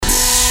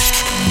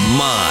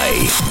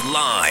My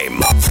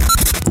Lime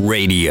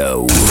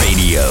Radio.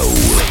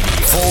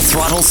 Full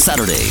Throttle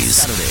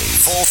Saturdays.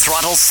 Full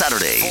Throttle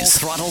Saturdays.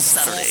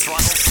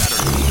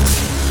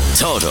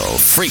 Total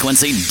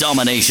frequency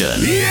domination.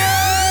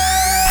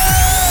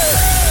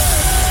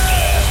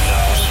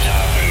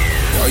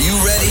 Are you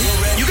ready?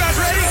 You guys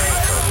ready?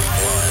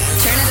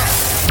 Turn it up.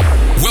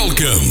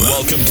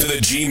 Welcome to the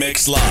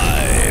G-Mix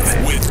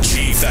Live with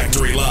G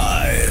Factory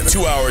Live.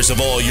 2 hours of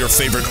all your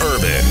favorite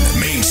urban,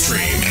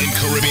 mainstream, and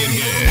Caribbean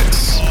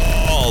hits.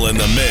 All in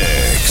the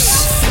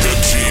mix. The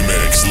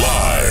G-Mix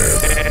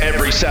Live.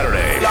 Every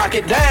Saturday. Lock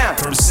it down.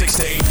 From 6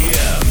 to 8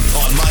 p.m.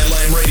 on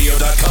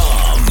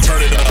MyLimeRadio.com.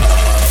 Turn it up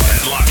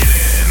and lock it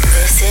in.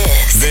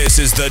 This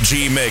is the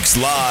G-Mix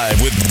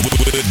Live with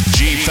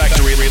G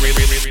Factory Live.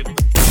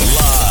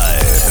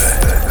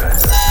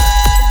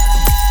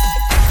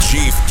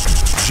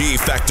 G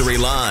Factory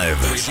Live.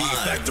 G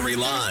Factory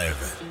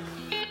Live.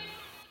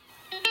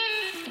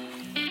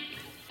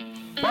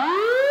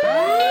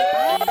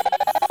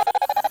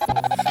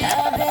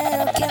 I've been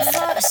looking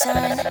for a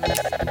sign,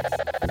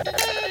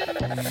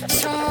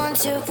 someone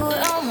to put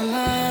on my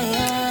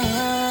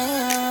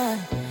mind.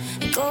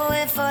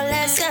 Going for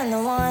less than the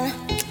one.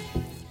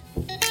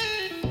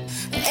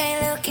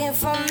 Ain't looking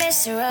for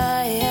Mr.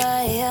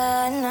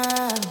 Right,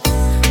 nah.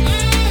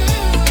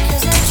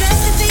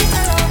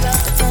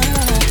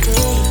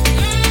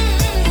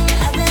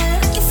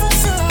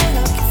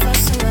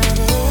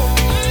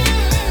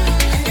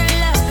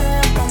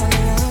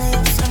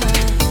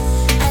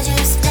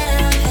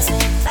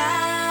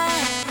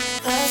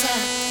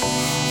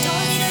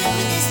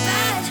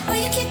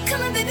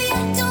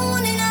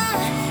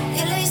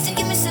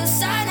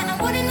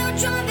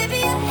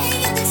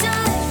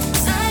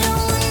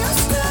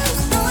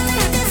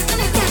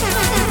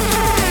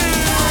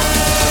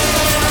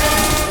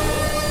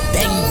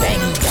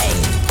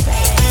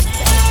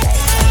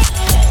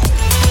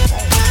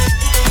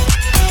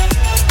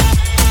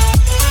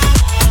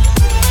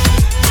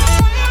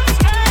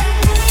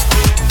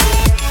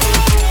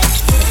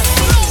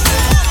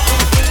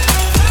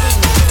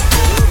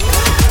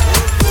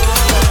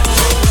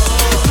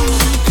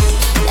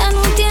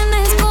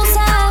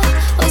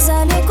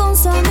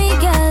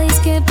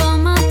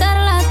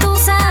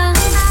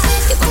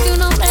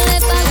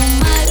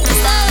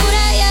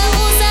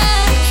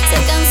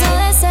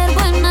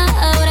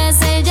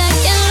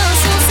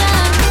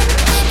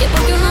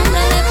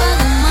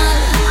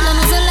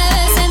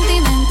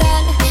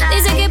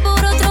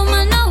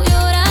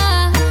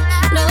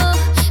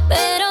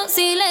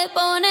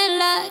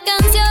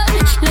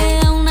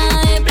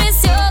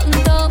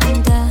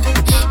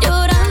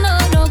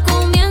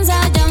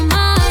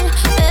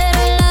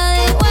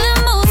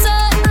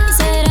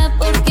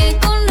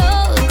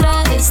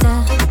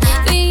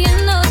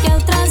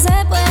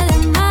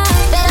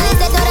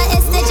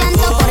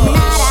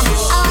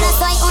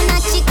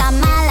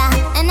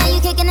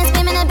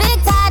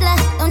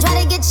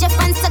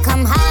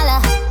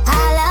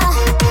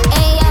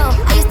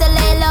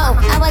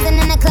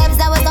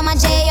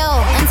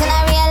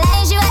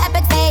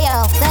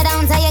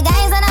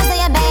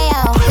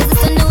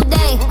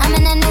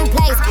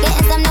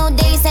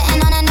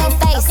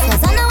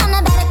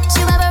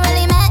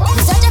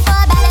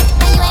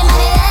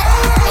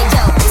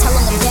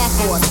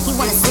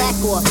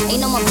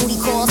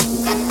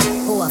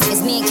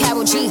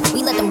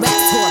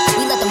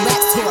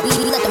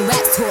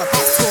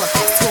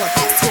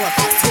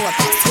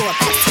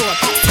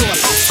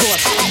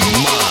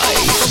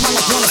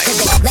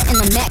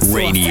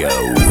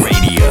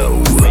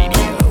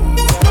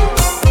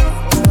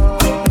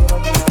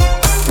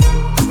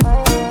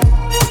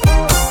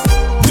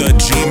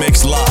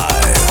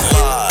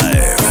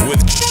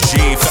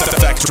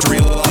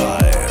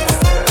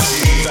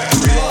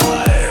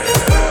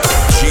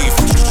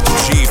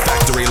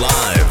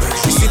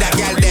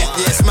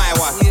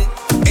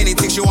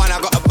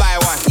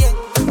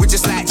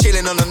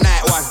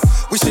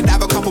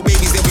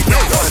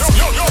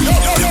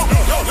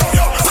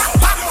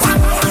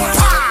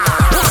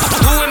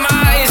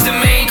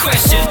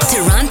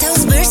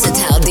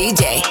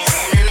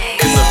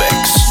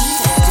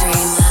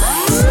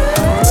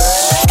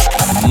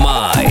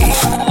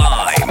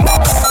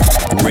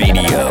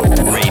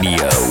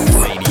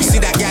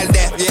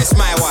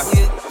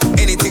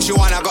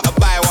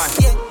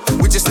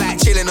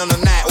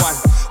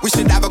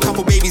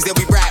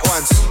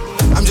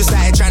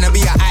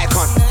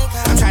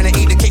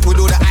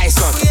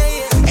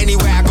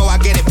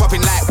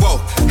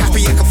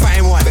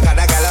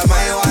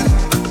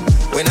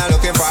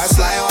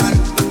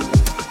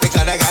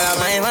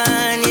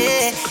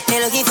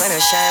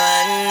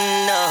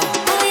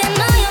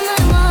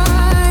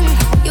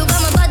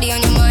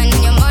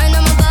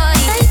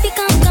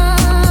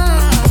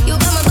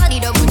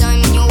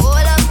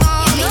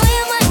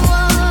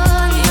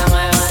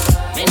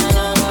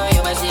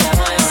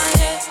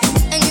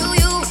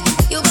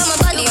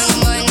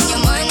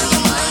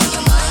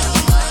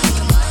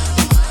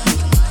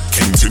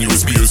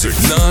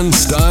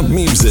 Non-stop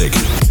music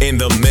in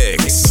the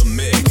mix.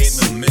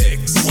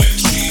 With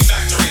G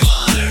Factory Live.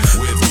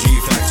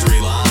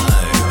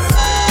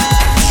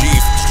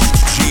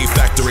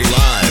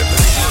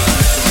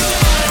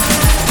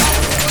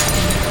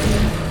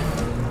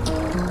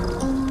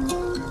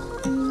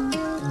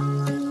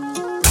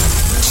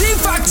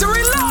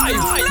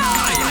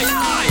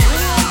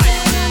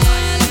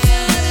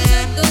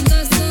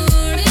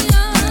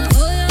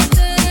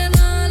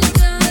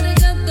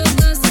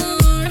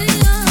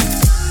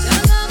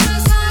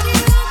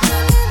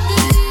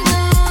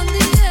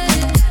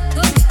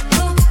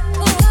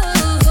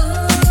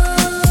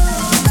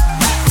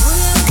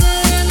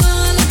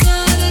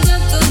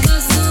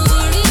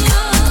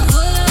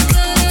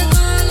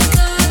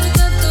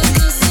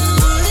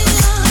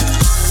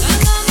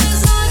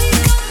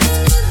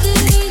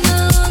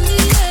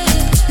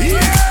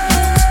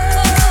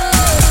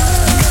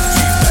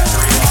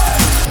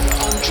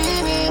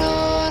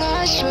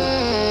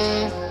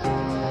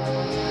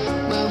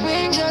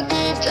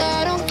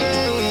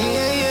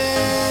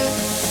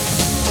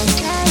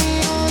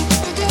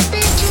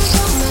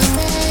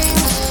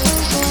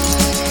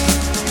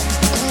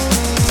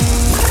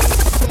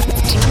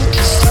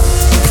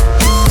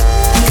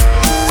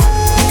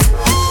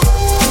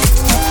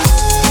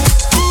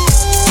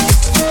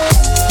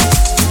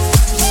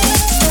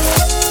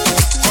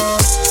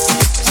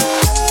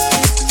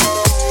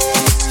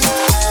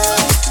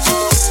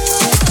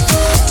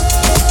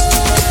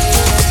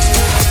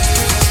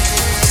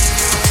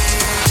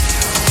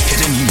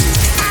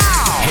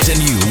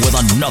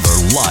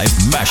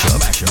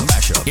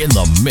 In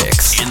the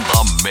mix.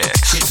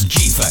 It's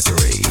G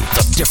Factory.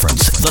 The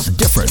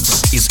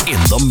difference is in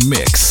the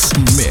mix.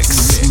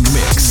 Mix.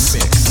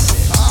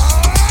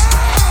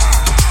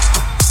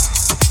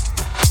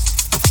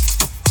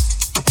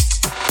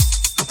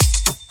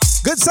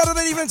 Good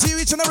Saturday evening to you,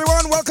 each and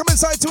everyone. Welcome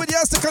inside to it.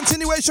 Yes, the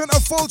continuation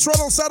of Full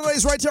Throttle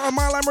Saturdays right here on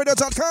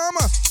MyLimeRadio.com.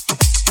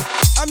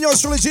 I'm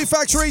yours truly, G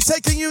Factory,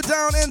 taking you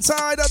down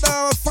inside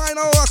the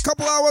final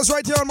couple hours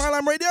right here on My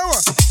Lime Radio.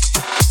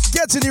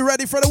 Getting you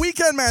ready for the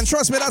weekend, man.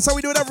 Trust me, that's how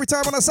we do it every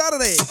time on a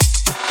Saturday.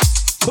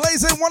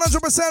 Blazing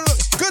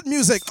 100% good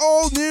music,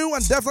 old, new,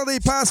 and definitely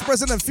past,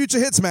 present, and future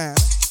hits, man.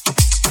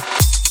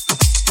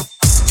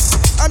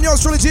 I'm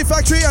yours truly, G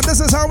Factory, and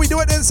this is how we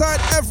do it inside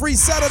every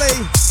Saturday.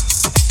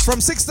 From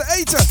 6 to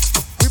 8,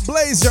 we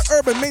blaze your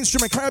urban,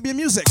 mainstream, and Caribbean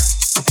music.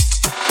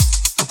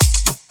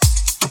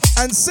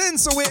 And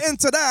since we're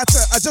into that,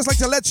 I'd just like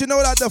to let you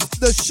know that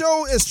the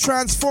show is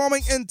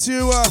transforming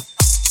into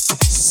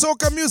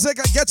soca music,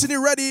 getting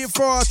you ready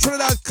for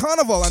Trinidad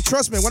Carnival. And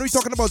trust me, when we're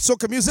talking about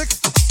soca music,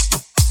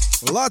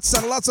 lots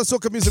and lots of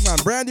soca music, man.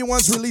 Brand new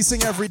ones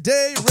releasing every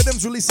day,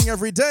 rhythms releasing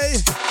every day.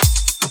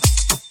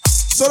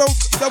 So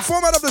the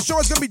format of the show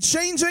is going to be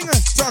changing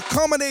to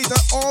accommodate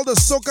all the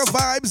soca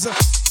vibes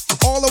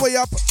all the way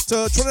up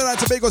to Trinidad and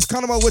Tobago's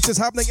Carnival, which is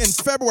happening in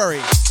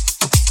February.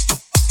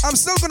 I'm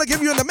still going to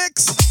give you in the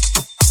mix,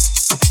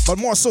 but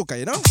more soca,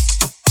 you know?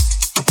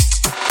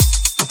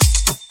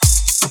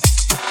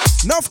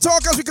 Enough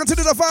talk as we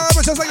continue the vibe.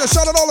 I'd just like to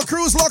shout out all the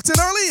crews locked in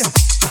early.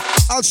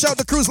 I'll shout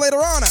the crews later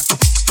on.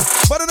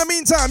 But in the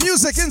meantime,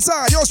 music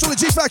inside. Yours truly,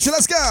 G Factory.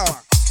 Let's go.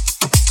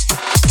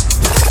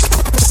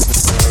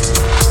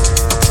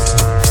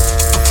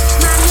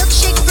 My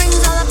milkshake brings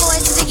all the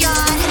boys to the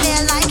yard, and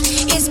they're like,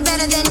 it's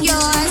better than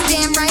yours.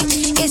 Damn right,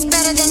 it's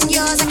better than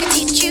yours. I can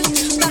teach you,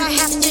 but I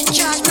have to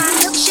charge. My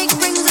milkshake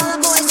brings all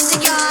the boys to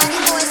the yard,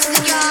 and boys to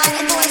the yard,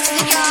 and boys to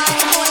the yard,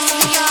 and boys to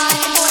the yard,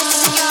 and boys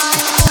to the yard,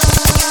 and boys to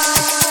the yard.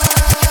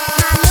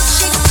 My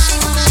milkshake.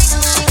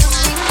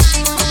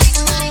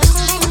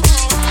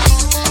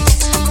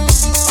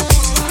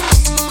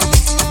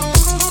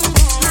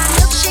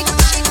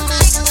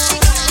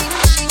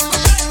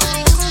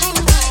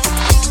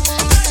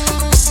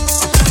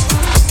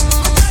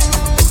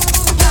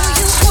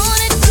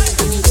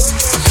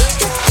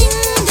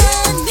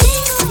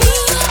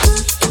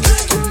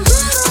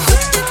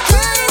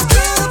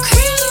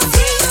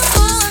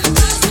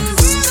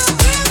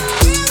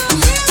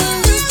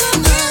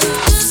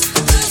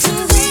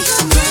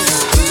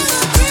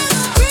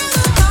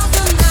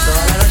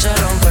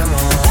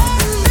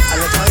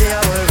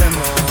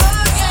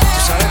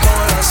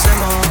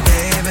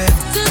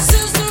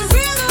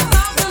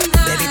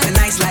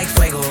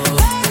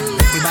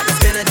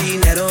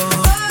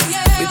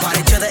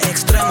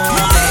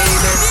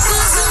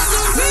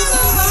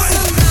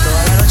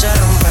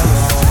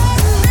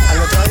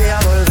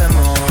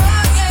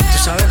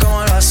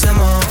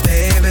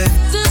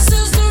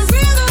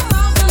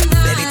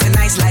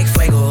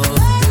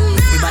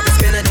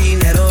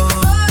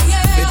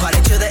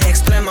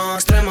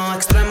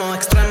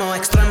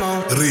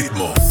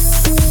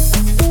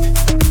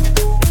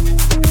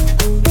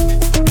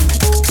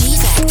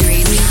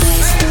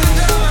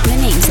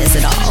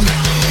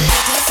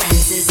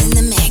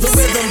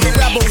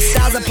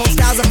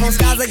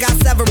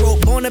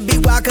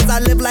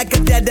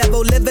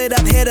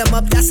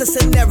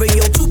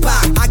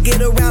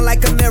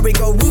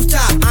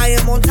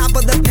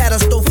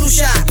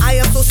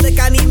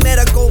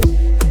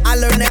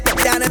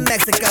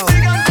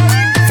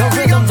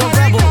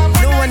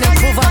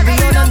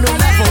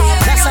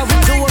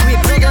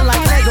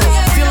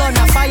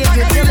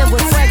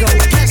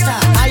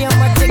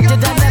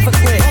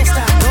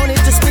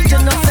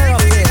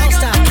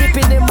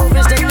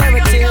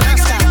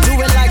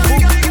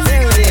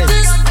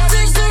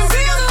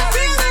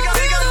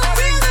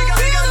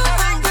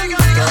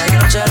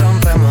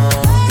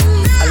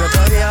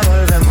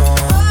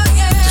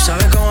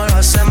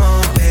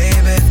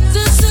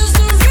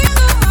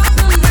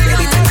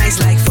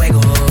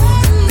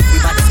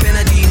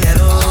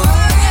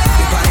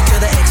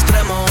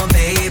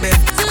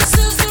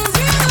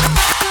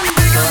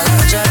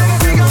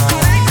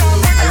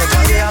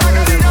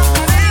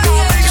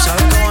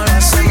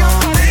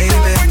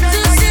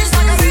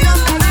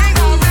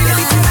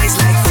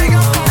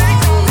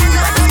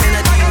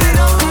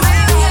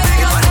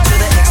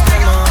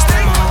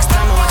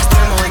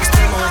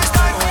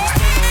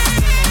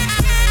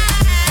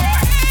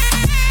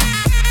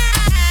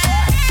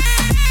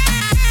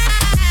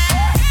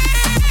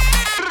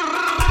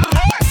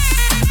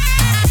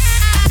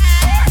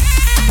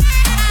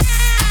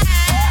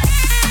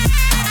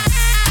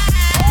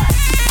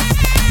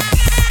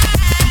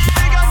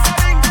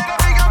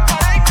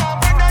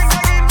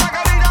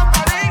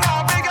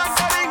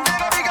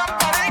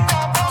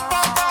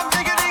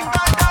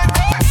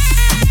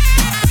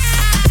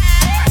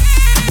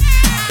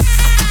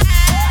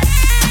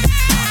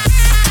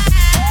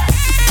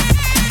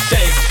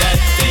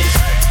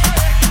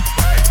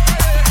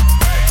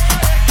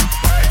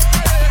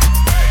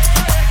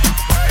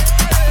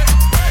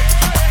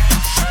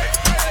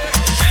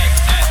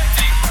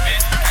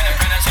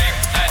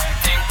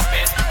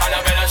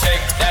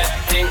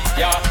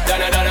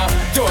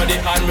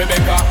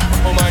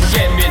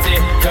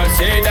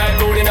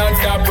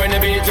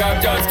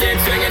 keep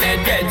swinging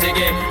it, get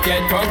jiggy.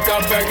 Get drunk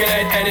up,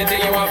 percolate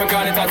anything you want,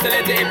 because it's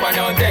oscillating. If I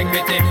don't take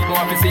pity,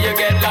 more to see you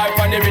get life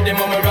on the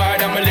rhythm of my ride,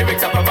 and my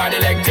lyrics up about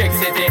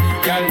electricity.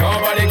 Girl,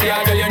 nobody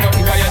can do you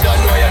nothing, cause you don't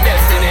know your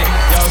destiny.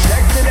 Yo,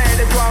 sexy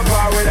ladies want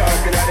power with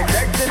us, and I the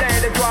sexy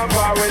ladies want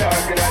power with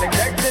us, and I the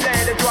sexy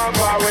ladies want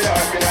power with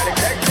us, and I the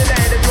sexy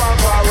ladies want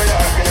power with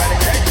us, and I the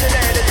sexy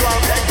ladies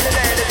want, sexy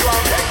ladies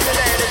want, sexy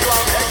ladies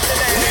want, sexy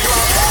ladies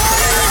want.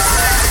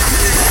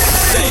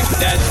 Shake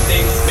that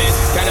thing, miss.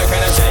 Can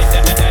I shake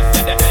that?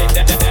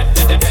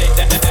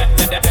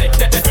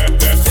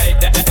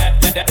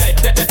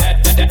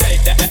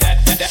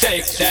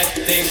 Shake that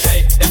thing,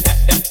 shake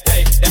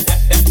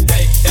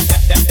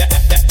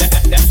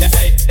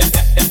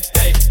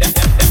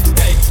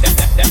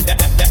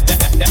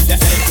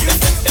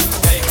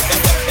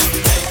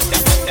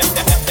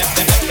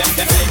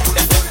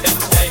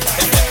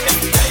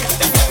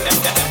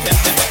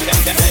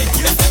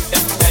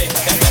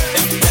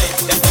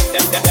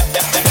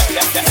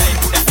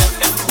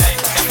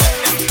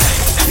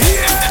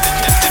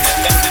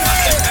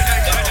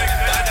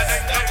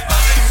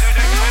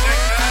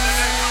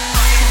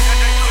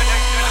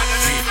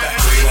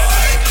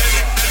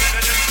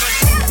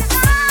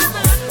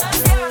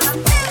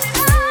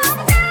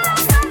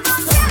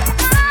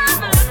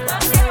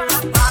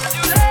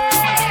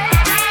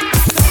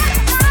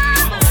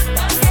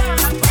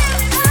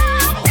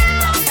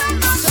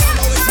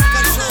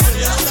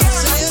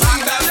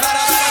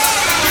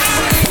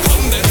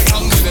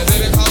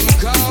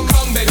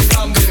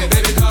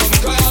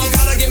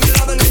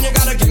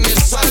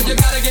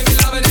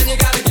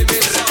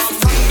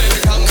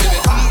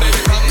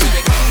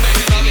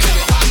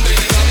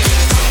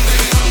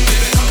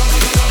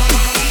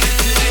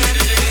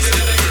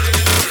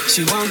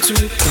She want to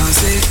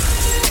dance it,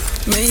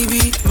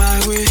 maybe my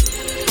way,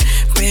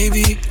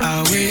 baby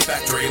I'll wait.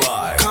 Factory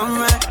Live. Come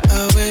right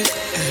away.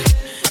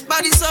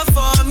 Body so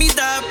for me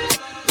that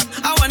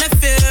I wanna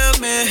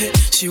feel me.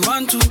 She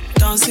want to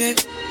dance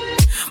it.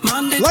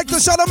 Monday. Like to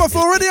shout out my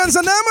Floridians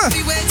and them.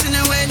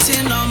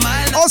 Waiting on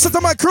my life. Also to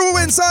my crew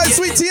inside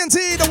Sweet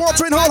TNT, the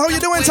Watering Hall. How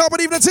you doing? Top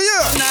of evening to you.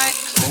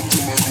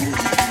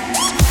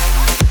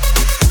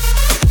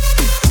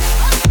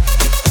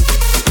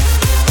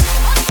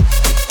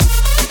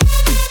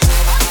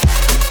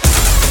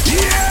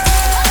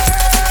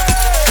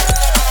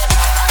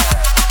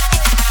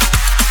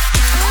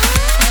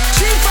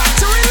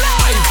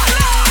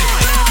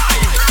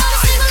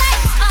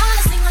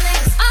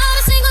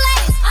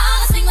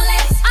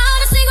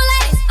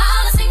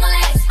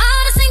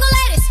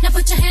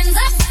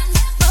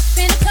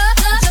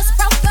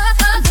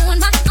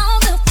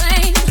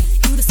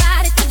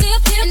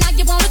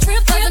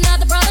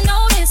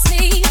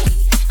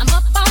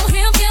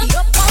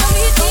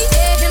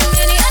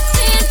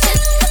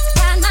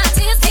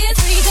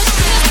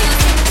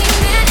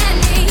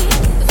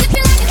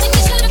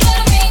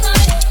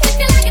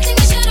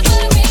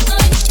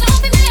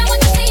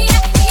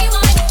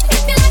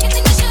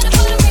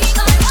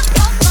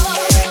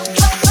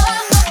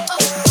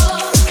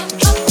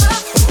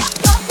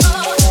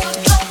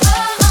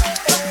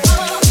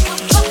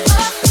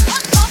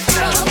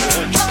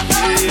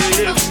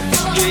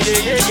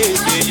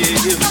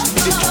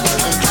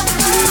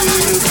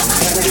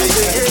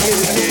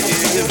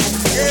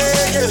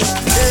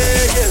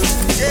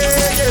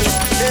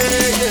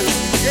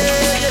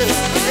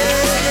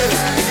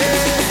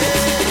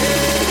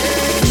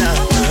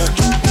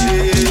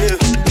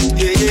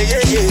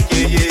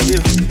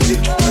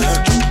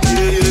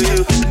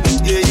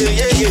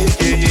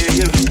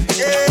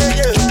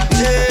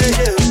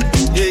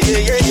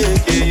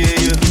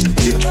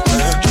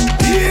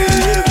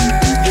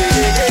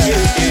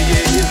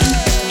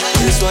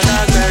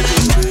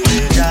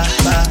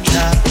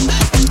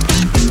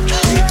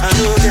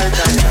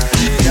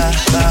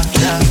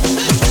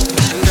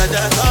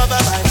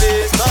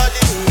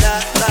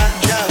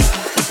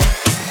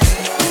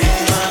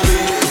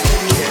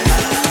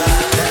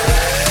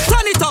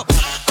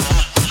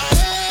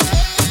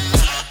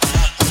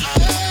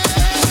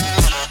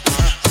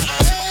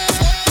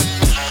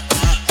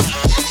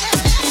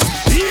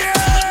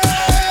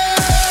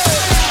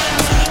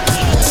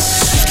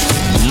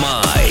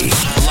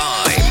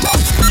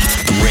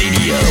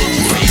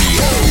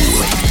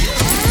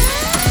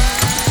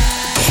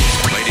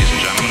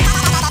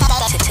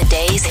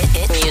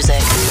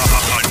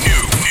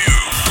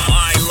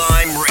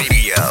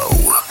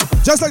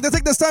 Just like to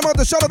take this time out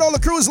to shout out all the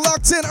crews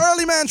locked in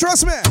early, man.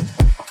 Trust me.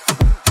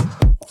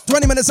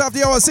 20 minutes after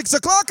the hour, 6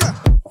 o'clock.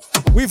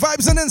 We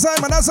vibes in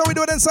inside, man. That's how we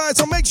do it inside.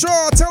 So make sure,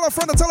 tell a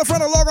friend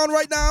to log on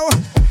right now.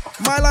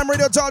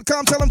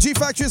 MyLimeRadio.com. Tell them G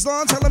Factory is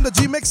on. Tell them the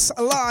G Mix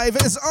Live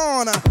is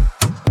on.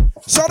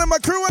 Shout out my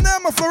crew and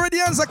them, my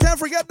Floridians. I can't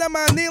forget them,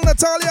 man. Neil,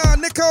 Natalia,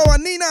 Nico,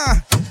 and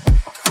Nina.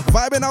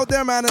 Vibing out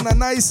there, man, in a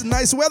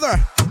nice weather.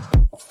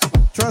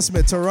 Trust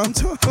me,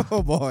 Toronto.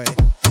 Oh, boy.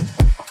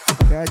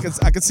 Yeah,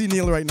 I can see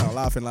Neil right now,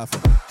 laughing.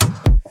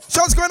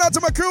 Shouts going out to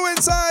my crew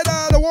inside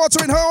the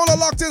Watering Hole,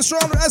 locked in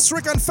strong.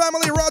 Esric and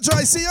family, Roger,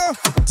 I see you.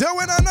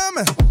 Doing on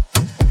them.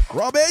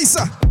 Rob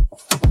Asa.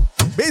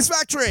 Bass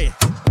Factory.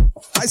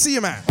 I see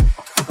you, man.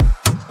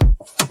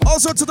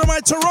 Also to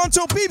my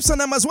Toronto peeps and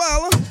them as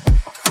well.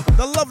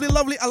 The lovely,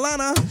 lovely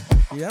Alana.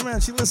 Yeah,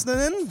 man, she listening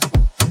in.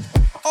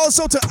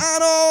 Also to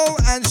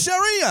Arnold and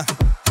Sherry.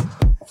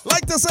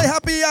 Like to say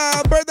happy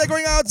birthday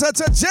going out to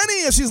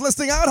Jenny if she's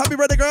listening out. Happy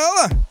birthday,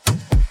 girl.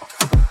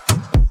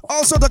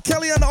 Also to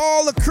Kelly and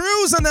all the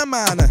crews and them,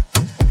 man.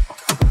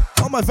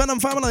 All my Venom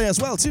family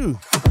as well, too.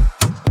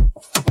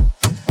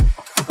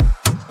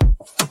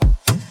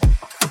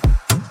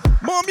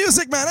 More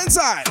music, man,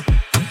 inside.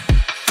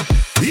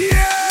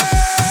 Yeah!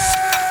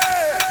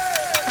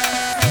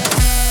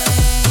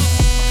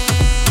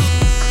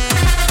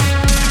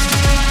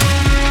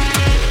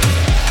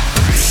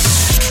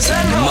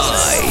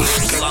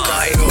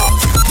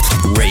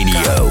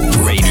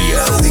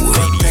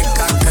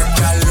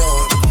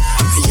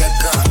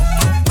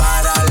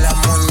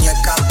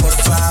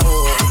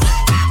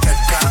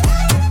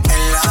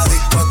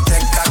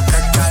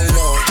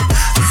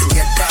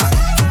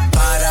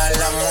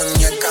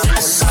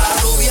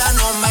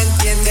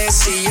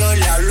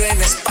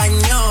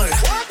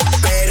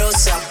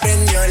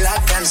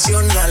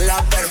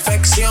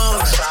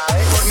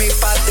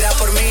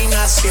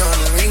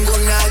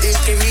 Ninguna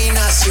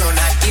discriminación,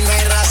 aquí no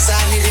hay raza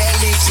ni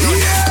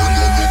religión.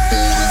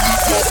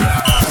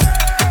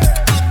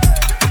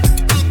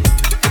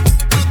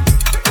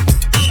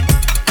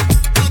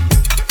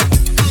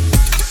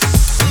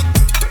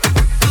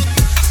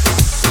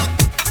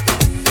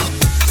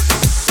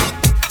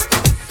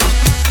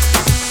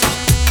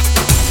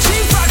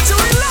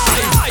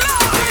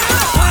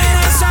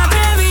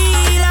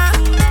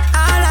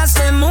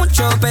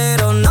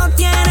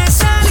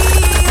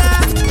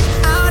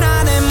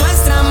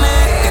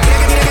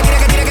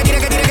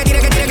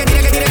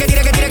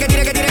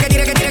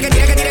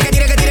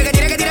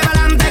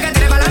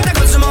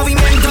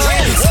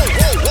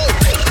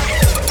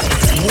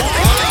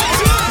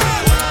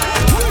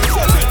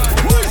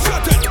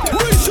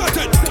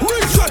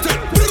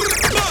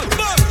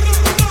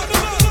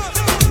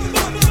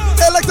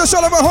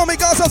 Shout out my homie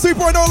Gaza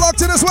 3.0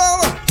 locked in as well.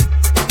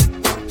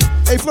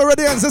 Hey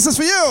Floridians, this is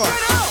for you.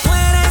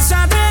 Eres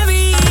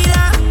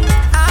atrevida,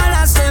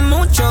 hablas de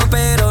mucho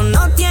pero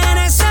no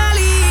tienes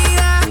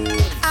salida.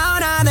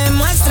 Ahora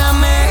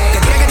demuéstrame.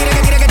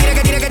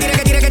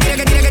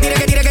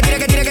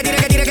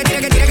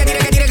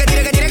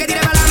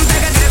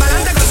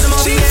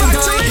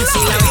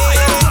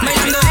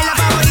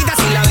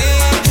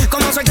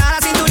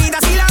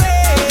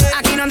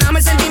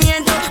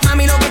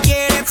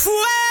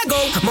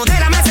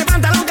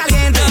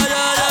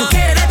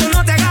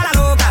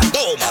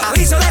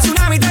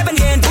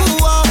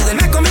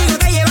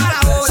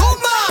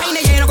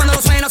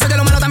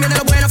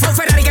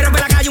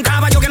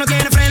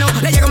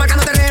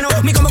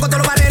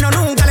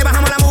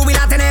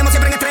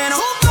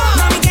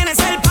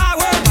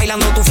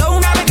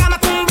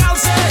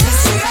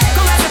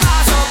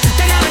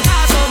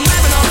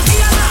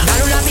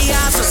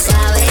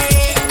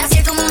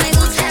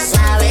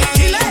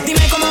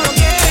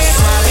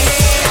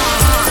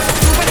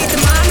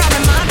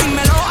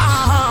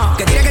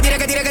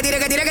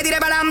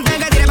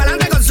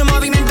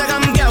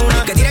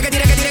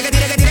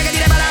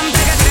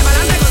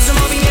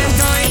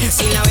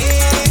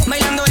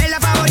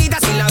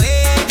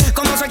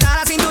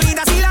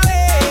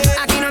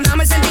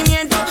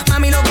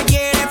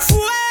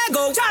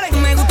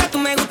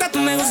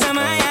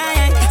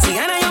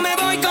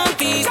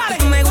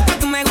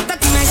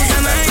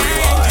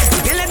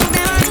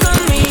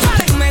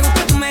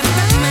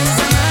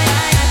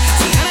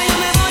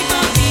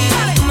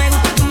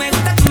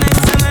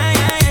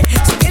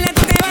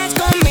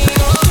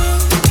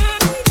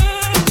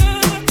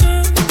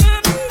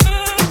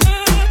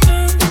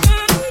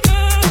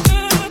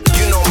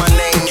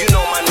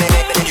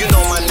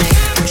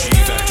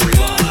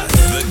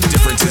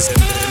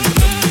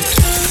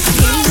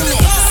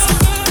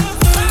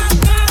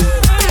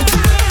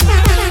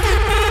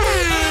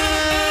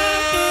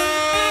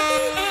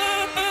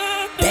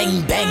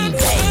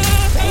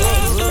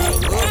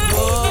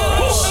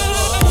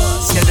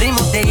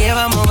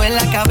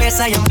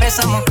 Y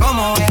empezamos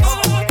como es.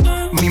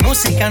 Mi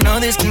música no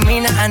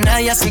discrimina a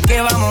nadie, así que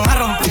vamos a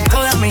romper.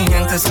 Toda mi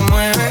gente se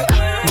mueve.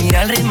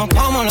 Mira el ritmo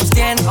como los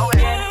tiene.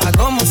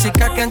 Hago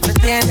música que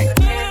entretiene.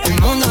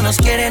 El mundo nos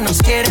quiere,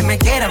 me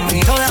quiere a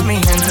mí. Toda mi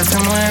gente se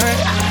mueve.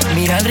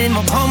 Mira el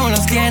ritmo como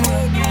los tiene.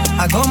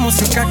 Hago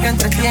música que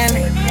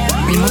entretiene.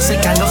 Mi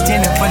música los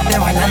tiene fuerte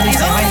bailando y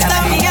se baila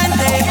así. Mi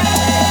gente,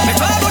 me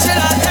vamos a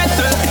la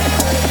gente.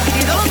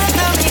 ¿Y dónde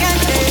está mi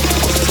gente?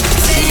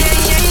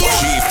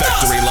 G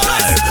Factory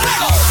Live.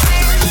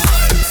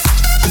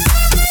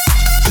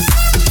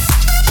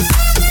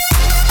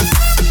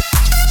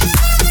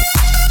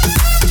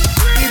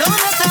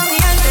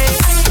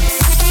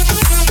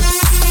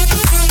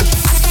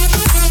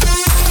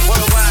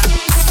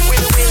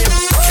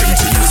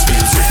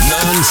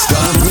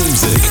 Non-stop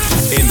music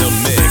in the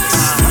mix.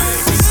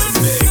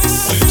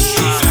 G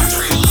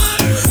Factory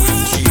Live with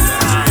G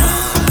Factory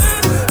Live.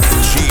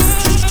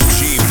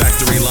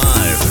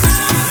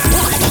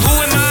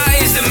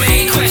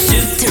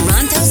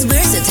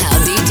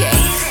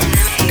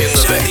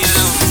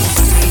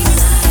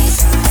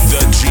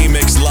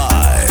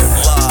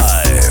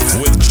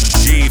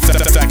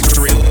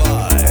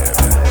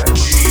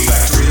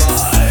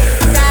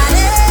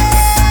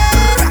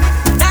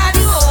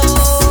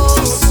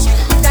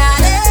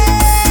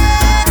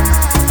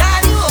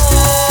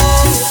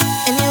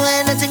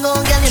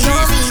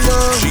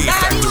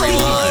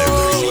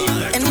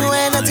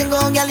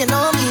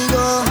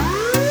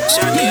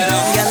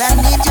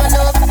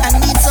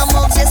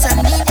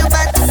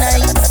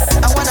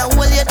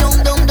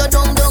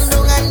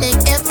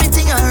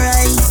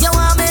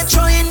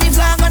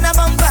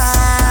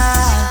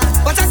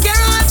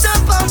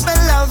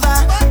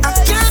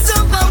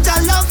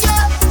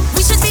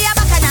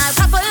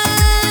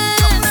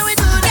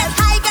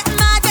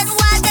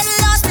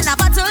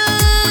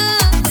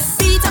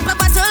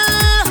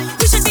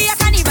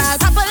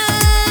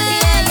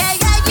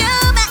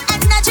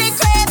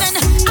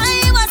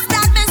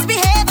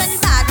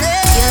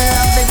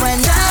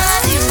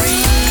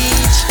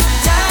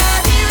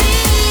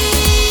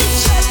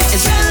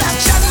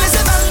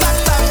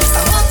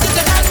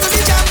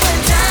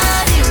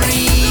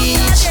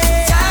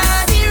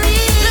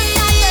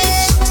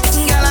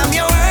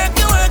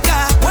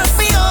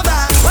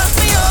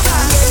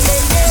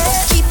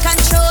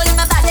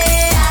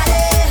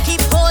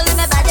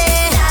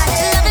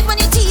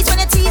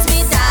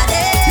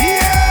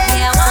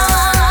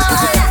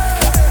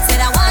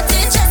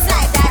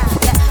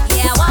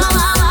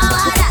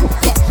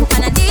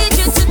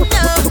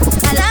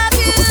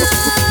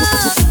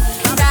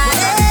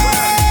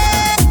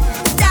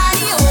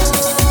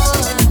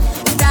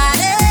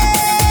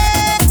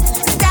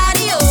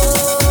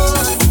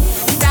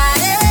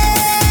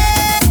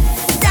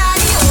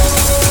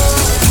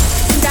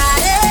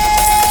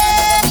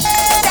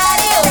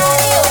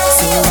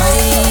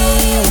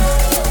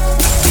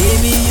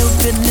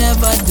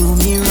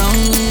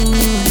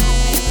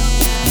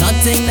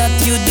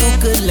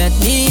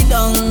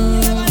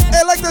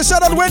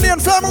 Wendy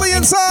and family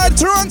inside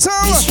Toronto.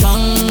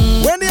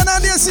 Wendy and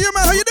Andy, I see you,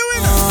 man. How you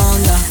doing?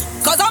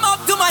 Cause I'm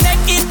up to my neck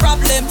in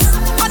problems.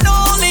 I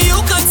know only you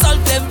could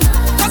solve them.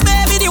 Cause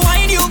baby, the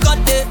wine you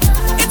got there,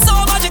 it's so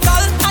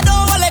magical. I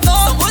don't wanna let go.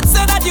 Some would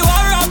say that you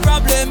are a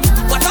problem,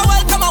 but I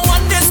welcome I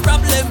want this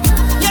problem.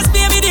 Yes,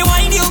 baby, the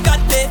wine you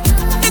got there,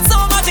 it's so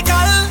magical.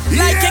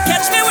 Like you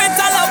catch me with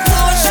a love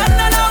potion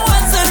and I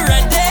wasn't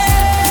ready.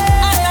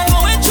 And I'm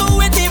going through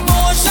with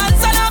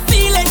emotions and I'm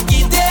feeling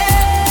giddy.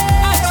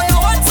 I don't know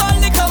what's all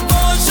the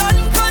commotion,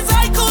 cause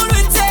I cool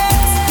with it.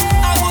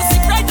 I will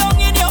sit right down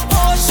in your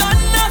potion.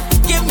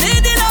 Give me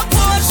the love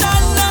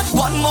potion.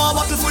 One more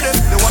bottle for them.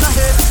 They wanna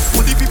hate,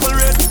 put the people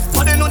red,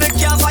 but they know they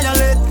can't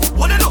violate.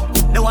 What they do?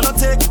 They wanna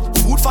take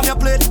food from your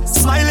plate,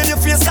 smile in your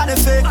face, got a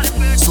fake.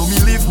 So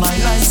me live my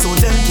life so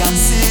them can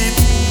see it.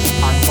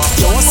 And pop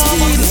one more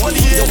bottle for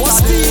the hate.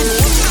 See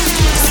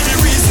the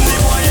reason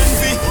they want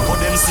envy, but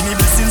them see me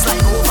blessings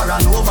like over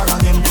and over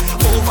again,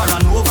 over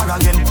and over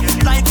again.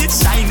 Like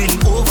it's shining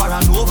over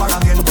and over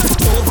again,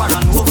 over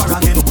and over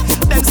again.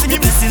 Them see me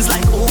blessings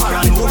like over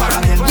and over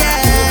again, over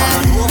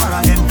and over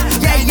again.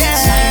 Like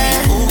it's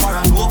shining over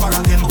and over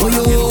again, over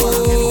and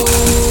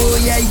over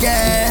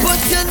again.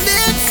 Put your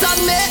lips on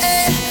me,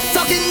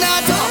 talking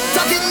that talk.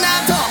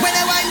 When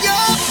I want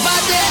your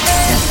body,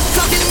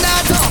 talking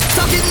that talk.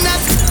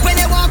 When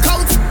I walk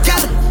out,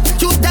 girl,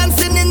 you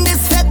dancing in this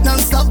set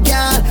non-stop,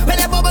 girl. When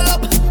I bubble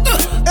up,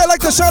 I'd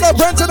like to shout out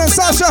Brenton and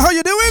Sasha. How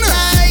you doing?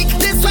 like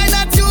this, why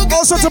not you?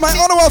 Also to my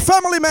Ottawa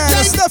family, man.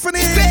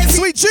 Stephanie,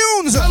 Sweet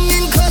Tunes. Come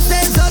in, cause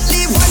there's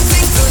only one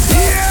thing to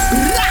do.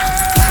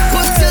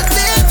 Put your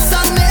lips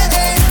on me,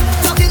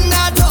 talking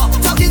that talk.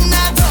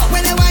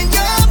 When I want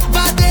your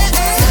body,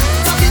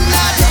 talking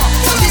that talk.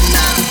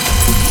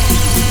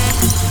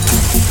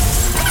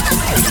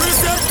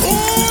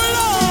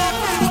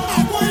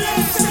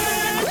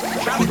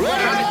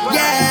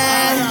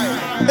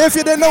 Yeah. If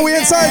you didn't know, we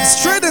inside,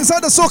 straight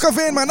inside the soca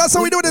vein, man. That's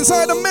how we do it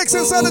inside the mix,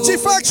 inside the G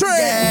Factory.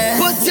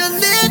 Put your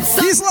lips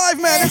on. He's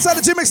live, man, inside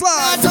the G Mix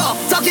Live.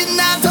 Talking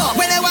that talk.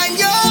 When I want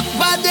your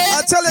body,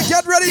 I tell you,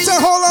 get ready to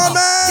hold on,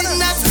 man.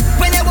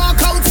 when I walk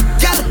out,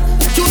 girl,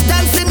 you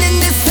dancing in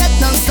this set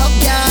non-stop,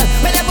 girl.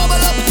 When I bubble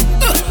up,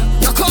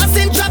 you're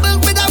causing trouble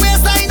with the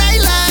waistline I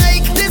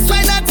like. This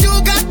why not you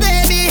got,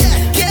 baby.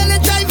 Girl, it's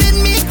driving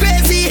me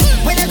crazy.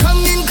 When I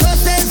come in,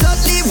 cause there's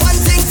only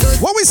one thing to do.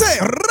 What we say?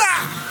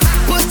 Rah!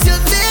 Put your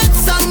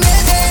lips on me,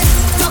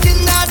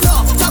 talking that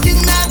talk.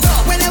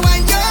 When I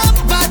want your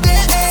body,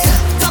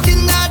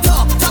 talking that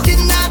talk.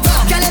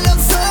 Girl, you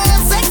look so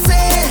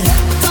sexy.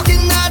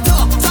 Talking that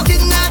talk.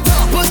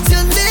 Put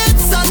your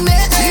lips on me,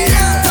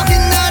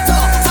 talking that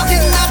talk.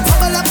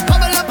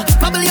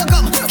 Bubble your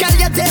gum. Girl,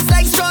 you taste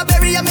like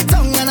strawberry on my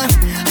tongue, and I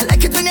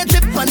like it when you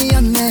drip honey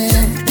on me.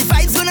 The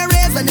fight's gonna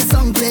raise and the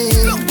song play.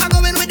 I'm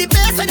going with the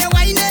bass and the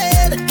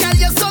whining. Girl,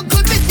 you're so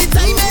good with the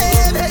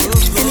timing.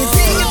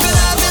 Anything you can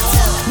have it.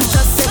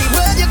 Just say the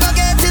word, you go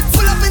get it.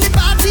 Pull up in the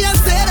party and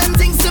say them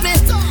things to me.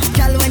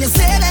 Girl, when you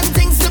say them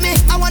things to me,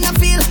 I wanna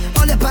feel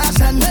all the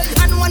passion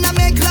and wanna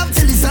make love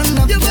till the sun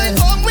up. You're going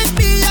home with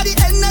me at the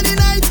end of the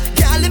night.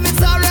 Girl, if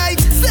it's alright.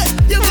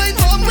 You're going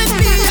home with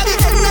me at the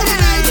end of the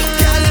night.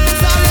 Girl, if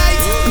it's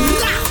alright.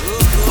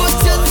 Put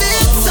your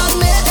lips on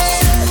me,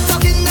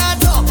 talking that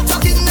talk.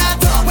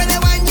 When I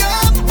want your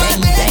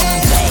body,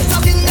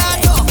 talking that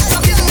talk.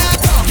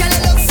 Girl, you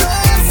look so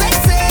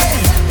sexy.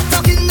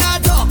 Talking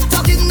that talk.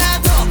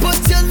 Put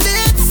your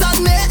lips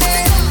on me,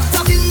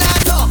 talking that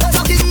talk.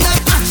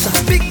 Action,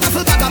 big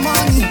duffel bag of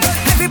money.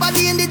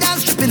 Everybody in the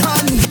dance tripping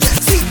honey.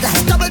 Sweet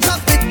like double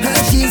chocolate, her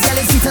cheese, girl,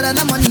 it's sweeter than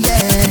the money,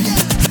 yeah.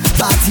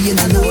 Party in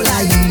a low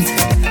light.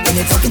 When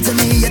you're talking to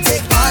me, you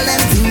take all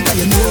them things, but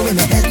you know in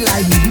the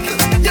headlight.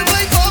 You're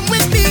going home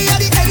with me at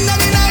the end of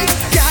the night.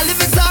 Girl, if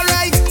it's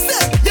alright.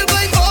 You're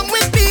going home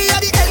with me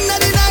at the end of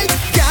the night.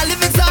 Girl, if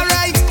it's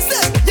alright.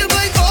 You're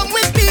going home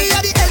with me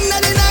at the end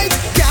of the night.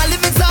 Girl,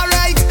 if it's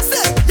alright.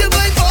 You're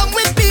going home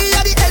with me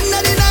at the end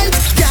of the night.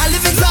 Girl,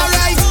 if it's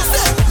alright.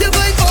 You're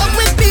going home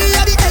with me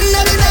at the end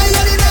of the night.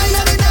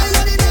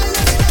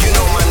 You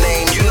know my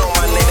name.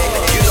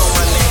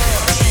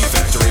 G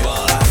Factory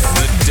Live.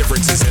 The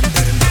difference is in the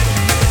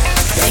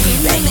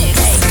mix.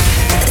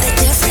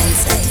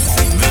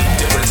 The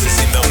difference is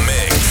in the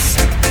mix.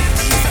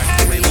 G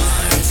Factory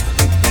Live.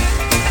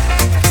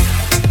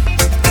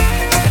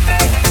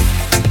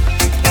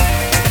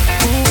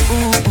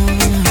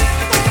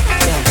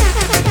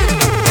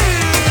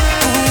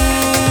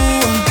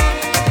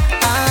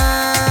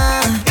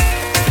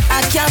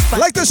 I can't find.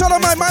 Like to shout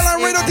out my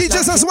Mylan Radio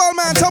DJs as well,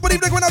 man. Top of the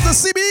evening going out to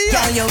CB.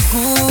 Girl, you're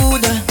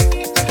good,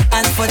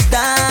 and for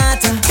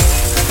that,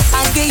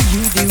 I gave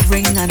you the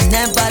ring I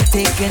never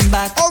taken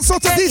back. Also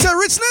to DJ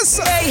Richness.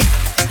 Hey,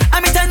 I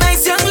met a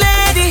nice young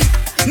lady,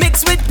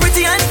 mixed with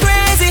pretty and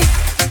crazy,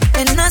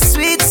 in a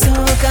sweet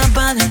soca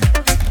band.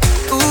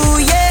 Ooh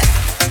yeah,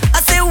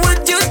 I say,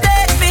 would you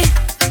date me?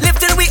 Live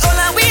till we all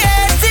are we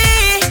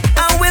 80.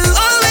 I will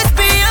always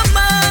be a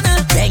man.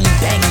 Bang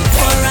bang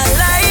for a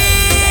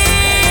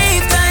lifetime.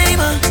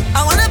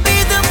 I wanna be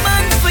the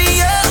man for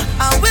you.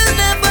 I will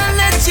never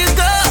let you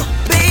go.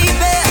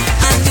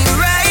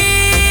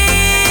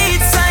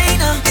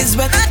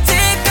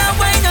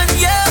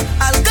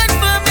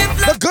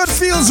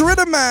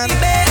 man.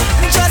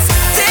 Just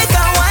take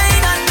a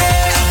wine on me.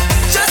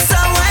 Just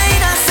a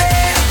wine and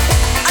say,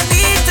 I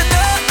need to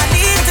know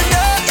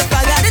if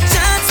I got a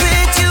chance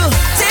with you.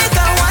 Take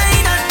a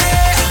wine on me.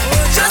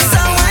 Just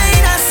a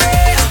wine and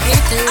say,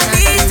 I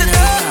need to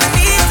know.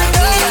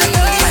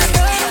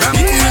 From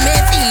me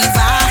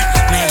fever,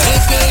 my head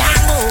they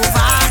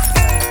hangover.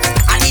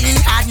 I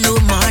didn't have no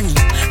money,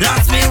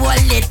 lost me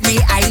wallet, me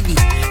ID.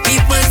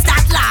 People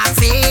start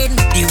laughing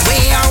the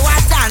way I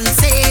was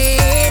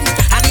dancing.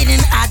 I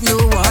didn't have no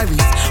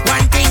worries.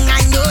 One thing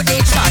I know they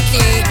shot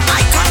it.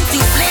 I come to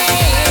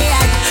play,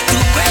 to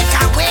break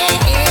away.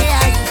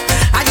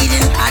 I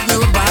didn't have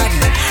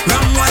nobody.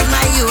 Rum was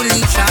my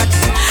only shot.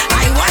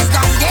 I was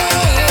down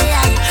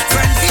there,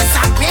 friends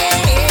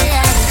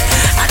disappeared.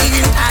 I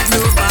didn't have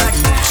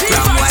nobody.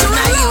 Rum was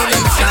my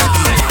only shot.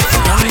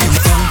 Coming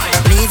strong,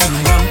 blazing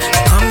rum,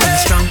 coming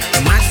strong,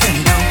 mash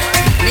them down,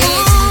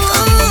 blazing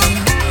rum.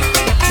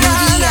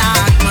 Through the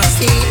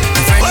atmosphere,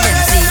 friend them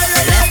see,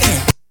 left me.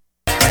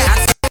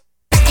 That's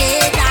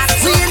okay,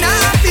 that's We not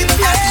happy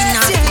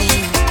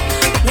nothing.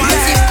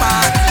 Once it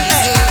party,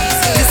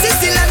 This is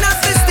the land of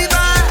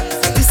festival.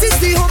 This is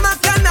the home of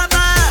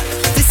carnival.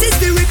 This is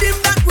the rhythm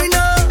that we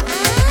know.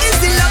 It's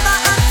the love I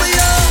have for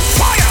you.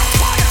 Fire!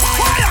 Fire!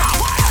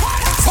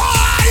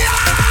 Fire!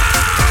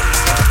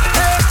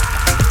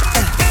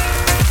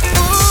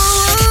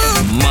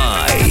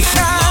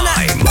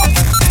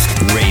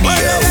 My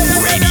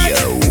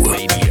radio.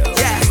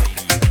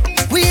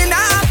 We not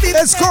happy.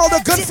 It's called the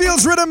Good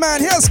Feels Rhythm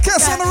Man. Here's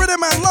Kiss on the Rhythm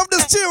Man. Love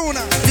this tune.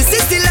 This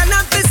is the land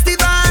of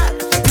festival.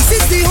 This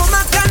is the home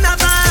of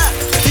carnival.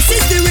 This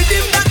is the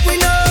rhythm that we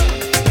know.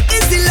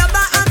 It's the love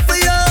I have for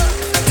you.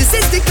 This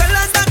is the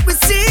colors that we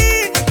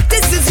see.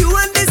 This is you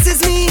and this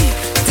is me.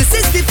 This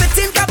is the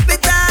fitting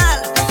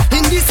capital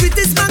in the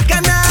sweetest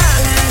bacchanal.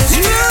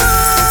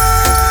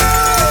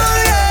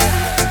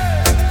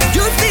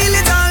 You feel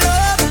it all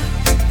over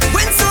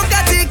when soca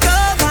take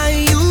over.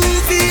 You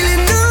feel it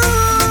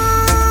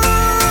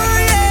now,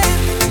 yeah.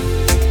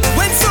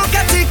 When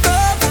soca take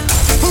over,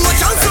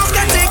 watch out,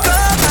 soca take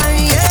over,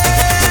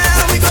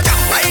 yeah. We go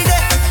down right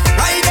there,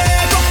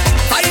 go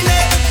find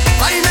it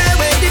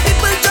where the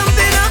people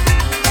jumping up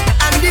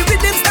and the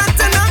rhythm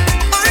starting up.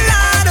 Oh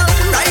Lord, oh,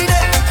 right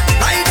there,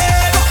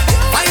 go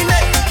find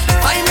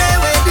it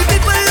where the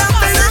people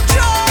laughing up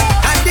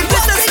and the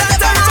business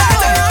starting up.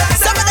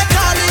 Somebody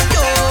calling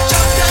you.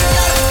 Champion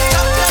girl.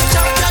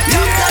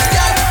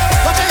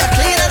 Watch how you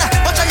clean it,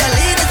 watch how you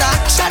lead it.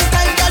 Action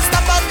time, girl,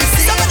 stop on the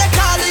scene. Somebody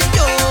calling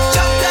you.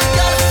 Champion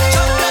girl.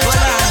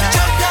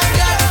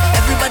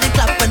 Everybody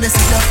clap when they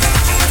see you.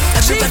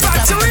 Everybody clap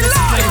when they see you.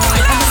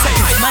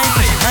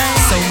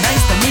 So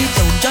nice to meet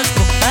you, just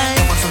go fine.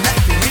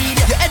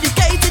 You're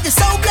educated, you're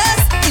so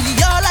blessed. In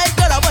your life,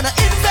 girl, I wanna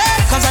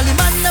invest. Cause all the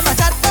man never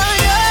chat for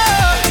you.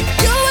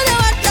 You and your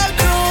hot girl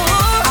crew.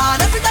 And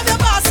every time you're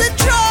passing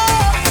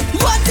through,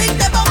 one thing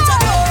they bout to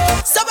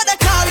know. Somebody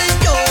calling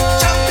you.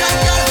 Champion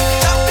girl.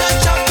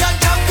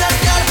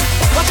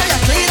 Watch how you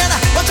clean it,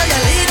 watch how you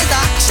lead it.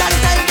 Action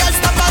time, girl,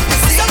 stop on the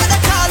scene. Somebody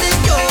calling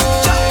you.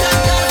 Champion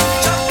girl.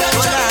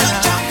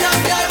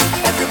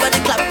 Everybody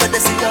clap when they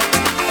see you.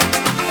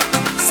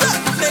 So,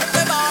 make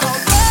them all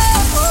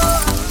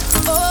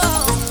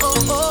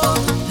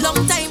long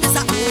time is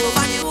a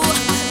over you.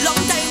 Long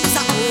time is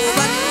a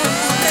over you.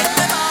 Make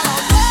them all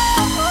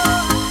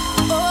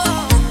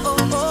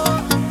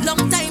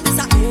long time is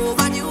a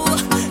over you.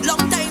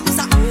 Long time is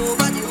a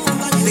over you.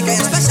 Because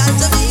you're special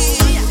to me.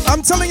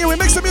 I'm telling you, we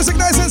mix the music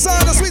nice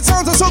inside. The sweet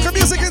sounds of soca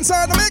music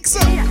inside the mix.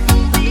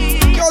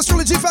 Yours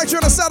truly, G Factory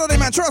on a Saturday,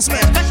 man. Trust me.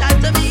 Special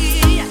to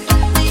me.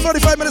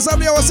 45 minutes after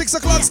the hour, 6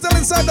 o'clock. Still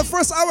inside the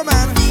first hour,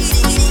 man.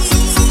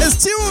 It's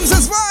tunes,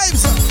 it's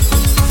vibes.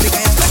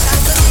 Because you're special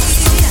to me.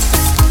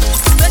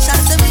 Special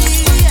to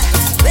me.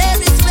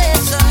 Very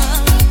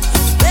special.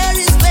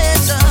 Very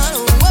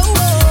special. Whoa,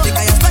 whoa.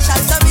 Because you're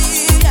special to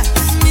me.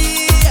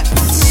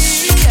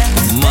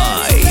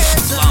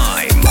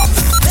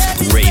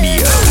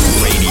 Radio.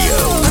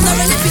 And I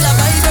really feel a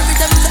vibe every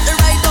time you set the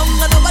right down.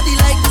 And nobody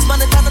like this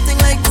man, it's nothing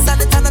like this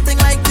and it's nothing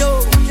like you.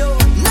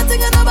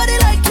 Nothing and nobody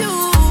like you.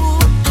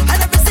 And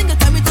every single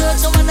time we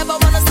touch, no one ever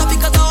wanna stop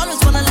because I always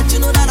wanna let you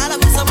know that I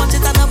love you so much.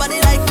 It's nobody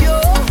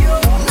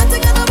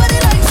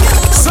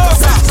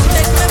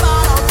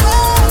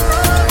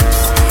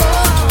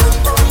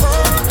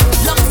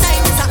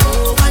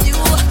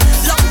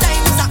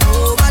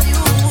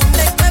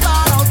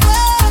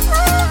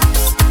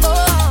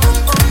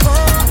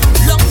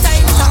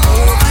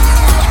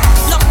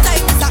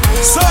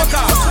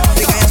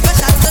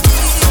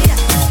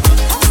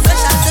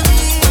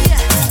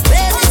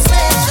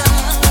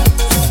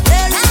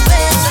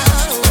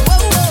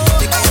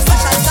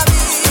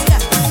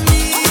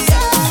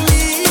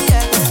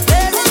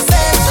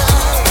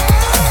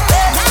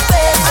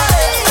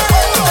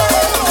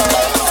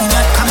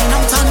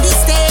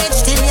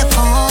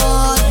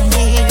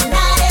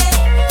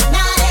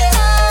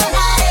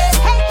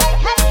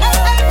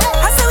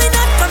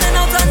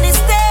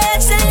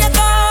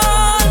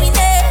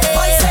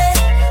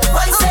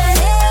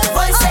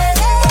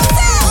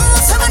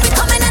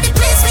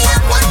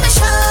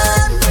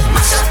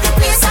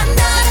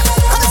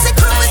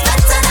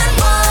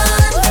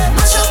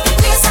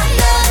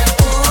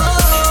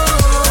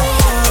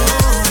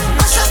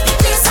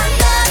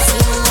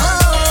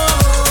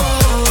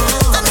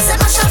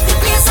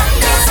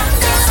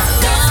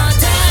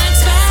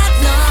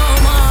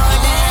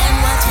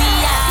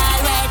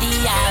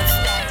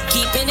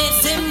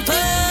simple.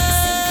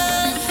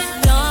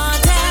 Don't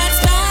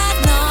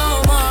expect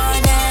no more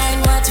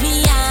than what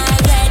we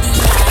already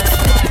have.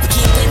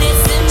 Keeping it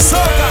simple.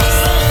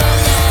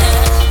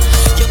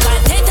 You got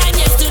 10 times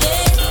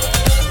yesterday,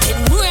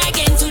 10 more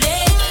again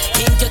today.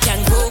 Think you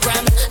can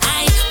program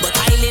but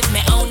I live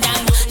my own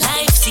damn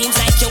life. Seems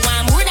like you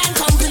want more than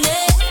company.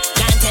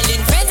 Can't tell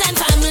in friends and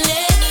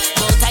family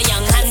about a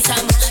young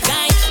handsome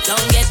guy.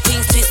 Don't get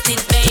things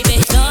twisted,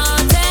 baby.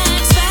 Don't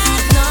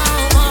expect no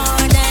more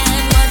than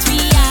what we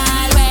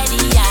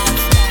already have.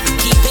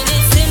 Keeping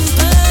it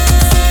simple.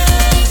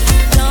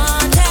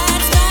 Don't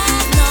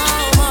expect no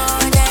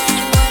more than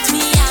what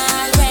we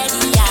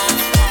already have.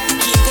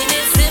 Keeping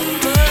it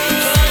simple.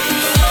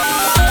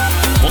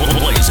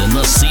 Blazing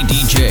the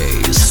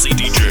CDJs.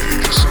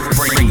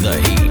 Bring the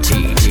heat.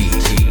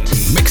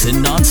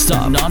 Mixing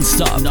non-stop.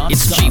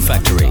 It's G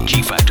Factory.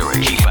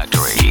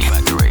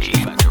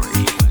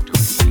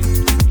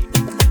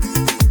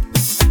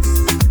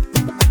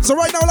 So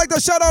right now I'd like to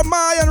shout out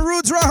Mai and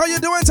Rudra. How you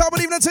doing? Top of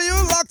evening to you.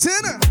 Locked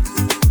in.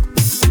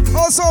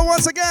 Also,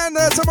 once again,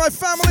 to my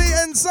family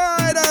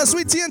inside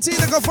Sweet TNT,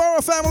 the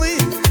Guevara family.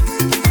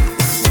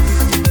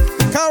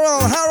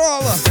 Carol,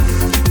 Harold,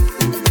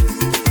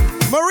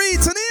 Marie,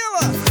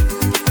 Tennille.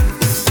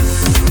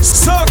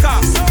 Soca.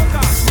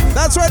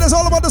 That's right, it's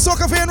all about the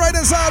soca fan right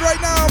inside right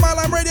now. My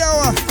Lamb Radio,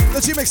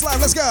 the G-Mix Live,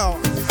 let's go.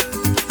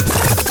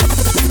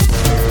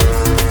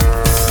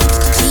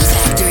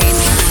 G-Factory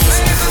Live.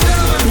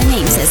 The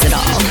name says it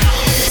all.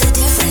 The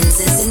difference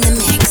is in the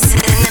mix.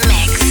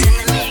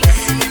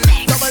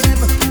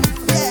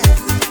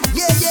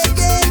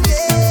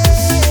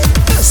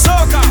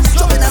 Soca.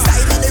 Jump in the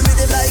side of the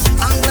rhythm like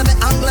angle me,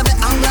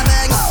 angle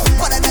bang.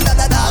 What a da da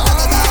da da da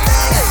da da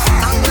bang.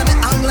 Angle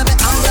me,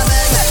 bang.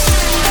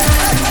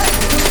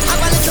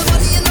 Have a little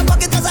money in the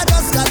pocket 'cause I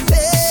just got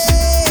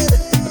paid.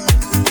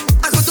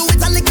 I could do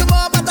it a little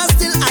more, but I'm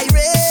still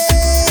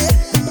irate.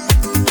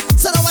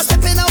 So now I'm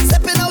stepping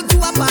out to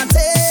a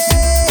party.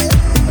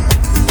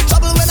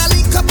 Trouble when I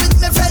link up with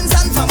my friends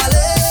and family.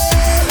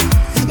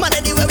 Man,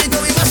 anywhere we go,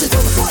 we mash it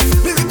up.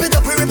 We rip it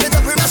up, we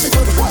mash it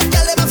up.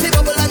 Girl, them a fi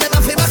bubble and them a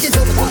fi back it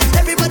up.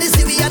 Everybody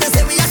see we and they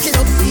say we act it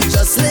up. We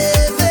just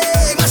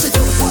living, mash it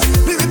up.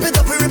 We rip it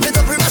up, we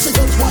mash it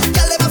up.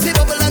 Girl, them a fi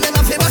bubble and them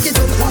a fi back it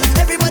up.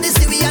 Everybody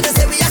see we and they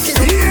say we act it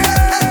up.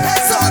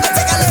 So I'm gonna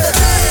take a little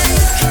drink,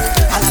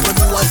 and I'm gonna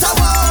do what I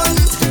want,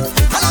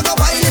 and I'm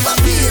gonna wine if I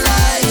feel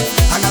like,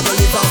 and I'm gonna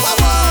live how I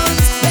want.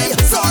 Hey,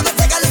 so I'm gonna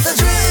take a little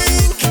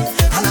drink,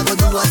 and I'm gonna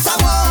do what I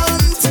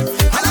want,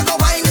 and I'm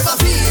gonna wine if I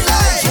feel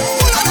like,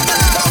 and I'm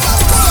gonna live how I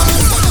want.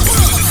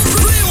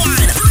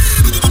 Rewind.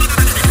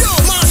 Yo,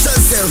 Marshall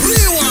say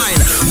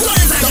rewind.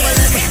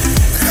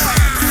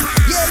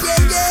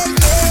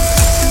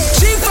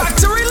 G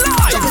Factory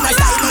Live.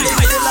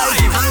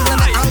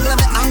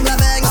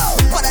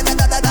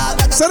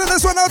 Sending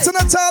this one out to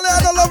Natalia,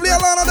 the lovely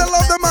Alana, they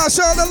love the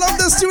Marshall, they love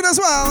this tune as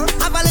well.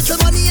 Have a little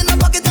money in the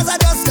pocket 'cause I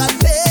just got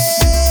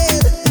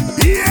paid.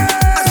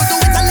 I could do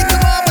it a little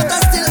more, but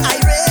I'm still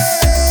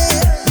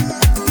irate.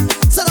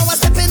 So now I'm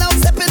stepping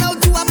out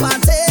to a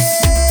party.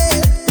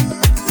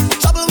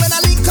 Trouble when I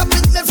link up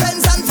with my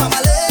friends and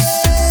family.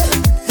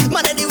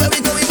 Man, anywhere we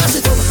go, we mash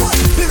it up.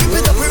 We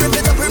rip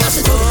it up, we mash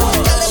it up.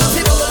 Girl, them a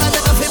fi bubble and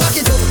them a fi back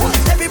it up.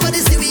 Everybody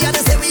see we and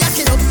they say we act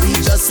it up. We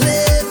just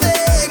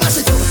living, mash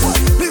it up.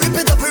 We rip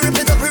it up, we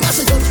mash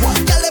it up.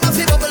 Girl, them a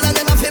fi bubble and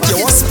them a fi back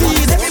it up.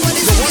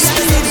 Everybody see we and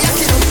they say we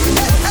act it up.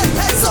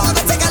 So I'm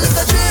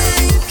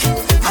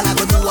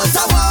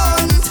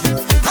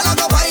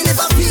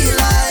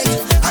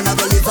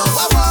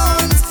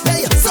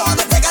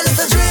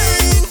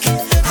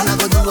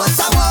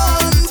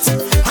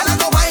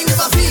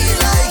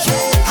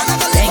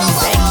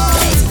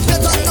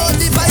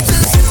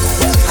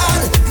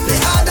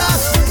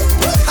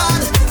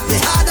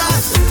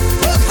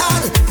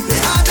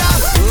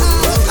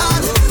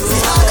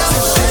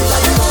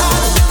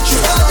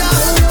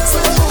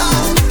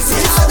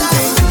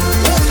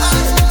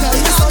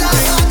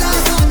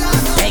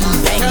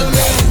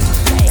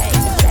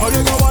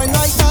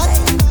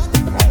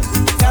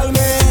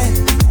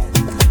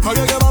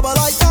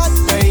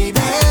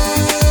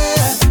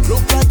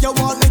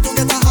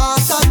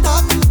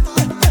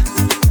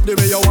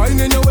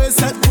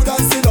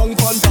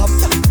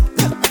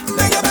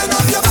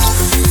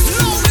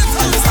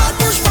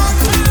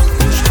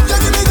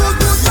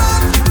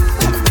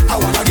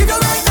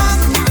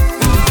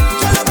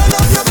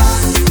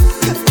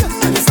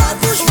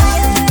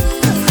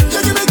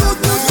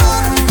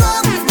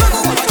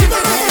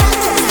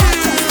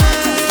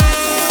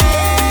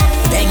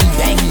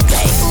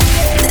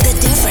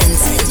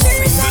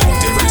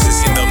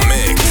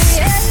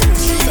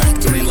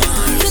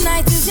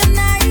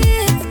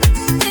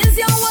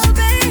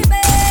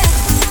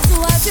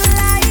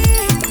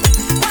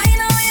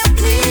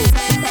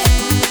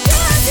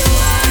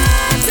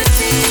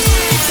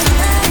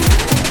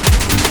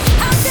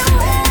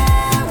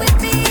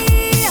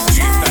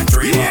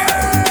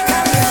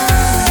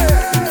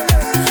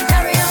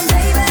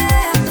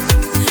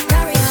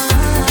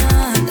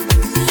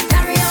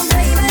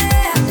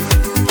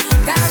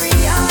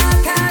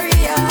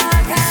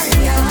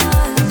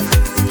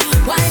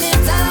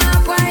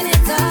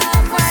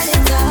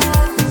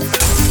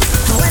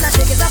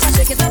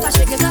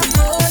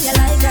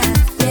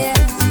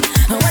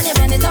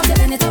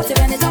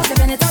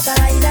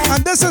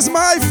And this is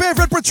my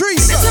favorite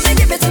Patrice.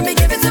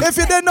 If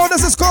you didn't know,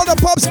 this is called the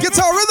Pops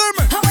Guitar Rhythm.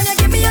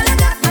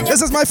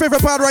 This is my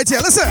favorite part right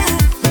here. Listen.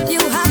 You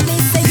have me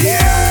say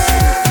yeah.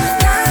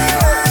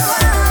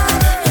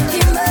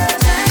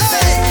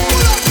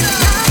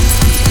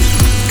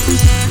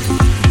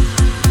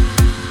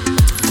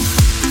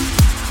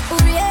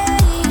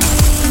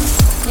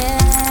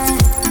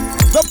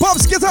 The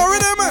Pops Guitar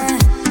Rhythm.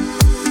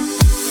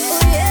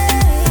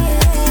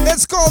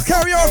 It's called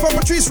Carry On from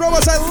Patrice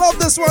Roberts. I love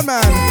this one,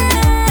 man.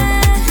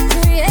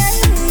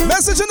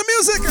 Message in the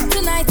music.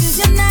 Tonight is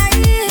your night.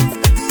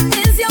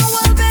 Is your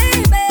world,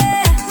 baby.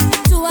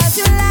 Do as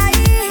you like.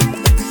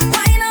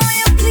 Why not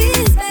you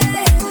please,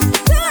 baby?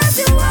 Do as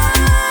you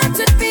want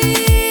with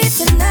me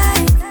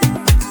tonight.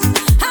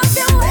 Have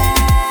your way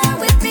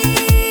with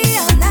me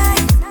all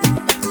night.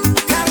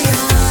 Carry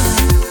on,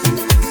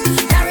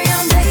 baby. Carry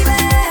on, baby.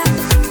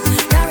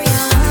 Carry on.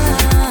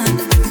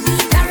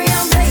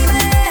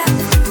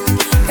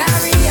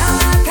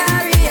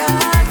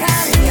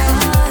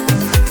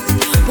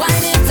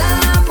 Wind it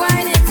up.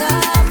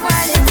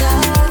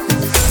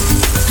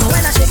 And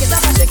when I shake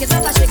it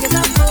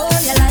up, oh,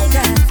 you like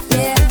that,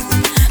 yeah.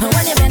 And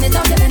when you bend it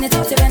up, I like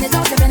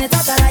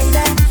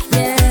that,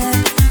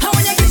 yeah. And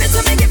when you give it to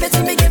me, baby,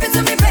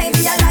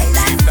 I like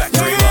that,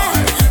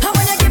 yeah. And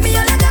when you give me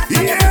all of that,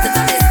 and you put it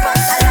on this spot,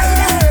 I like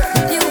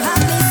that. You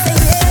have me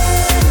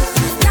singing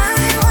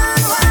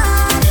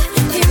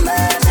 911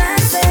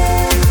 emergency,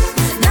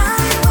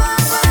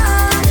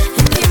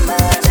 911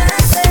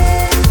 emergency.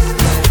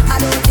 I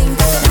don't think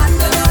I can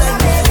handle all that,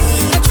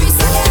 baby.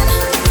 Patrice again. I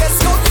don't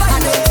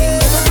think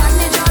you can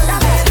manage all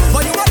that, baby.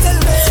 But you want tell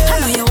me? I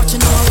know you're watching,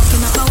 now I'm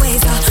walking up my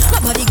ways.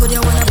 Nobody good,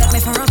 you wanna bet me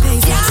for a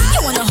pace.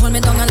 You wanna hold me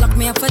down and lock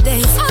me up for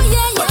days. Oh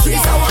yeah.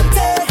 Patrice, I want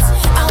it.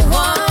 I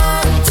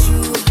want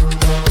you,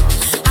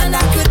 and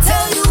I could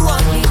tell you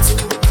want me to.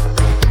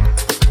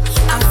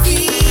 I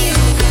feel you,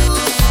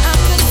 I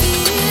could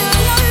feel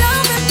your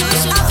love and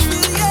push it.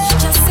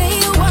 Just say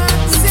you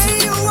want me.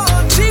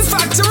 G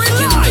Factory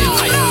You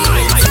Live.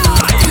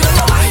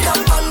 wind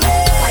up on me,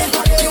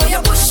 you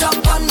push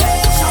up on me,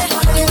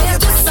 you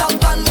twist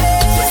up on me. I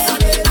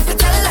could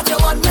tell that you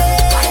want me.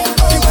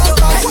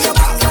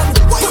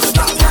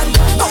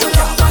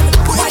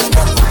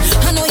 I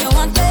know you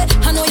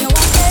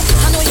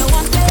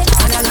want it.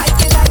 And I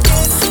like it like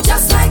this,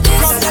 just like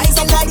this. I like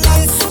it like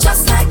this,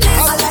 just like this.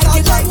 I like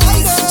it like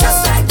this,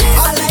 just like this.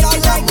 I like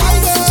it like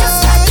this,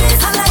 just like this.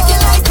 I like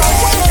it like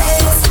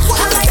this.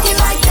 I like it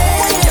like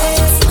this. I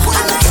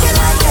like it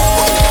like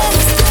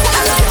this.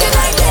 I like it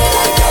like this.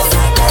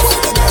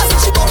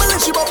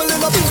 She bubbling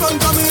up in front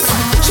of me.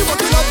 She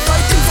bubbling up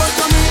right in front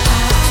of me.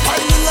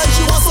 Fighting like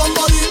she was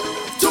somebody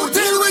to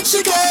deal with.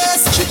 She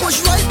guess she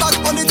push right back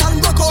on it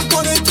and rock out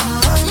on it.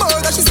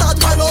 Murder, she start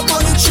pile up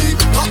on it. She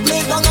up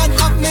me down and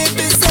up me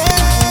busy.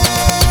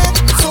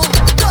 So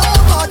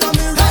don't bother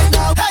me right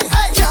now. Hey,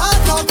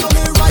 can't talk to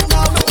me right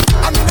now.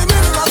 I'm in the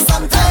middle of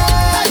something.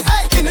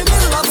 In the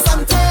middle of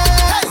something.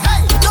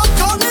 Don't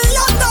call me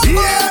your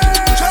number.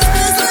 Just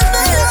please leave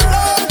me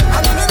alone.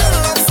 I'm in the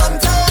middle of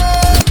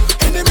something.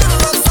 In the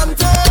middle of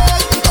something.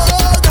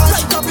 Oh, God.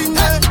 Right up in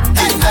there.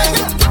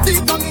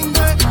 Deep down in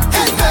there.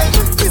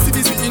 Busy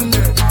in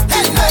there.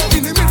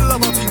 In the middle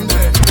of a thing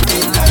there.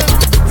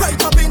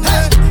 Right up in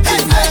there.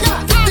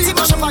 Deep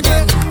mash up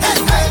again.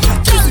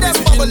 Kill them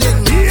bubbling. In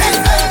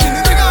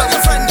the middle of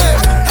your friend there.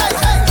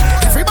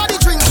 Everybody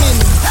drinking.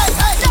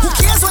 Who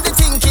cares what they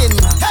thinking?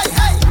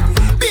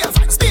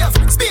 Spear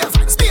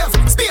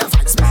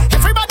facts.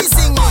 Everybody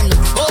singing.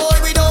 Oh,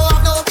 we don't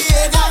have no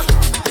behavior.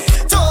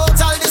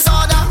 Total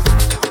disorder.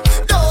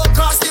 Don't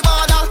cross the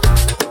border.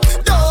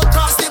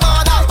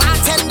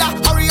 Bartender,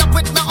 hurry up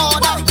with my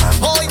order.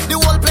 Oh, the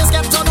whole place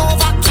get turned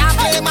over. Can't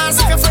play man,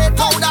 sick afraid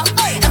powder.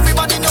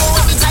 Everybody know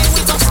every time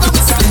we touch them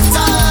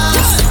splinter.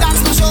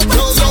 That's my show.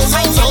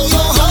 Fine.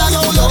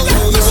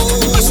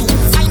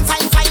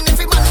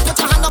 Every man put your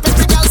hand up,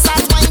 every girl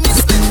start whining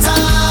splinter.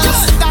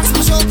 That's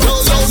my show.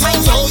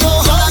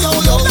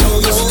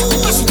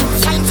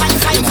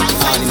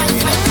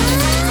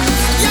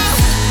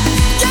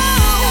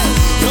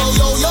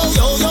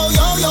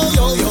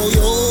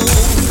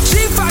 G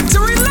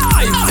Factory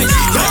Live.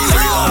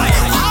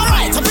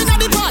 Alright, up inna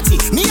the party,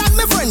 me and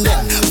my friend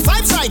them.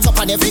 Vibes right up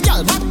and every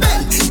girl back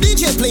then.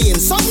 DJ playing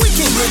some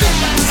wicked rhythm.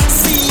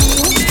 See,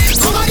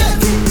 come again.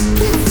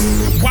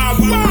 Wow.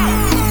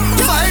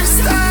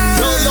 5-star.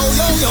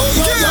 Yo.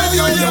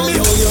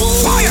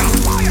 Fire.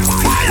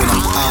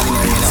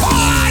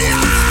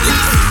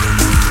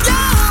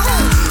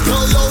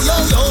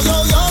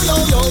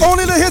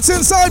 Only the hits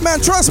inside,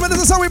 man. Trust me,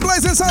 this is how we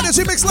blaze inside the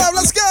G-Mix Live.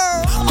 Let's go.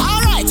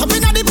 Alright, up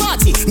inna the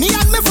party, me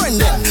and my friend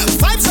them.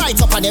 Vibes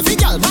right up and every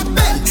girl back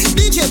then.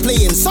 DJ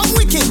playing some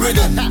wicked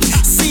rhythm.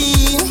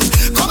 See,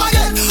 come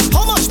again.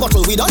 How much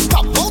bottle we done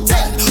pop? About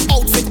 10.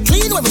 Outfit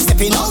clean when we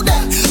stepping out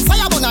there.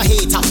 Fire burn a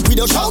hater, we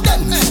don't show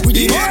them. We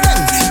devote them.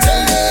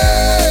 Tell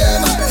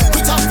them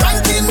we top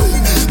ranking.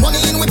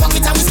 Money in we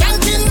pocket and we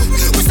skanking.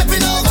 We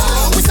stepping out.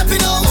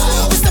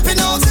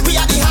 We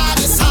are the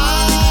hardest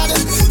hard.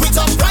 We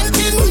top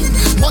ranking.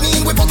 Money in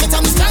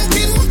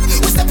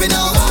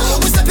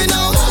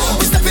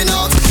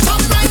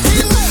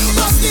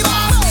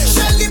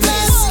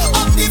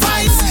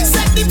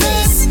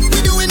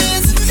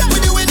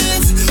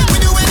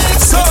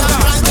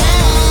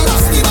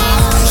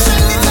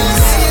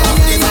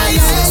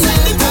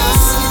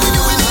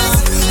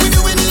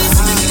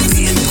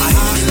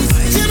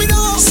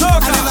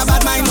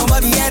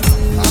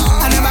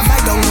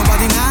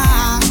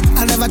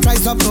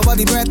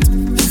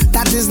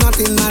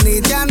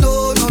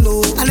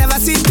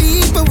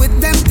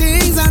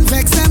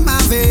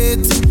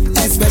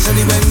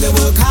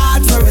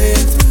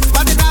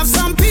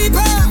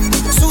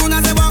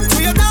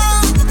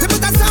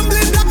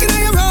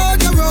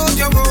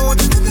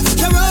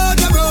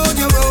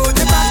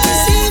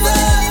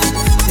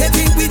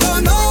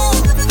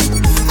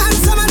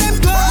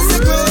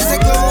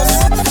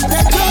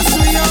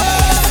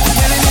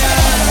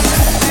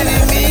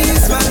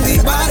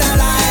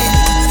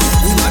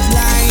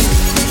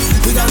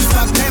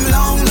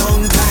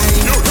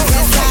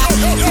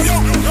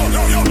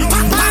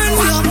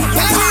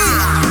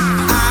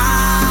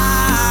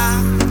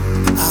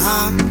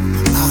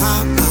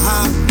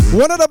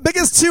One of the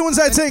biggest tunes,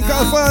 I think,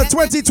 of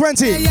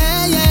 2020.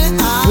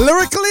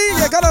 Lyrically,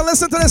 you gotta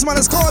listen to this,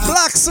 man. It's called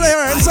Black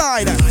Slayer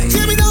Inside.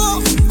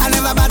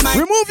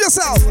 Remove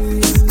yourself.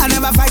 I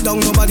never fight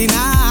down nobody,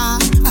 nah.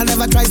 I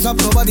never try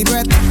stop nobody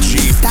breath.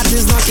 That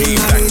is not in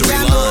my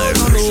nature, no.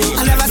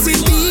 I never see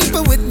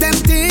people with them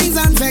things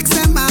and vex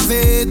them of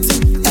it,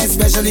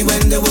 especially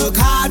when they work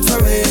hard for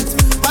it.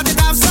 But it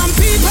have some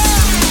people,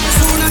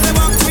 soon as they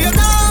walk through your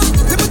door,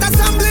 they put a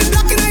stumbling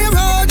block in your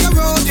road, your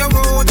road, your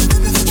road,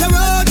 your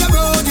road, your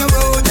road, your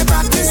road. They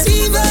practice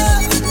evil,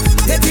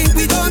 they think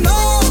we don't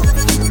know,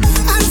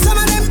 and some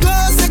of them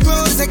close, they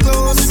close, they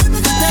close,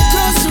 they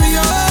close to you.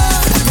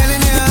 I'm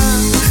telling you,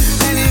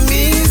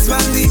 enemies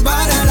from the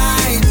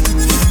borderline.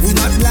 We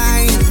not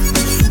blind,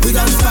 we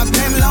don't fuck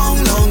them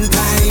long, long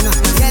time.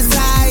 Yes,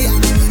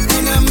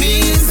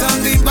 enemies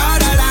on the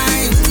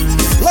borderline.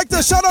 Like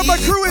to shout out my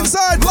crew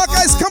inside Black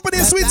Ice Company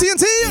and Sweet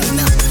TNT.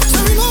 So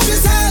remove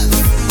yourself.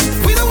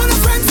 We don't want a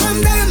friend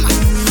from them.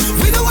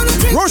 We don't want to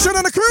drink. Roshan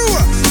and the crew.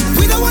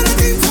 We don't want to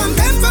drink from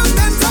them, from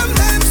them, from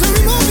them. So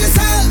remove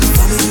yourself.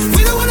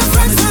 We don't want a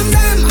friend from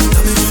them.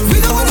 We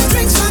don't want to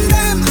drink from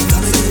them.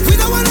 We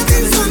don't want to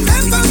drink from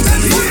them, from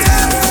them, from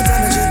them.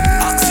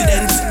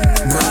 Accident,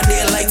 broad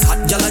daylight,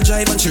 hot gal a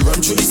drive and she run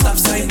through the stop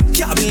sign.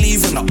 Can't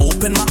believe when I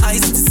open my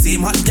eyes, the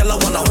same hot gal I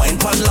wanna wine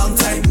for a long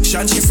time.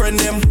 Shanty friend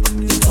them.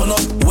 Turn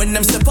up, when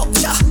them step up,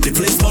 yeah, the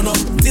place burn up.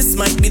 This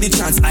might be the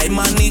chance I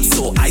man need,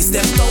 so I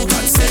stepped out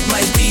and said my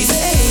piece.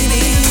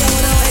 Baby, I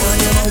wanna ride on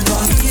your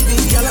bumper.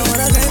 Girl, I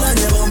wanna ride on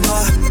your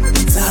bumper.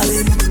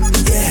 Darling,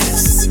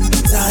 yes,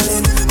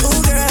 darling, oh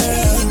girl.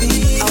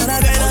 I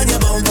wanna ride on your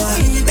bumper.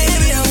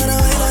 Baby, I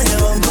wanna ride on your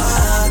bumper.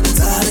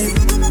 Darling,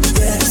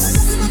 yes,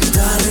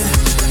 darling.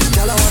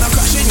 Girl, I wanna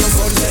crash in your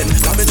front end,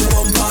 damage your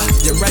bumper.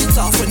 You right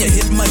off when you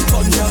hit my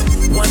plunger.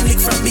 One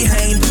lick from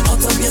behind, out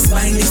of your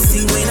spine, this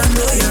thing when I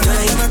know you're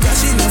lying.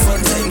 Crashing your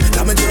front end,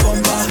 damage your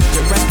bumper.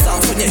 You right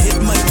off when you hit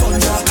my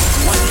plunger.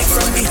 One lick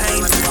from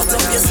behind, out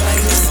of your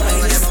spine, this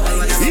spine.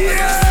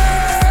 Yeah!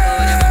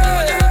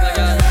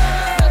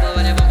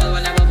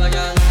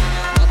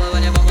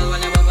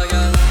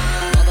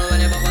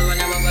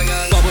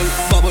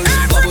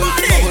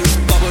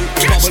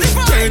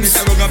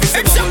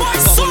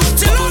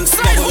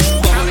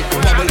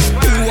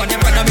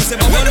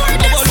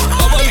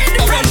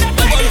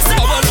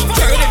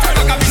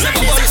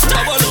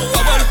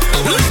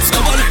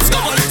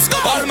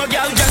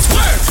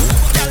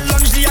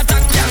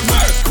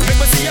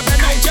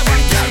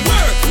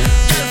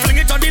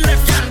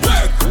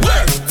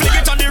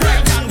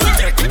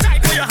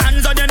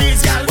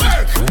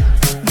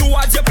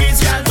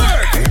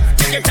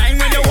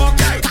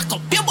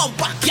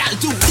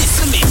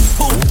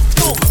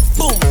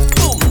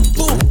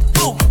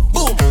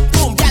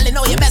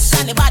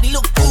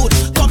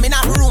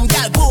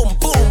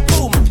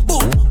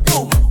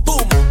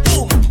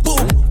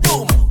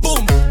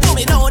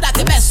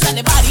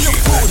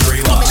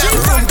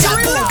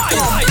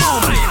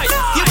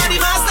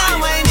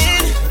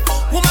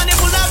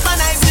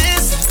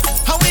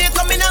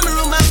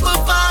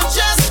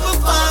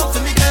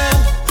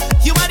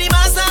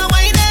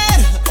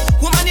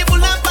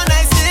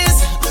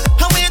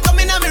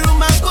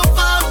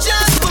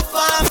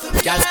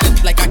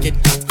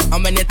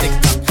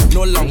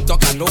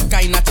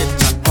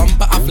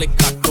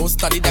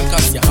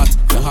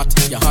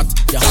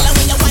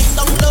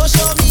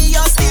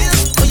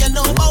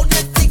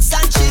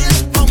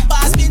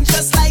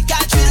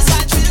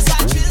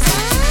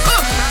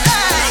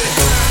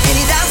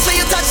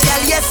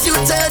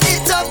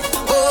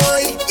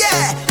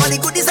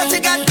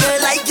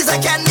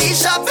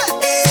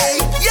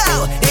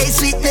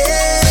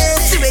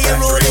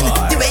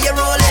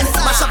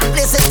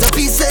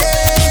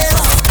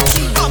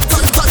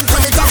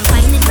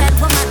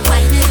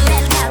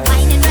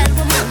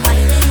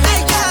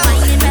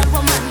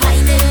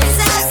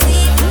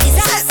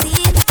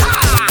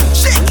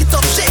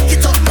 Shake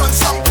it up,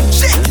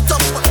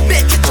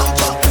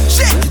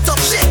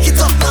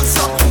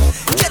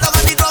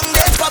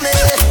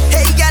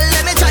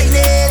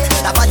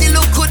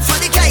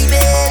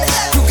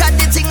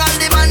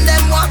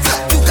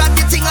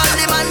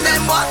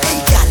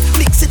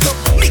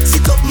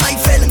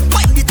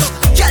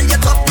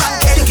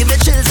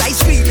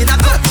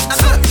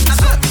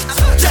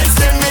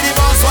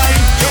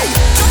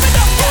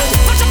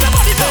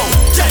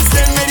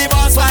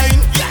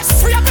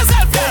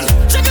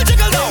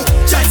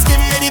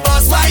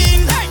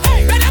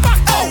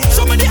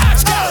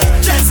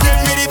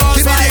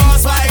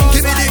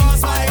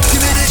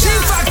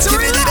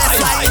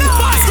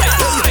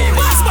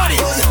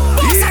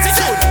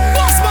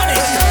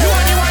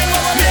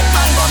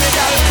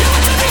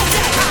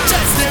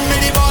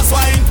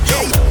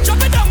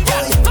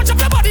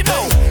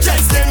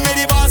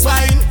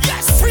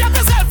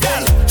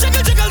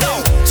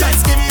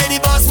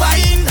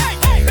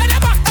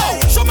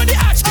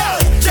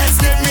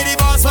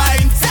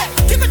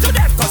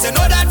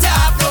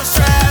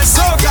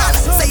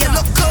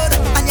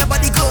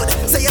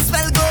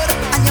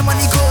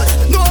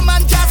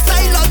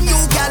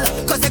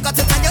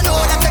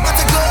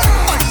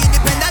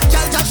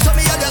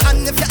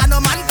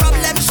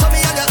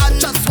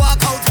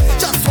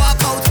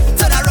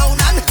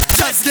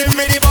 give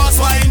me the boss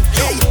wine.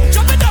 Hey,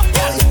 drop it down,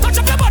 girl. Touch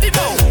up your body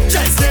now.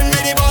 Just give me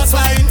the boss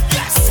wine.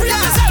 Yes, free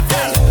yourself,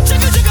 girl.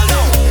 Jiggle, jiggle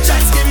now.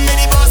 Just give me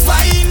the boss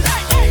wine.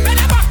 Bend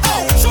your back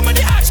now. Show me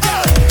the arch,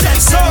 girl.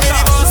 Just give me the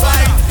boss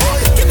wine.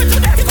 Give it to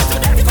them, give it to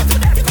them, give it to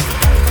them, give it to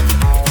them.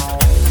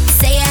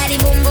 Say I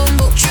the boom boom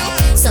boom.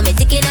 So me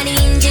ticking on the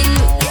engine.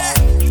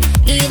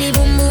 Give me the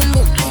boom boom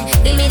boom.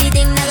 Give me the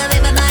thing that I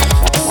ever bad.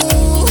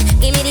 Ooh,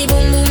 give me the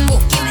boom boom boom.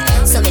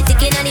 So me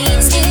ticking on the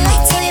engine.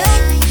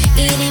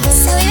 Give me the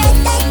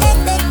boom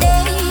boom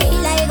boom.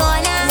 Like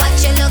on what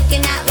you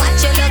looking at? What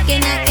you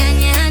looking at? Can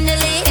you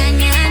handle it? Can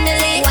you handle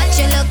it? What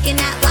you looking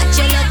at? What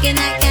you looking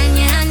at? Can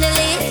you handle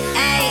it?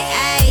 Ay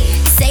ay.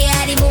 Say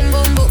I the boom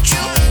boom boom.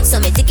 So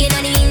me ticking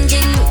on the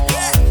engine.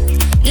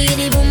 Give me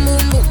the boom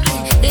boom boom.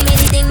 Give me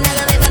the thing that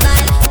I ever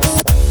bad.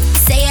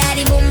 Say I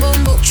the boom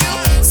boom boom.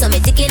 So me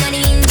ticking on the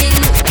engine.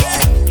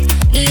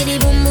 Give me the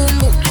boom boom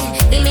boom.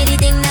 Give me the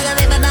thing that I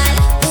ever bad.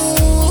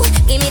 Ooh,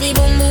 give me the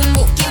boom boom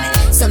boom.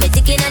 So me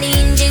ticking on the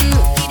engine.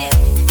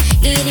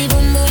 Give me the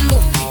boom boom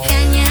boom.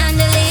 Can you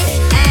handle it?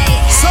 Ay,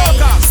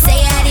 ay.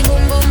 Say I the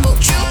boom boom boom.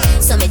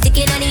 So me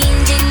ticking on the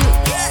engine.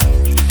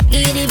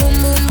 Give me the boom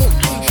boom boom.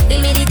 Give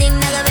me the thing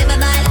that I ever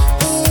bad.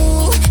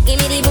 Ooh, give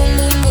me the boom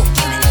boom boom.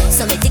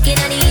 So me ticking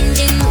on the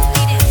engine.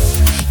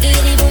 Give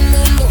me the boom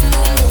boom boom.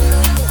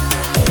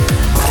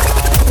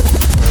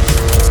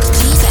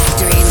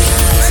 G-Factory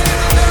Mix.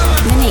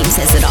 The name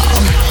says it all.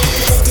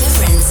 The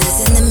difference is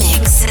in the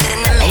mix.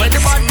 Already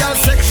bad girl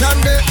section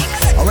there.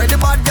 Already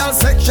bad girl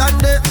section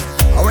there.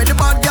 Already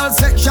bad girl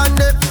section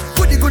there.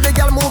 Goody goody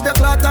girl move your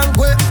cloth and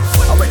go.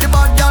 Already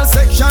bad girl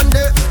section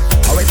there.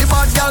 Already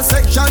bad girl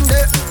section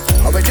there.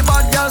 Already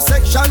bad girl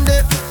section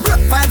there.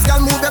 Great vibes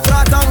girl move your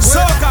cloth and go.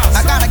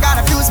 I got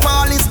a few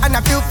smallies and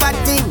a few fat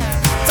things.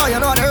 So you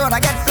know the road I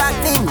get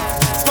flattening.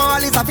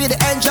 Smallies I feel the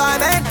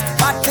enjoyment.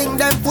 Fat thing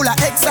them full of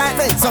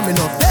excitement. So me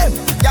love them.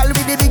 Girl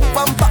with the big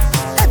bumper.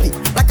 Heavy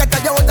like a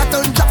Toyota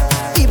Tundra.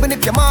 Even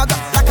if you're maga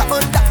like a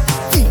Honda.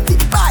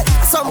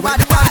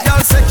 Somebody bad girl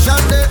section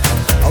there.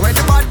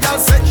 Already bad girl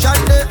section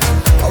there.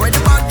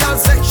 Already bad girl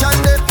section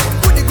there.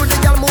 Goody goody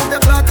girl move your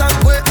cloth and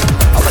go.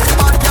 Already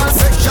bad girl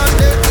section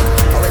there.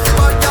 Already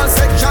bad girl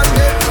section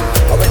there.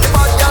 Already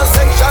bad girl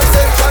section.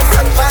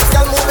 Fast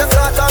girl move your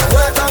cloth and go.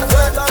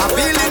 I'm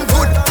feeling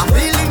good. I'm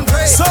feeling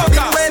great.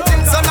 Been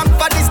waiting so long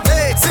for this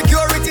day.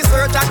 Security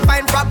search and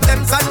find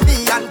problems on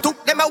me and took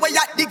them away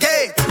at the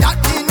gate.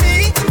 That mean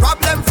me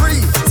problem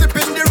free.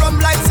 Sipping the rum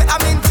like say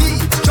I'm in tea.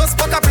 Just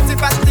fuck a pretty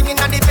fast thing in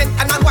an event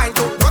and I'm going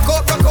to rock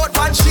out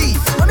pan she.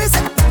 Let me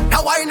say,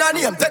 now wine and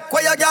name, take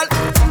for your girl.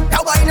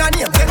 Now wine and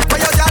name, take for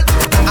your girl.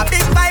 A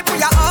big vibe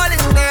we are all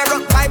in there.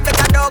 Rock vibe that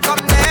I don't come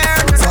there.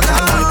 So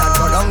now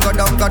wine and go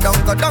down, go down,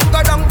 go down,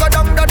 go down, go down, go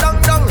down, go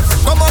down, down.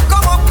 Come up,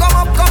 come up, come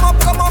up, come up,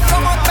 come up,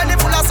 come up. Belly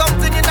full of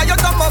something in there, you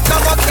come up,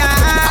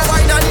 yeah. Now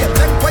wine and name,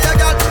 take for your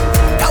girl.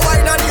 Now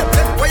wine and name,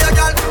 take for your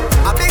girl.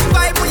 A big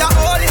vibe we are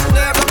all in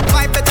there. Rock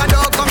vibe that I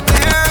don't come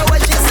there.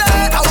 What she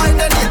said, now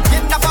wine and name,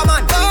 kidnap a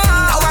man.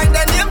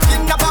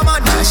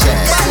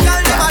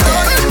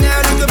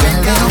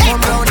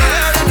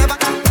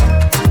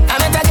 I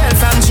met a girl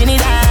from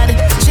Trinidad.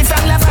 She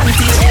from La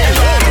Fanti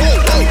area.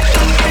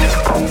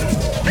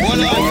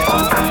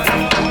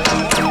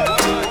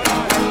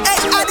 Hey,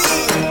 Adi,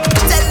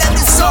 tell them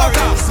the story.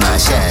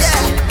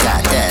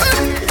 Got that.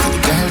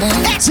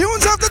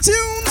 Tunes after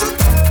tunes.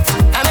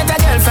 I met a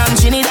girl from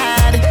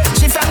Trinidad.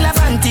 She from La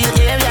Fanti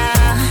area.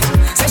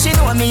 Say she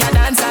know me a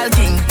dancehall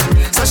king.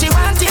 So she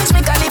want teach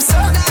me calypso.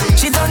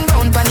 She done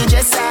round pon the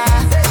dresser.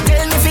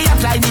 Tell me fi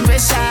apply the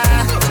pressure.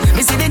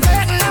 Me see the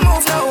curtain a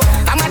move now.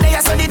 I'm a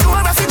there so the door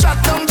a fi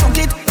drop down. Took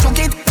it.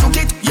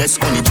 Yes,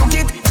 only took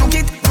it.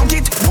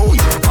 Boy,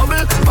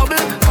 bubble.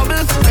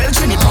 Tell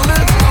Trini bubble.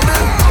 A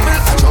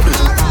trouble.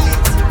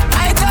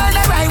 I told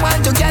her I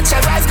want to catch a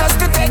rise just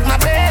to take my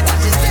breath.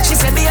 She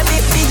said be a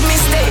big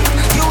mistake.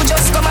 You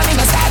just come and me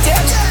no start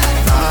yet.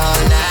 All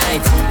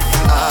night.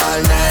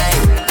 Party.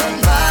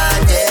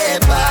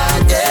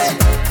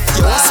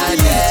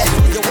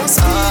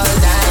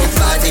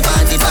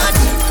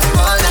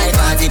 All night,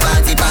 party.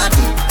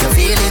 You're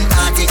feeling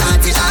party.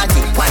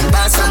 One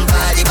bar,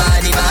 somebody,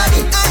 body.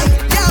 Hey,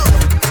 yo,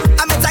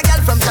 I met a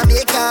girl from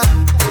Jamaica.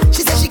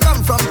 She said she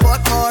come from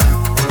Portmore.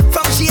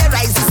 From she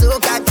rise the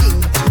soca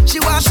king. She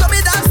want show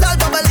me dance all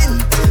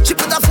bubbling. She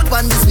put her foot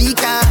on the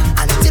speaker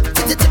and tip.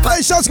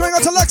 Hey, shouts going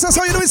out to Lexus.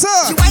 How you doing,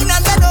 sir? She whine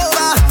and bend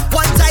over.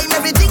 One time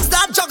everything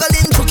start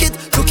juggling. Took it.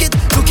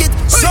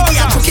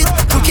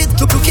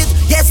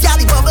 Yes, girl,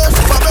 bubble.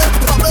 She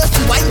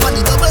whine for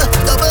the double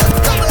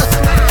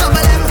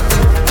them.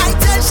 I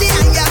tell she I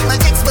am my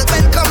expert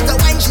when come to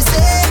wine. She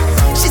said,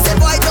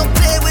 boy, don't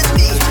play with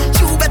me.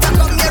 You better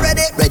come here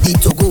ready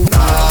to go.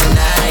 All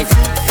night.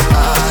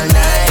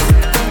 Party.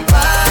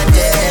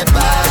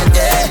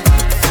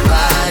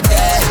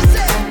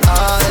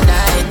 All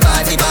night,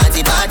 party.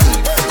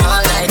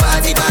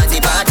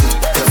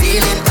 You're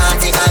feeling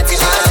party.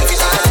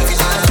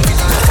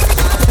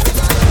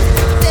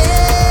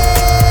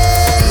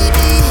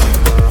 Baby,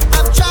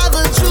 I've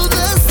traveled through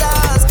the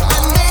sun.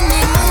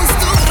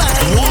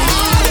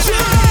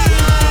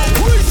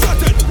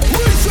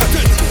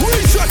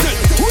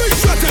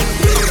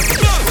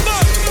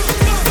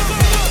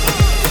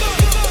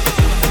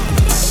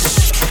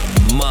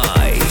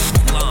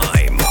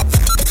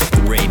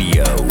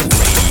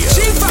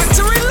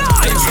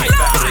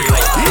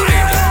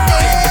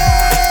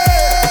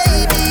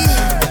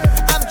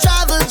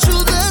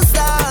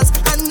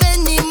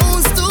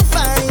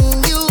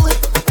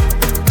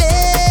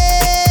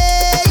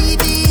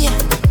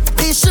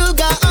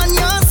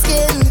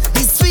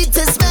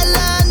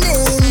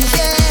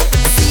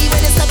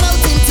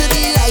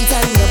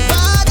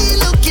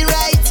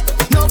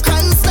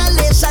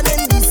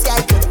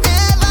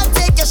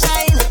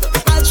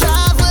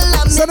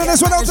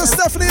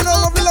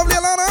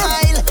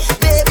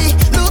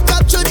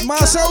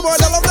 Marshall, boy.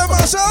 I love them,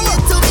 Marshall.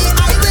 To me,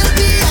 I will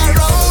be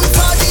around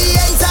for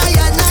the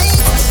entire night.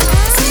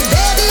 See,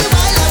 baby,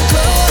 while I'm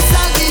close,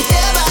 I'll be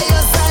here by your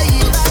side.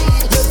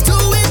 You're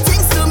doing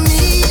things to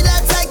me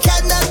that I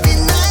cannot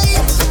deny.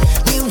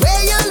 The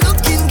way you're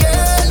looking,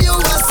 girl, you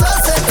are so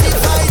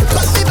certified.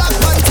 Cut me back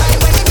one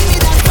time when you give me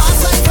that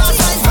fast wine,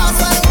 fast wine,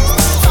 fast wine,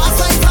 fast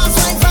wine, fast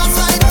wine, fast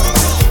wine.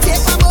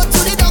 Take my boat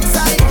to the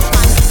dockside and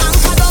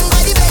anchor down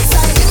by the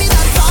bedside. Give me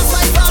that fast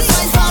wine, fast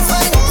wine, fast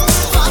wine,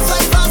 fast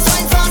wine, fast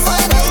wine, fast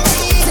wine.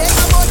 Take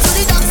my boat to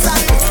the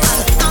dockside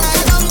and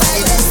anchor down by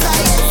the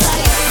bedside.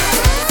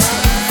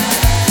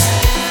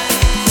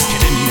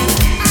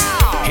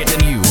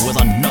 Hitting you with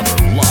another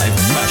live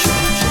mashup.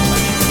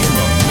 In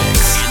the mix.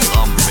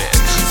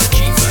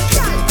 G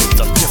Factor.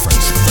 The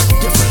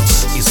difference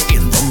is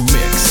in the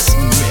mix.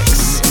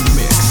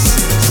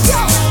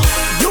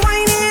 You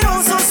ain't it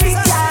all so sweet,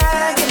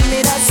 girl. Give me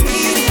that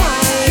sweet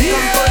wine.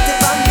 Come put it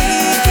on me,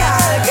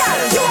 girl.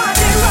 You want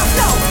it rough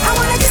now? I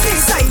wanna get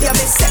inside your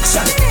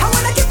midsection. I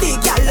wanna give the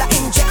girl an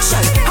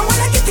injection. I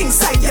wanna get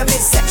inside your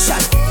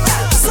midsection.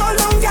 So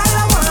long, girl,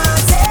 I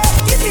want it.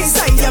 Get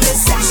inside your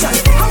midsection.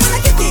 I wanna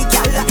give the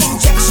girl an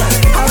injection.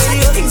 I wanna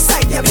get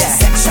inside your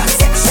midsection.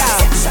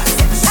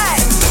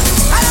 Hey,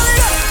 I don't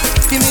know.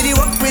 Give me the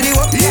work, with the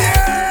work.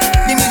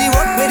 Give me the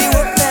work, with the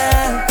work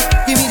now.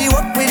 Give me the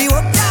work, with the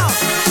work now.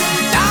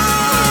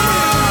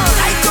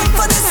 I come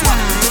for this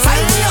work.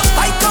 Sign me up,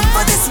 I come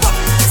for this work.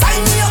 Sign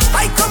me up,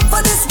 I come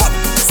for this work.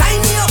 Sign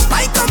me up,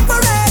 I come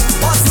for it.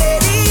 Boss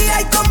lady,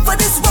 I come for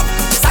this work.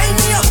 Sign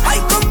me up, I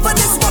come for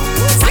this work.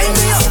 Sign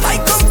me up, I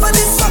come for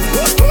this work.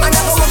 I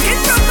never walk in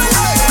from the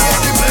light.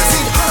 The place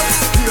is hot.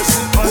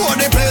 Oh,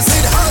 the place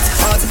is hot,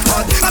 hot,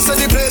 hot. I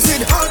said the place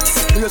is hot.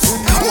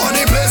 Oh,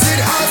 the place is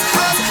hot,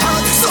 hot,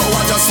 hot. So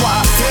I just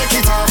want take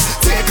it off,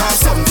 take off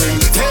something,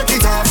 take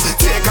it off,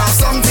 take off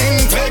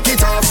something, take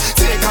it off,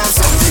 take off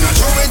something, and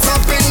throw it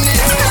up in the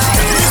air.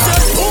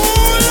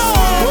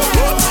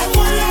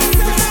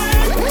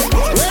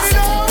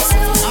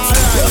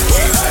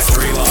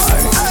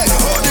 Hey,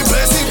 oh, the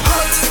place is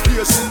hot.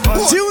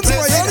 Tunes,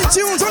 boy. Only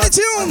tunes.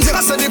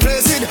 I said the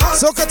place is hot.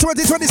 Soca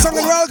 2020 song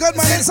and Royal Good,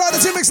 man. Inside the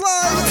G-Mix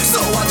Live.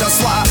 So I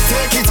just want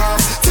take it off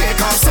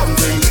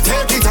something,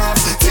 take it off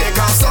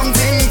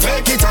something,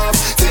 take it off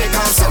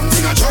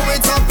something, and throw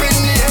it up in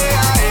the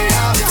air.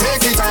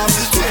 Take it off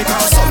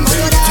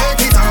something,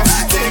 take it off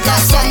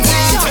something,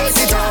 take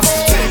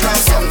it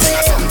off something,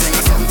 something.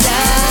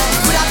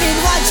 Could have been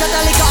one shot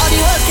of liquor or the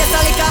whole case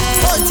of liquor.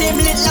 Whole team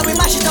lit, now we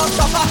mash it up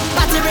proper.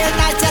 Party real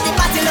nice, yeah, the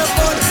party look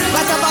good.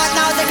 What about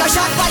now? Take a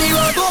shot for the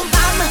road. Boom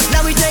bam,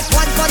 now we take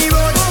one for the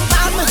road. Boom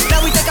bam, now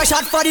we take a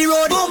shot for the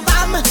road. Boom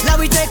bam, now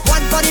we take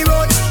one for the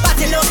road.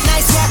 Party look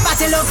nice, yeah,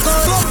 party look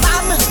good. Boom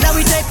bam, now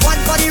we take one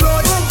for the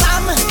road. Boom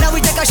bam, now we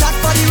take a shot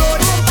for the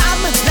road. Boom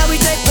bam, now we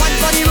take one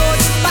for the road.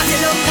 Party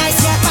look nice,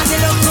 yeah, party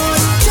look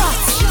good.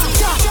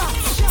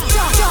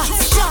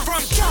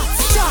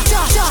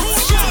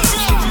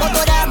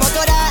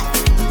 Motor that.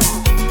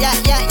 Yeah.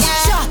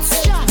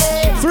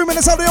 3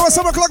 minutes after the hour,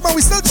 7 o'clock, man.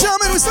 We still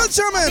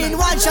jamming. In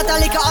one shot of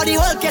liquor or the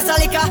whole case of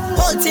liquor.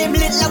 Whole team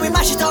lit, now we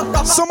mash it up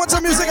proper. So much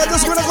of music, I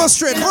just wanna go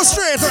straight.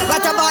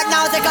 What about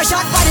now? Take a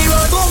shot for the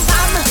road. Boom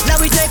bam. Now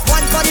we take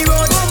one for the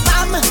road. Boom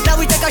bam. Now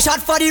we take a shot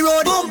for the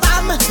road. Boom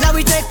bam. Now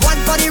we take one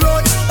for the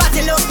road.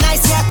 Party look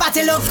nice, yeah,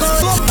 party look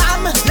good. Boom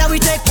bam. Now we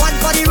take one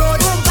for the road.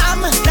 Boom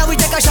bam. Now we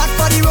take a shot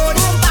for the road.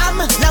 Boom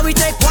bam. Now we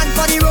take one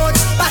for the road.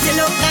 Party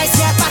look nice,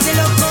 yeah, party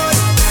look good.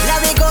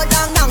 Now we go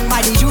down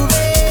by the Juve.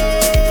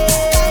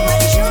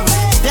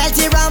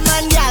 Plenty rum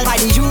and gal by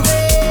the Juve.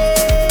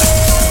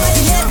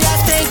 Behavior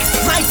stink,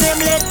 my team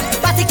lit.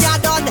 Party car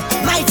done,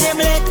 my team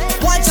lit.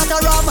 One shot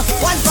of rum,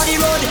 one for the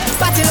road.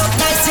 Party look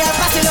nice, yeah,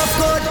 party look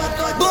good.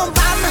 Boom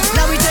bam,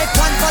 now we take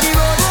one for the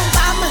road. Boom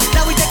bam,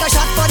 now we take a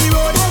shot for the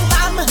road. Boom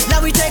bam,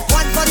 now we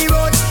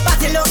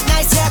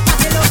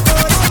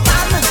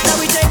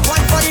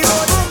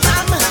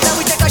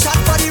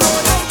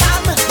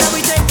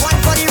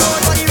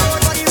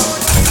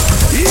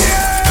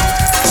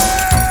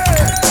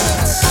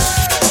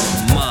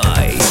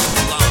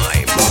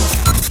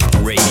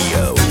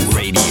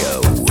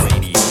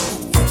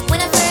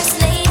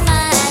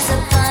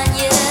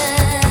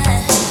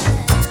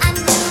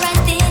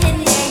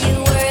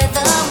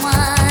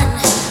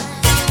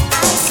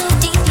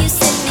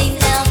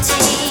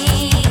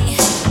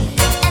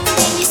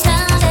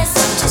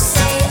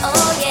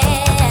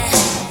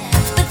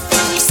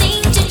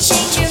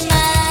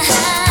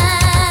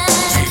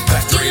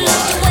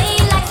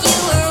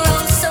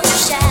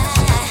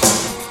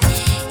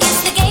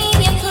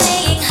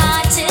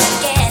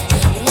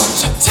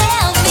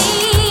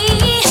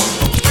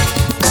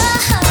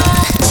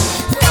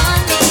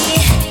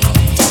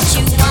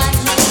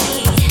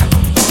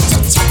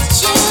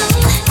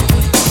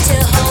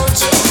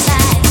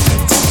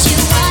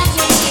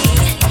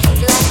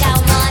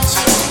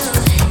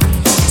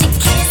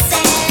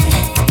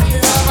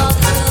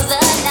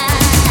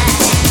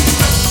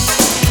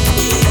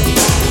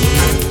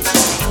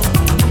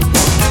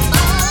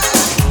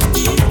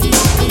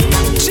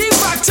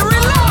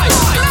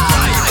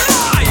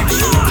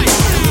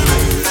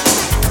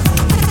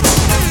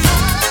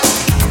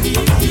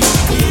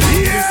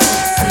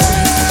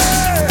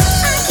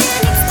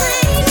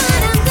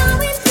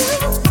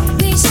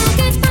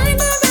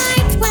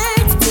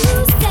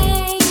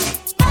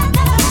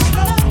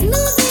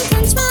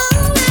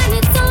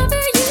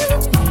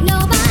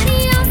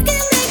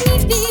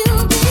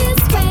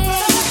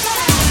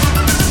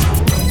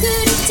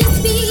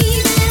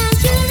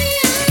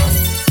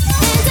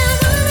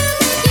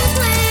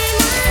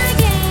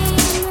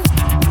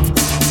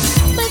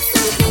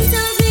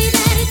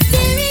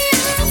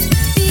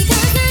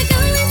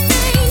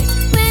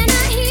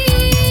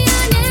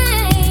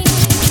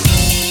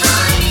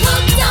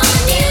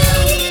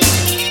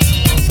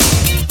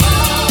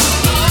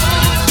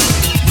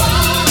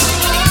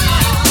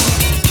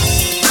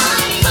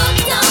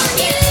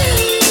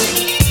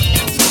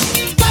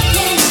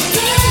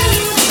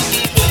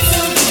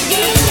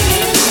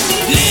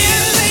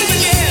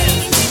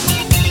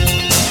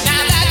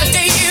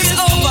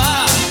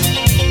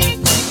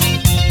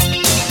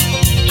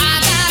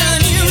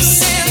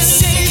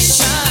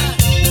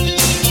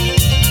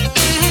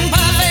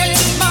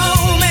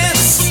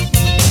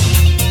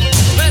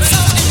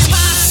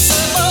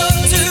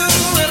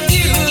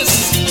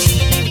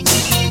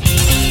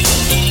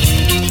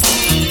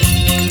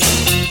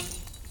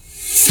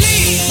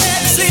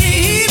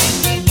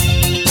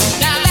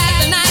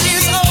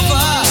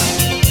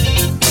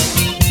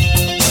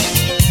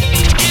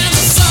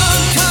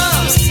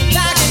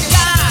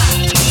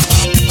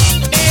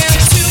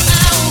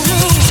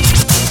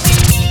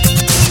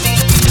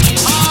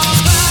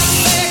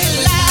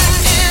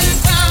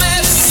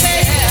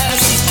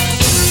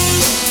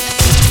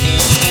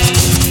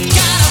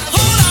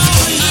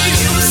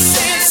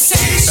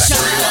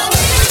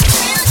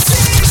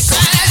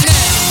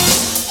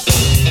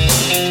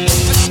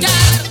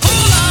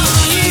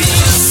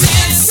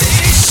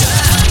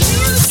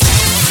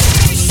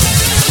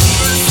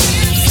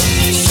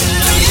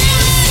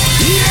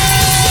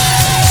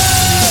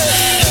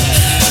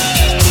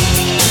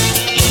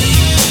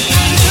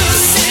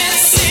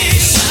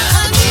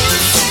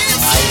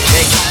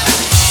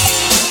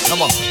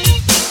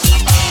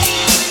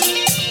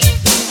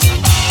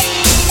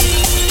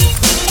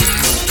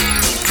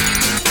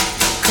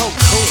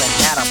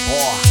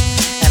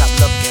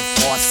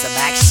some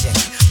action.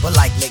 But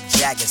like Mick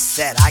Jagger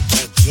said, I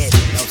can't get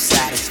no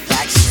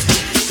satisfaction.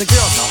 The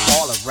girls are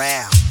all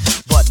around,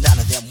 but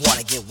none of them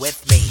wanna get with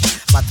me.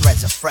 My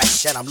threads are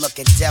fresh and I'm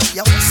looking deaf.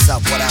 Yo, what's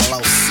up with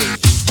LOC?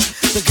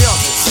 The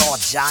girls is all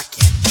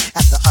jocking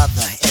at the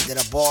other end of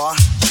the bar,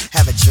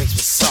 having drinks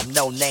with some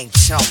no-name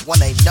chump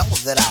when they know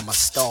that I'm a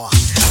star.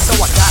 So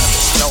I got them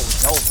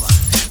strolled over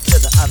to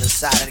the other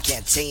side of the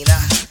cantina.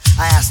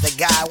 I asked the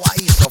guy, why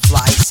you so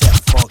fly? He said,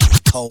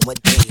 Funky Cold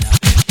Medina.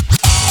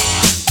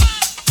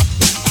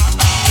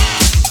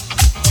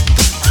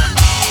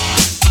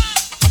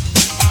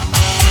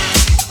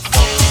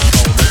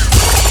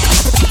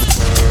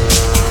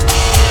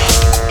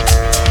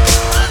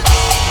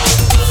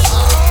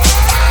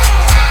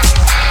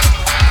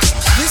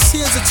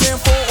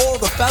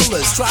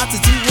 Fellas, try to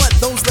do what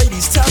those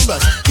ladies tell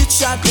us. Get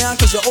shot down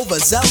cause you're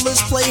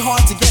overzealous. Play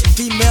hard to get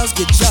females,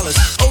 get jealous.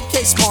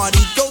 Okay, smarty,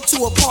 go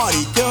to a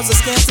party. Girls are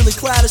scantily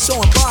clad and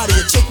showing body.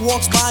 A chick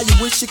walks by, you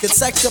wish you could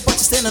sex her, but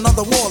you're standing on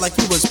the wall like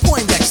you was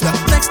Poindexter.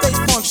 Next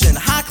day's function,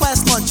 high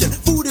class luncheon.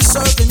 Food is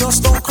served and you're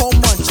stone cold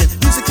munching.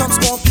 Music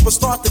comes on, people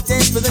start to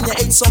dance, but then you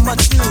ate so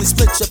much you nearly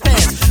split your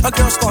pants. A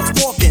girl starts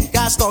walking,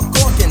 guys start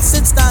gawking.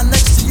 Sits down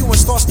next to you and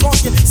starts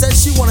talking. Says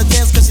she wanna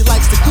dance cause she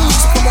likes the groove.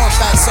 So come on,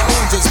 fat soul,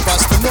 and just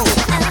bust the move.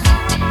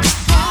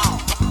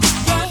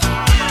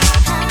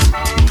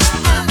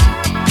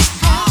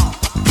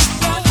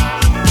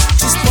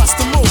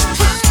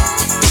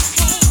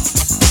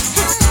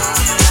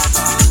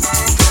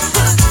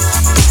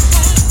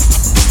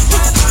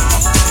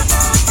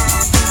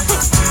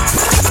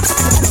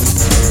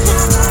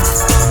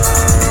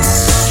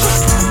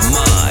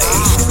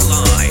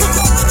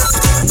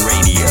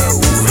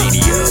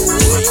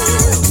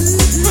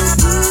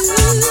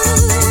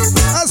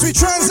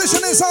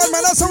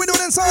 That's how we do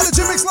it inside the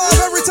G-Mix Live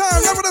every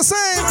time, never the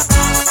same.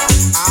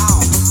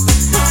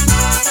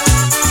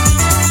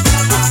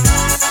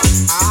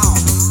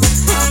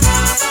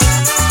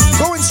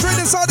 Going straight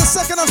inside the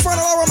second and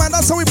final hour, man.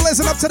 That's how we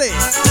blazing up today.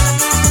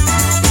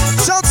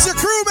 Shouts to your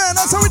crew, man.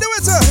 That's how we do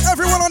it.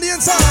 Everyone on the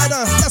inside.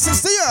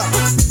 Blessings to you.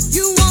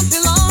 You won't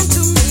belong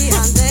to me.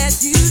 I let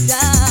you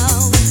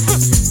down.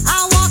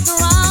 I walk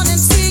around and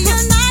see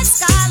your night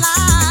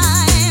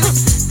skyline.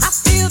 I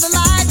feel the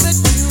light, but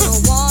you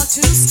don't want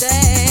to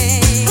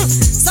stay.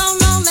 So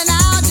lonely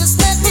now, just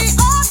let me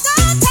off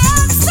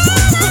downtown. Set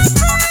it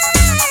free.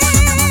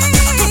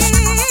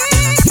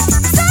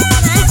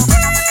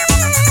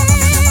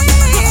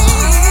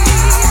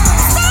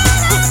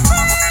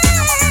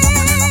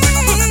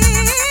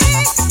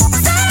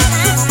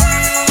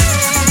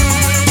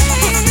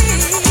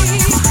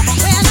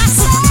 When I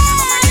said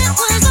it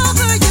was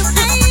over, you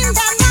aimed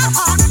at my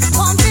heart.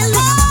 Won't be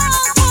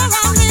long for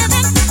I'm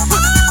living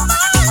all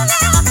my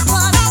life.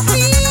 But I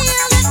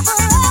feel it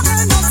forever,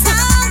 no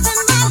signs in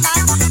my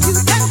life. You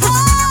can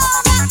call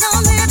that no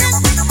living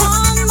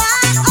on my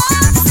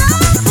own. So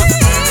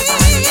free.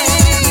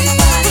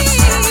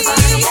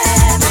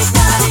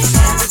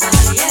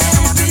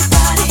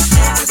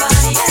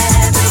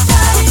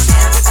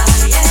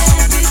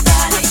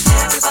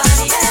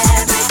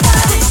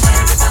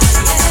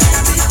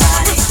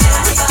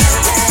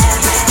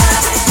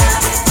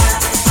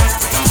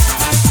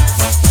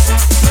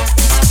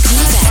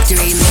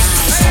 G-Factory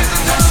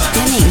Live.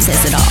 Their name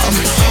says it all.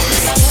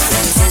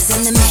 This is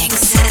in the mix.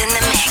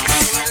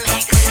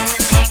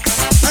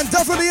 And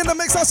definitely in the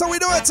mix, that's how we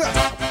do it.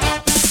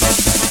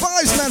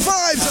 Vibes, man,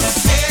 vibes.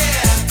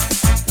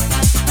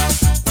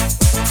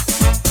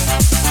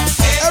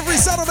 Every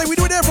Saturday we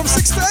do it there from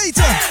 6 to 8.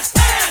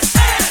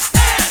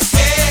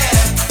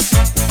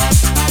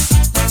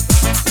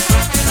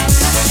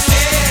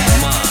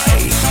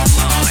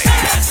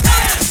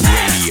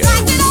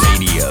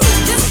 Radio.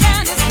 This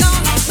band is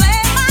gonna play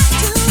my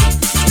tune.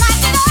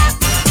 Like it up,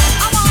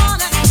 I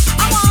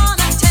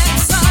wanna take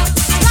some.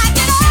 Like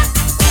it up,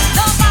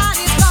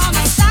 nobody's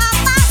gonna stop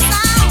my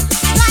sound.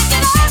 Like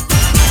it up,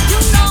 you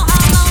know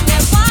how lonely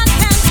one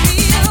can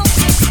feel.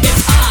 If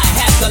I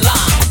have the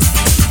line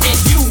and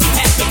you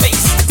have the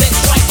bass, then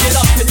strike it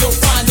up and you'll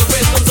find a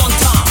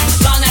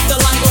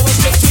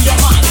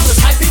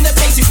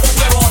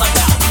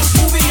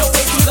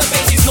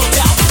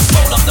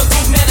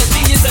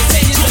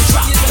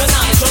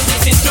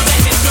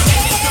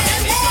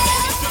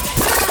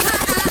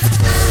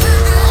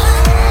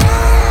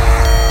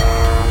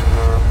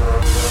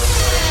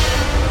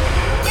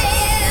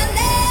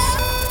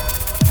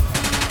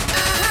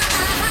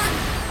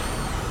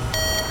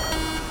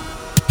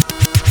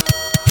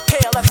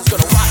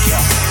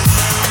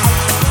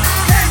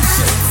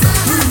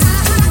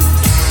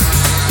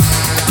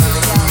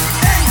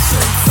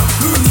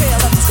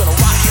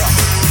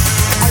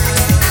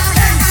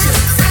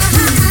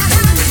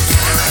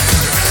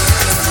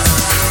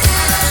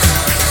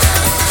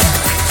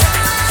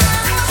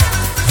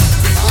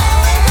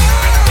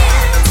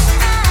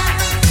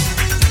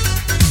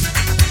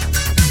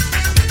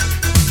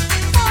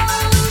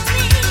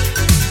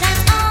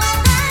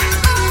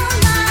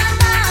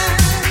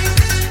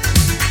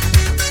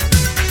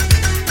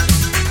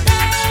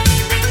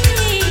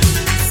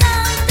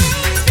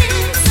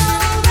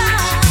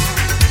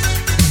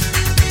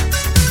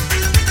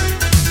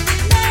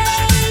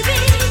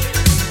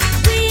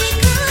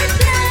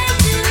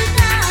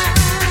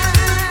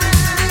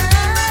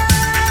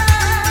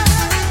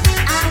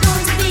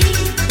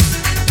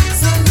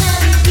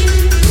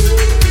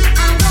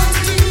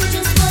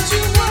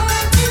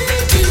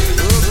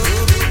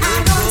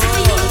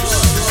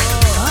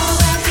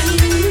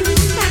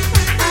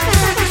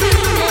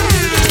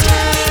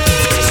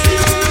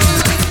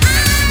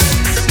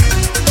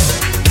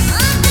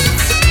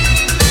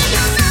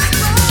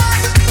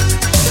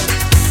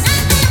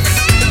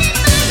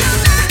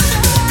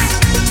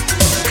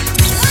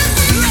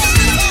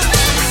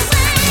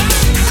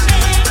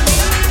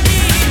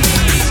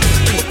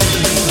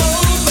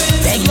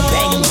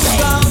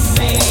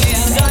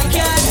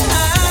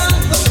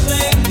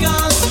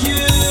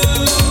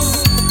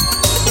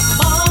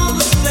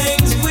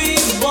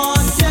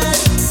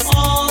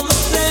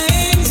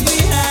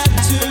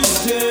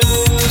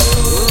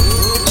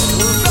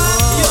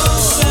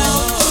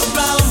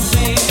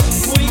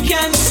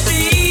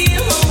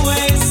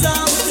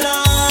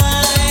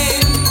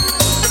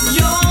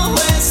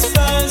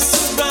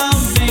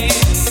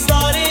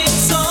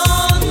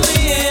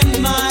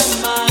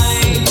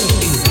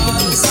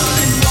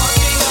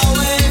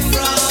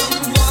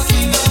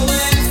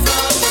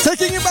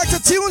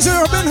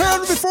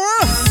heard before?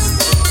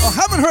 Or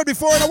haven't heard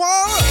before in a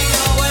while?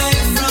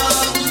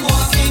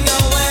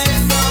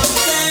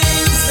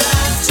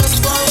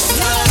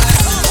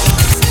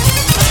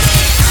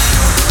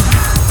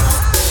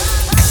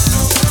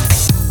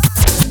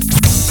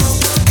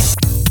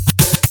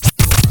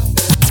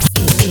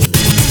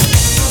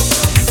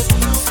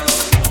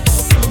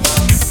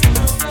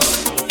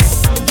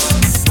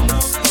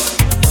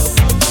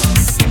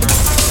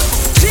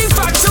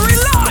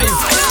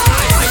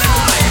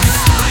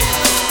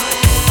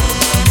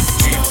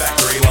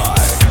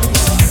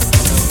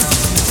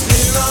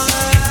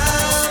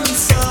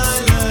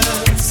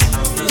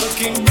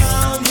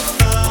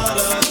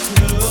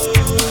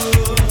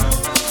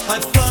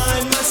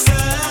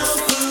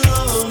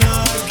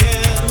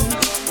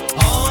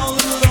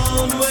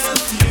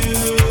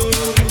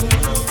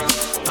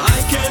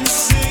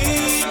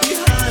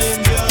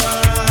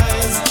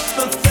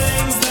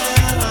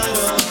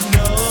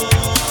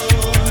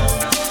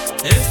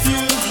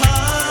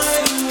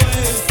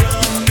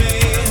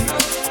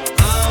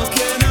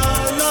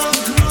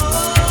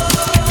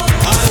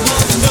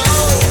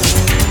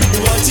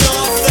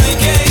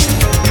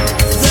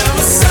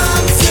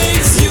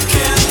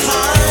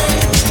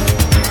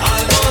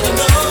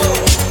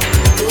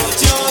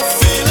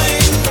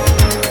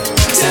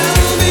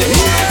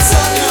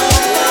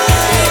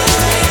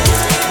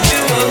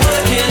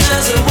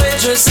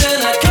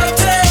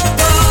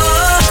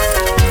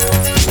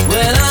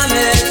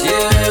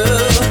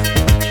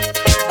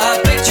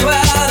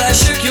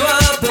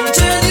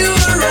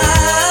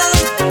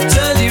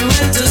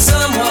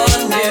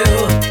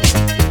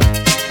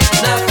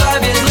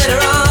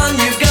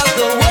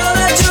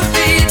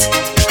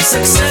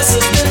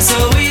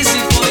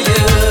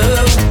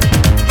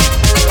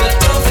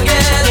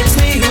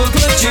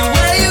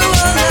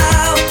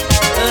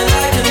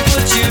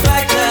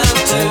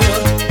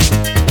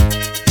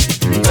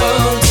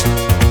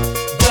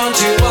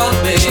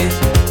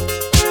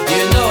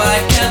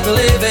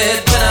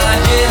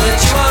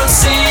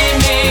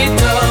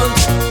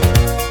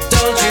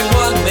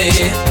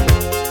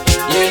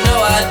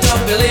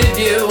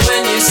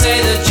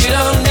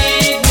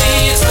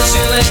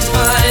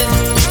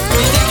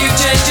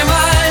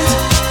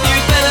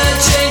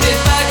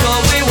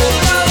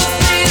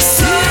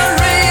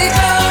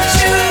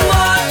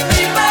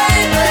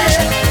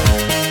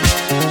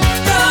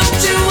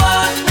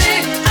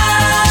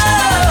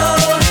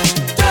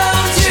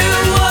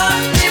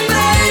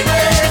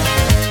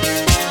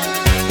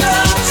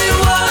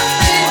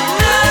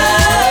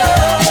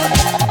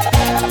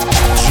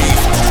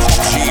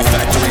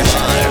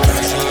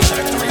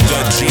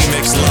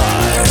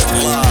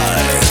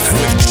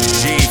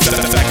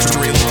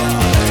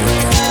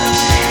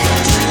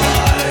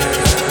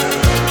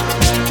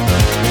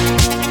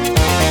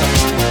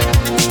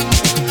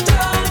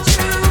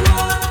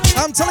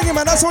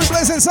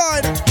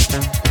 Inside,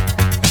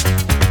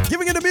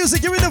 giving you the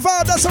music, giving you the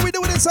vibe. That's how we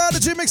do it inside the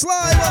G-Mix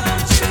Live.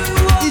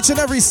 Each and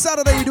every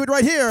Saturday, you do it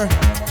right here.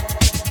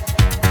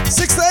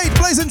 6 to 8,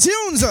 blazing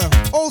tunes,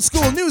 old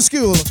school, new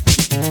school,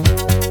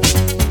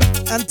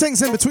 and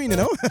things in between, you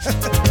know.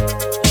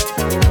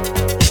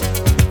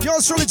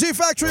 Yours truly, G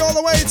Factory, all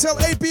the way till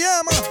 8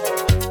 p.m.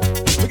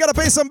 We gotta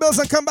pay some bills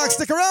and come back.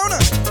 Stick around.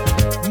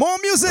 More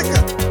music.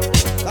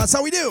 That's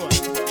how we do.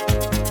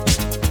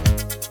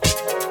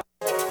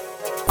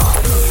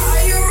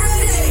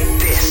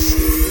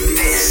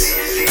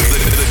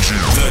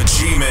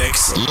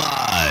 G-Mix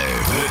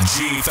Live. The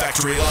G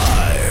Factory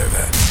Live.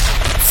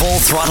 Full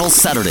Throttle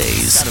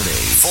Saturdays.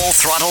 Full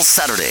Throttle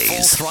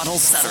Saturdays. Full Throttle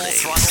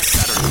Saturdays.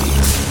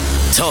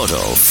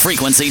 Total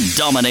Frequency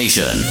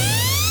Domination.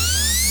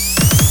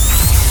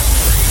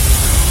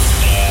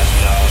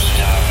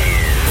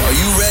 Are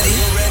you ready?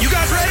 You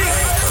guys ready?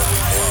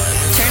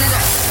 Turn it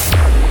up.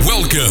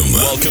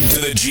 Welcome to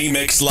the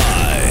G-Mix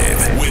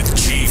Live with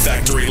G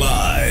Factory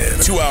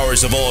Live. 2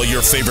 hours of all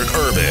your favorite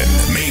urban,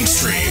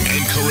 mainstream,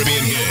 and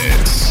Caribbean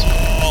hits.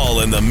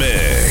 All in the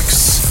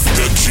mix.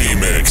 The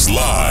G-Mix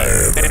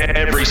Live.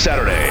 Every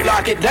Saturday.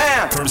 Lock it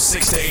down. From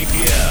 6 to 8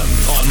 p.m.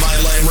 on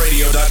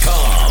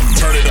MyLineRadio.com.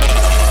 Turn it up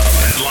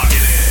and lock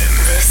it in.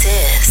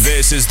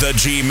 This is the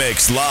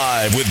G-Mix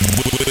Live with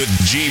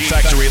G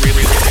Factory Live.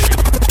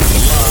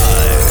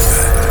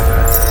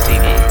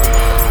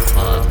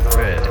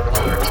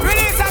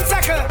 Release and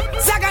circle.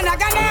 Zaga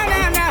naga na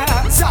na na.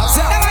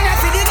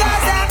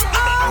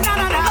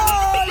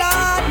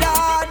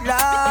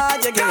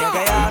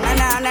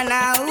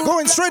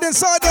 Going straight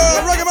inside the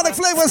reggae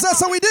flavors, that's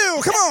how we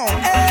do. Come on.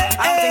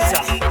 I don't think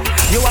so.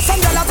 You are some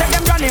girl, I take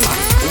them Johnny man.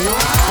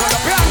 What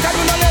up, Bianca,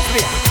 you know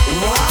lesbian.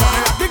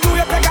 The glue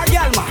you take a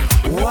girl man.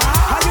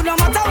 And you no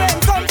matter where you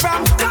come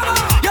from. Come on.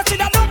 You see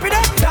that up in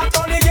it? That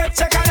only get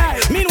check and eye.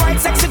 Meanwhile,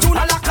 sexy tune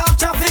a lock up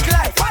traffic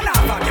light.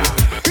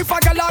 If a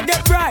girl a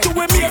get right, do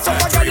we meet up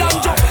a girl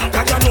and jump?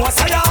 Cause you know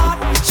say that.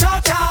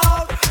 Shout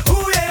out.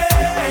 Ooh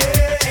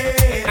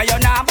yeah. And you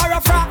now borrow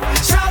from.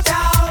 Shout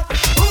out.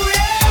 Ooh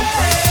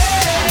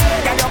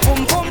yeah. Get your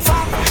boom boom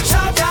from.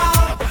 Shout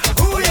out.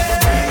 Ooh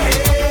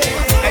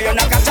yeah. And you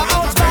now got your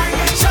house back.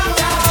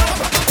 Shout out.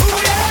 Ooh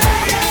yeah.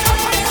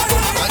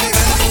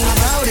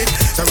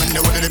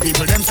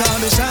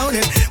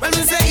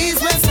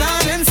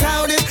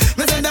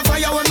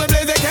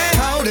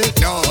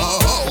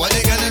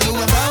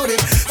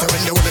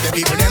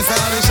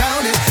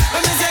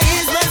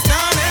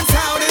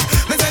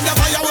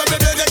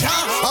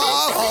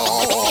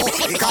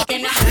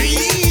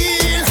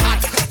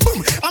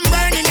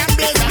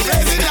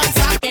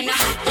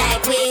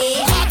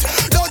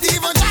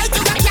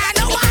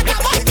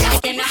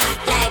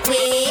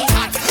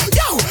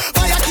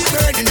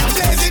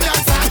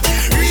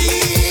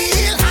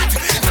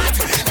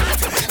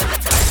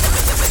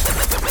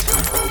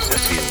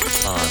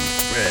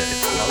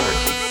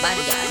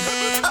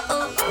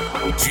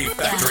 G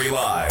Factory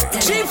Live.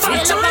 G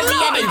Factory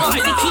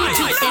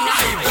Live.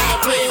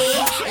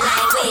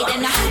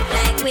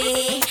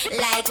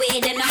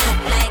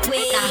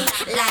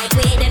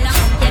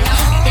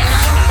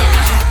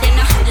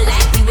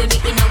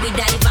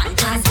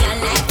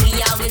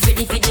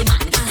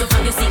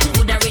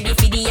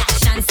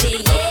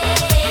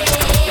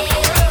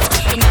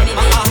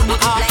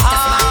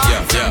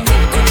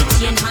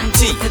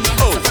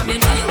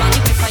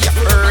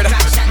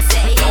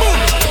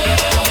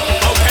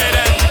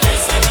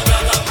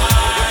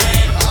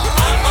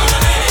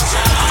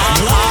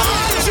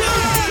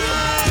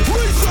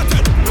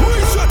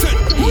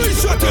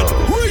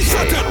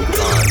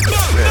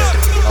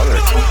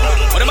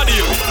 What am I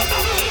doing?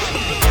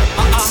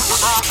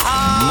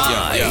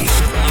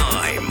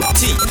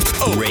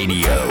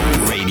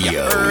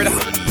 Radio.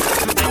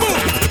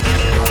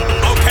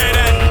 Okay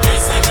then.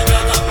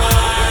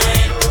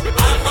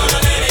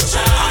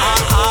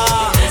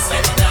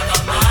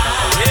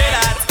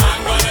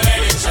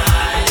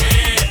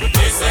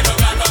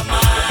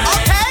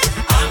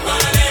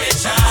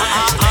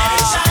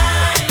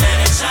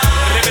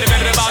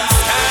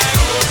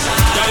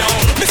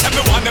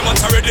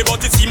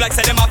 But it seem like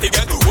say them a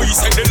figure. We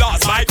set the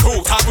laws, my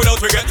crew talk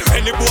without regret.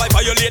 Any boy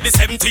violate the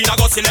 17 I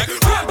go select.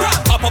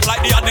 Pop up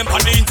like the ad them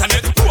on the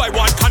internet. Boy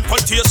want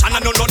confrontation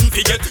and no nothing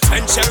figure.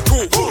 Send shell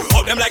crew,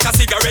 out them like a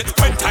cigarette.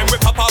 When time we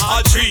pop up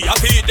all three, I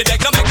feed the deck.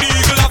 Now make the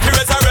eagle up to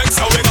resurrect.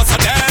 So we must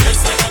attend.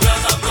 This is the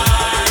blood of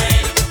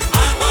mine.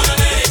 I'm gonna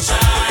let it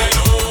shine.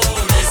 Oh,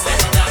 this is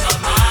the blood of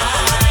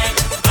mine.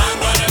 I'm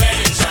gonna let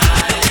it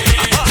shine.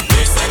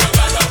 This is the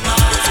blood of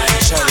mine.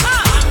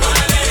 I'm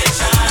gonna let it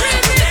shine.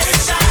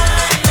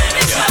 Let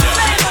it shine.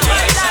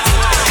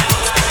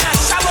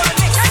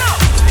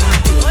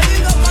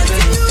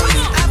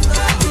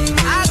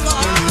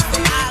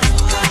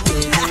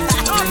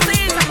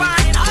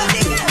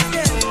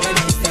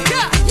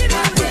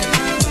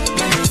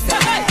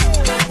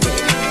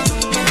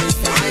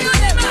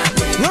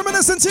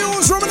 Reminiscent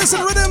tunes,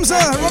 reminiscent rhythms,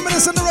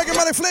 reminiscent the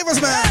reggae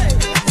flavors, man.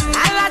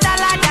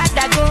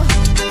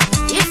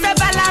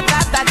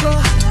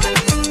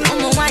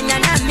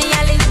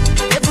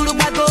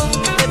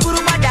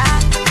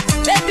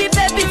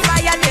 Baby,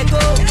 fire they go.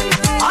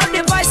 All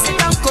the boys sit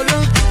down colo,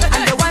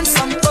 and they want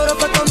some poro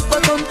potom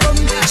potom pom.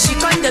 She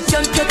con the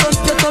pium pium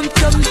pium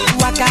pium.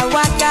 Waka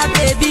waka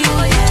baby,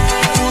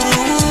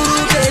 uru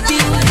baby,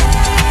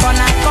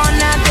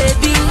 corner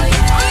baby.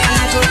 And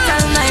I go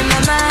tell my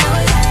mama,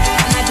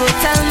 and I go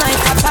tell my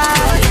papa,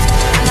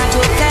 and I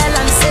go tell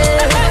him say,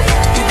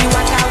 you be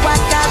waka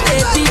waka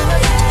baby,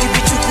 you be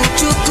chuku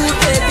chuku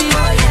baby.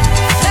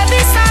 Baby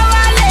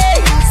sawale,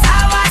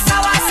 sawa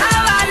sawa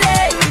sawale,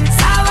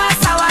 sawa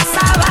sawa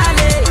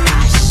sawale.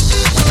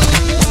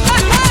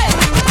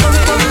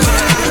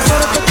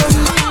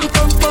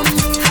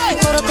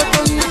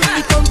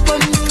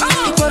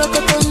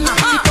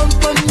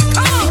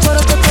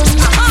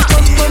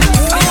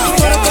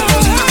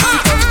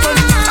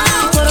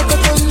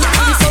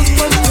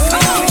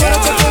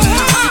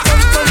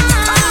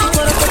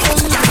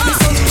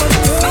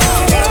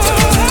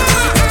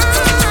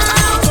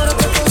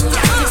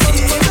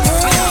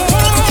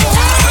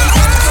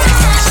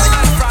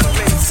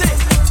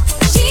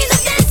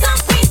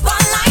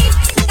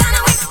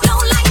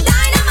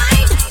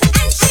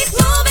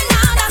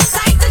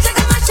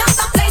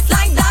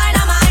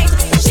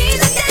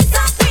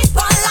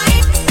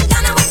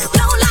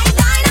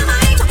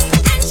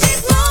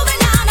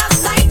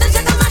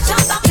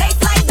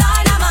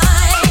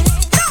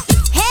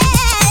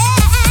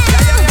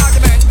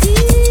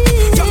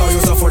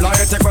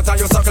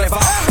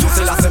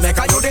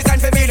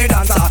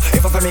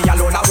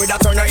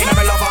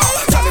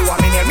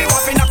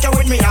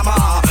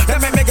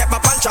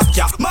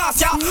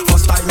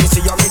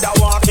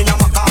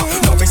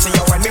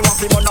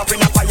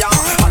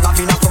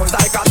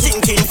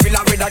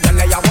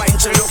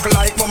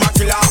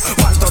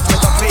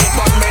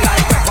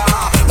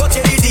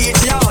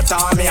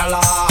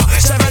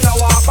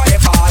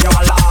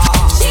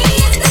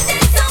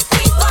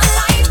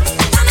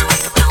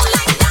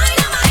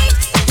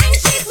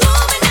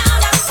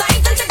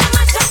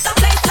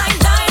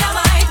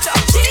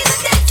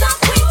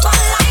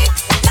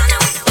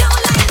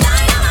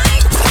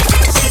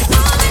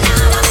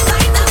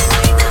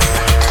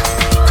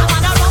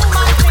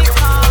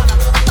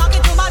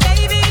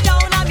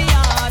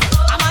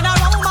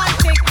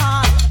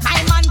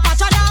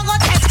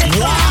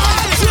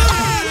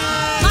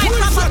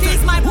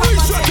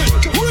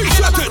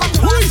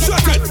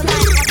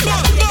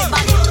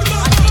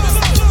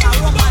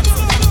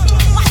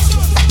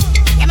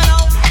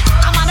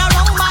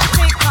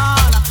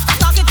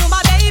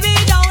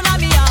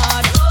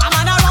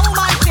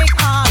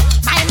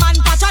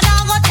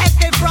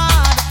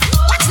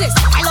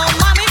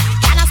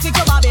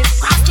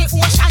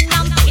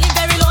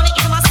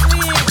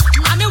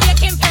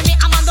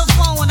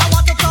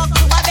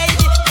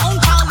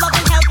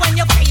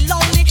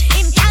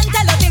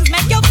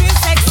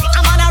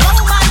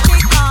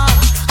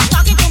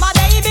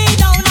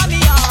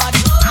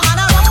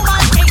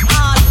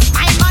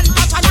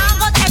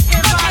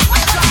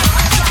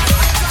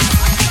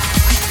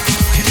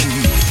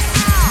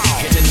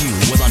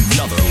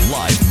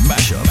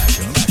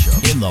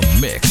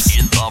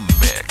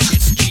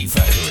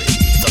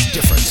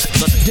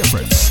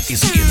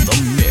 the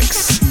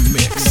mix.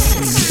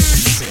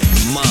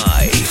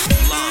 My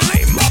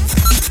Lime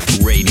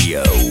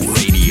Radio.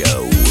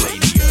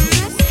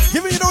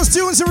 Giving you those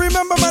tunes to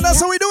remember, man. That's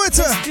how we do it.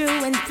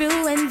 Through and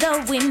through, and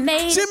though we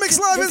made G-Mix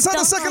Live inside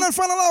the second and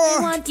final hour.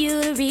 I want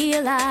you to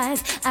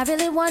realize I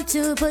really want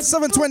to put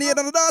 7:28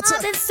 on the dot.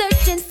 I've been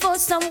searching for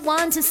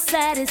someone to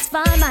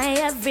satisfy my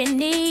every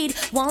need.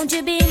 Won't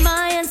you be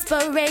my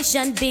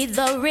inspiration? Be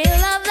the real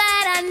love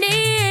that I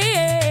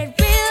need.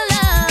 Real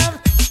love.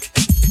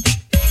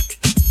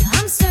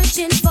 I'm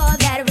searching for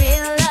that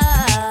real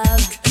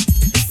love.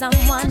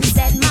 Someone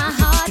set my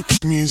heart.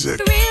 Music.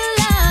 Real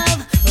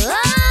love. Oh,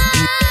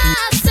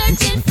 I'm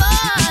searching for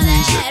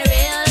that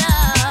real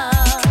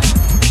love.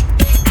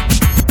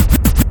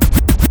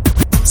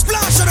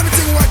 Splash and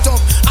everything white up.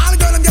 All the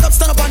girls them get up,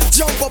 stand up and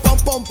jump up and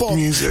pump up.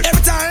 Music.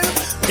 Every time,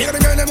 even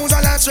the girl them who's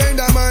a lot trained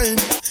their mind.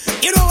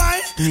 You know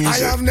why? Music. I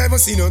have never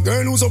seen a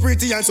girl who's so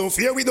pretty and so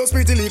fair with those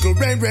pretty little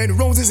red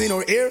roses in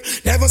her hair.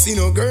 Never seen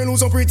a girl who's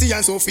so pretty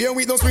and so fair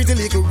with those pretty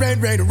little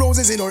red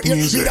roses in her hair.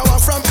 Music. Me that one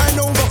from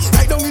Hanover,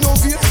 right down in no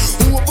fear.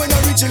 Who up when I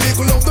reach a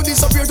little love to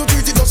disappear, to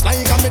treat it just like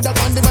a medal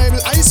on the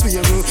Bible. I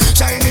swear,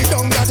 shine it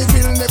down that it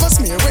will never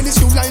smear. When these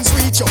two lines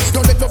reach you,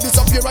 don't let love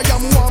disappear. I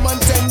am warm and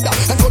tender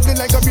and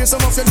cuddling like a beer.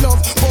 Some of your love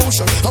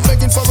potion. I'm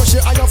begging for a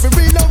share. I have to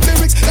read out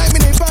lyrics like me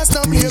name Pastor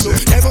Blaze.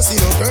 Never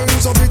seen a girl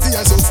who's so pretty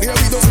and so fair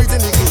with those pretty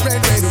little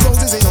red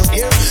roses in her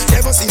hair.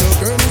 Never seen a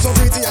girl who's so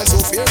pretty and so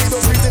fair with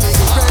those pretty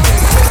little red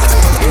roses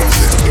in her hair.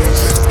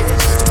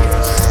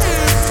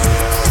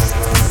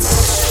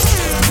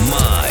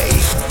 My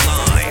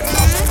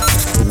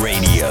Lime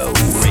Radio.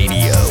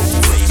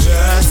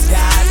 Just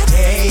got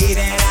paid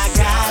and I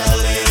got a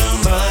little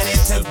money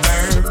to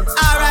burn.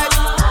 Alright.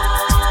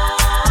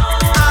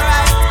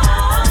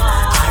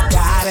 I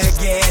gotta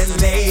get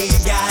laid,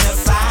 gotta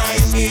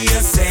find me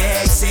a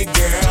sexy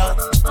girl.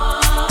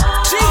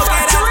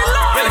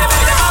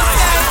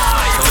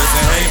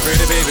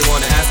 Pretty baby,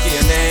 wanna ask you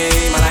your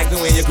name. I like the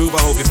way you groove,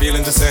 I hope you're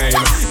feeling the same.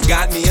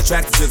 Got me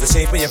attracted to the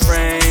shape of your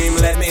frame.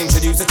 Let me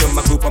introduce you to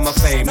my group on my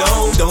fame.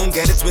 No, don't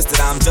get it twisted,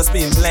 I'm just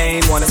being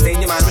plain. Wanna stay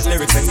in your mind with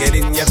lyrics and get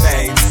in your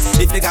veins.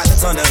 If you got the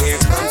tunnel, here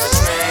comes the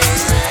train.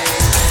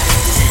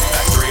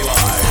 Factory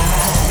Live.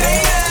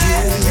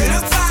 You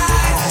look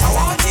fine, I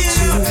want you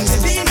to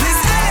be my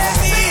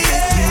baby.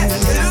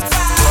 You look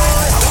fine,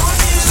 I want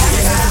you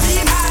to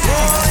be my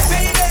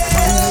baby.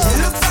 You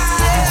look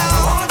fine, I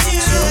want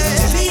you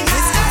to be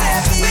my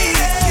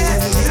baby.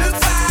 You look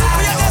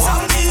fine, I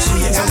want you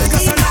to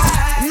be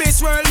my. Miss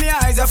World, me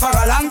eyes are for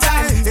a long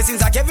time. It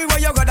seems like everywhere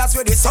you go, that's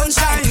where the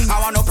sunshine. I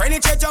wanna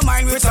penetrate your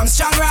mind with some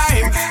strong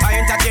rhyme. I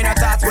entertain a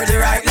thought with the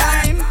right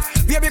line.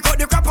 Baby, cut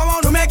the crap, I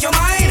want to make you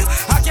mine.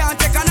 I can't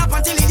take a nap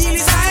until the deal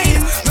is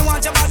signed. Me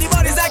want your body,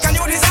 body's like a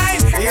new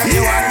design. Hear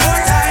me one more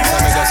time.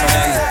 Let me go so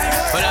then.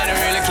 But I don't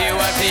really care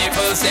what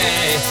people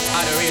say.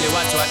 I don't really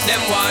watch what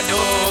them want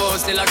do.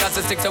 Still I got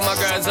to stick to my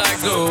girls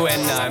like glue.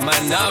 And I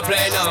might not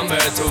play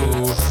number 2.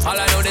 All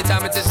I know the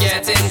time it is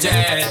getting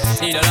jet.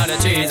 Need a lot of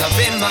trees up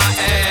in my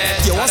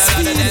head. Yo, a lot what's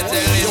of speed?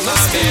 dental in my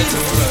bed to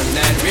run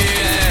that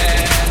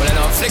relay. Well, I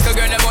know flicker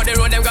girl, them on the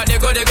road, them got the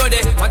goody.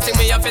 One thing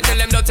me have to tell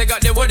them, don't take out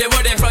the woody.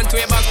 Front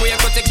way, back way,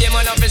 cut the came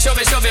on up and shove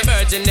it.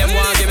 Virgin, them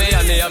want give me,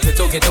 and they have to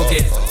took it.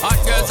 Hot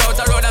girls out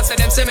the road, I say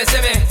them, see me.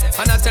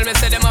 And I tell me,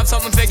 say them have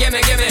something for give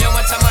me. How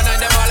much I'm on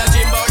them all, I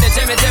dream about the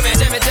Jimmy.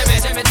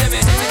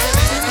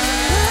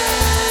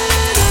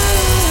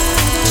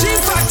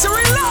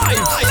 G-Factory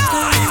Live!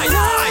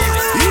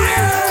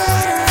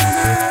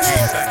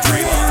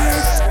 G-Factory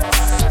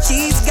Live.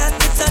 She's got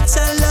the touch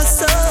I love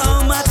so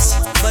much,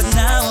 but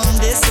now I'm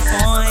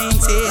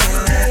disappointed.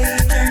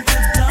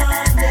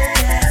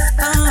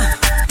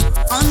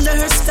 Under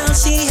her spell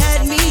she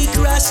had me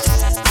crushed.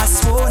 I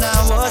swore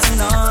I was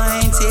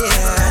anointed.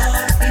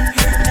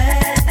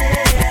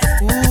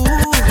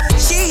 Ooh,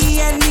 she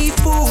had me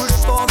fooled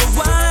for a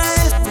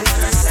while,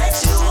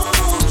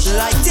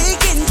 like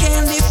taking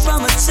candy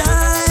from a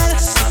child.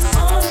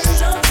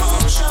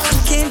 I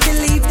can't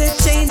believe the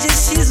changes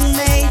she's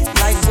made,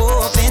 like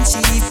woe up in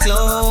cheap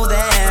clothing.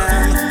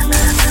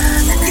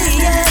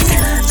 Yeah,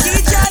 she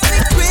drives me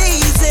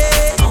crazy,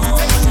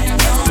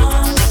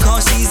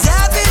 'cause she's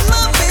having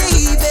my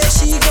baby.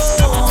 She goes,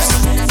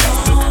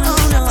 oh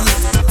no,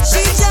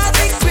 she drives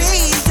me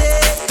crazy,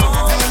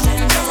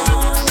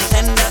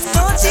 and I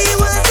thought she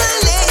was a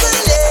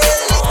lady.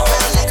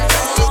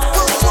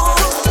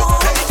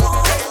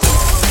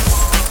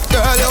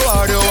 Girl, you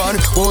are the one,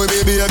 oh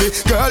baby,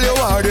 girl, you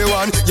are the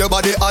one. Your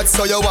body hot,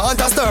 so you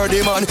want a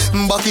sturdy man.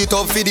 Back it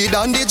up for the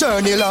down the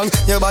journey long.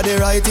 Your body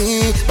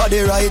righty,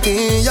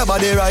 your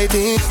body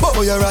righty.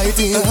 Oh, you're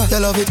righty. You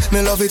love it,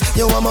 me love it.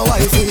 You want my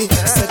wifey.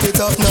 Set it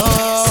up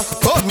now,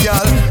 come,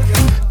 girl.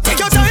 Take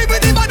your time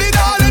with the body,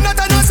 darling. Not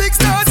a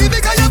 6:30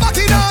 because you're back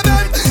in our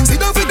bed. Sit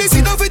down for this,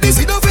 sit down for this,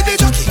 sit down for the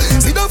jockey.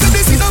 Sit down for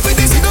this, sit down for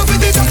this, sit down for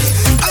the jockey.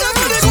 I love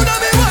body good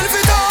and me want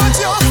to touch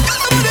you. I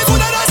love body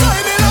good and that's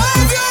why me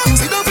love you.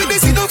 Sit down for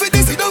this, sit down for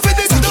this, sit down for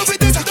this, sit down for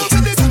this, sit down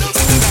for this, sit down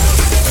for this.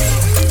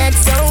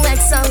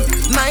 XOXO,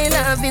 my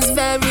love is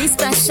very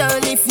special.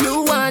 If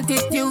you want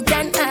it, you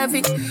can have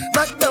it.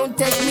 but don't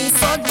take me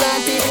for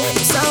granted.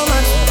 So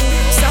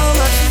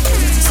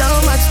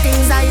much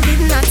things I did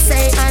not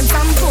say. I'm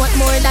from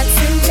Portmore, that's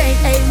in J.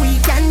 Hey, we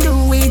can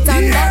do it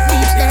on that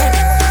beach there.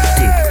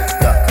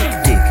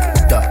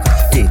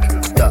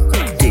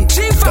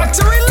 G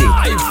Factory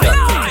Live.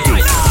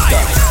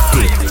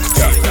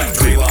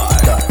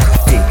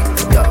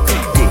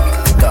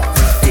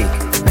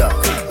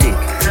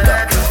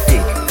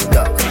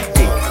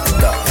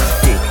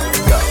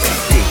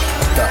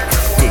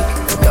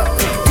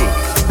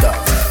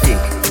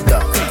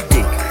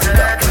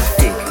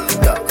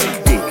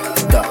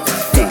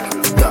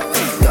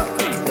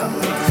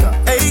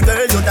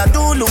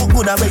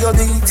 The way you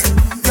do it,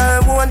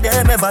 girl, want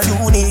them ever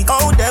unique.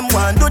 How them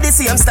want do the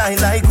same style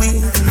like we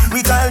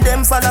call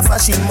them follow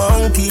fashion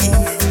monkey.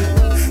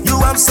 You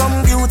have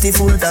some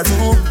beautiful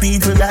tattoo,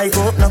 people like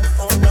up now.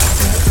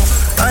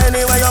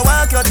 Anyway, you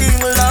walk your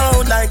thing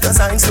loud like a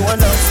sign to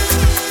love.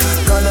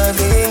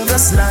 Coloring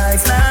this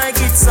life like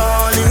it's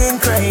all in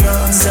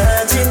crayon.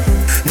 Searching,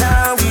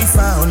 now we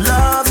found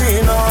love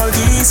in all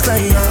these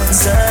crayons.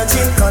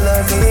 Searching,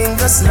 coloring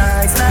this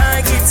life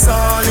like it's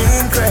all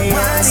in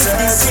crayon.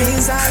 Searching,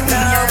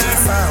 now we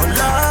found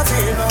love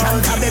in all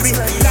these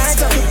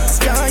crayons.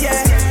 Oh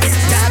yeah,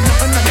 that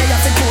nothing that they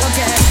have to go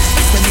again.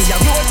 When me a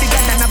roll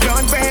bigger than a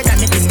brown bread,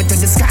 and it bring me to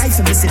the sky,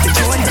 so me see the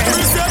joy there.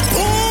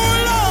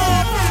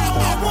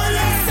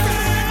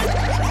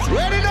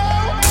 Ready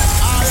now?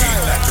 G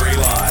Factory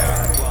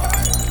Live.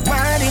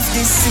 What if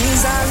this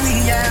is all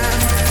we are?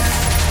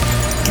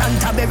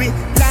 Canterbury,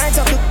 light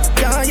up,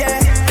 oh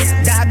yeah.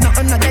 That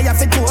nothing that they have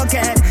to go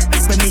again.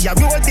 When me a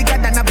roll bigger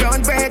than a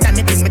brown bread, and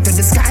it bring me to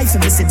the sky, so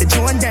me see the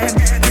joy them.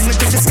 Bring me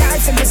to the sky,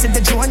 so me see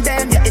the joy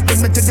them. Yeah, it bring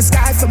me to the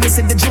sky, so me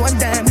see the joy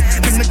them.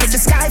 Bring me to the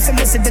sky, so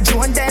me see the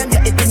joy them.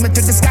 Yeah, it bring me to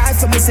the sky,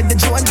 so me see the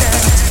joy them.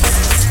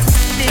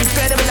 The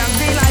incredible and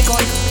green like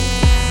gold.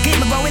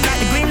 Keep me going like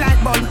the green light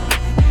bulb.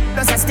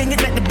 Plus I sting it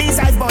make the bees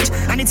eyes budge,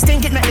 and it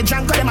stink it make the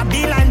drunk call them a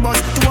beeline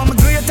buzz. To all my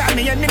great time,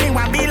 me enemy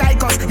want be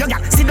like us. Yo, yeah,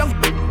 sit down,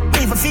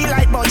 even feel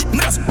like budge. Me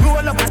just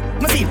roll up,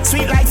 me feel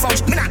sweet like fudge.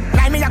 Me not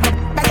lie, me a go,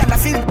 I gotta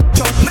feel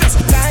chug. Me just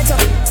light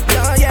up,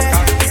 oh yeah.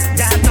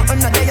 That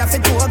nothing no day have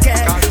to go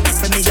again.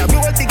 For me a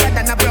roll bigger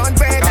than a brown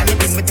bread, and it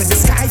bring me to the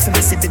sky, for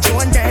me see the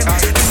joy them.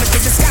 Bring me to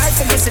the sky,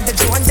 for me see the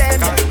joy them.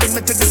 Bring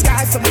me to the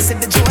sky, for me see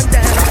the joy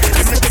them.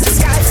 Bring me to the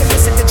sky, for me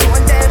see the joy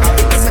them.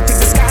 Bring me to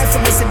the sky, for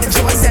me see the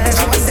joy them.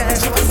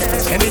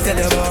 Let me tell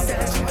you about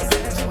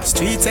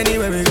streets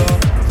anywhere we go.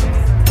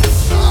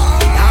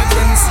 Dog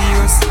them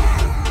serious,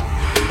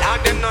 dog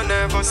them no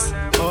nervous.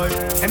 Boy,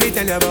 let me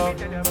tell you about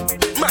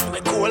man,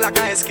 we cool like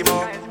a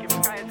Eskimo.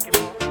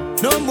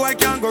 No boy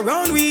can go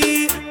round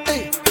we.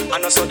 Hey, I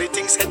know so the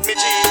things hit me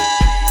G.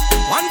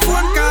 One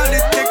phone call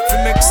it take to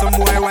make some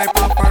boy wipe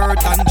up her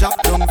hurt and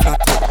drop down flat.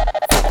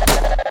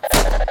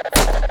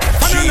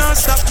 I don't know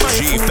stop my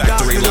food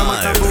dog, no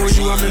matter about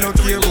you and me no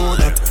care about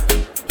that.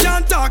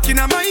 Can't talk in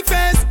my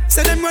face.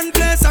 Say them run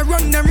place, I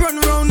run them run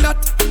round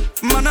that.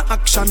 Man a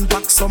action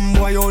pack, some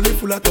boy only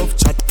full of tough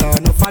chatter.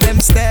 Enough of them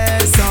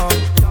stairs up,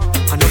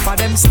 enough of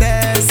them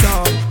stairs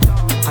up,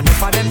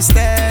 enough of them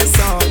stairs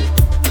up.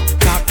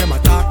 Talk them a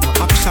talk, no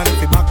action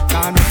if you back.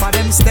 Enough of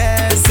them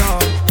stairs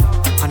up,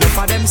 enough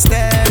of them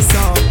stairs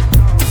up,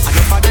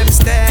 enough of them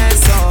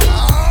stairs up.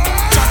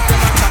 Chat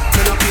them a chat,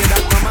 me no pay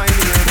that no mind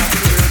me.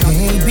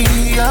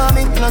 Baby, I'm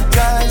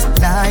hypnotized.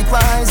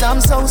 Likewise, I'm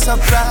so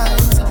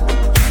surprised.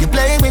 You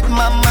play with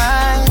my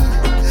mind,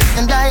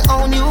 and I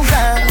own you,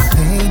 girl.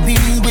 Baby,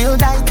 we'll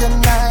die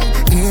tonight.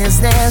 Is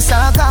there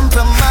some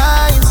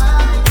compromise?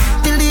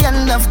 Till the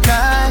end of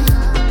time,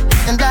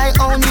 and I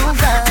own you,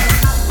 girl.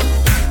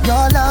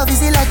 Your love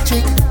is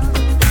electric.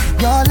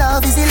 Your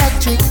love is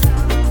electric.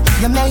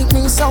 You make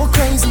me so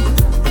crazy.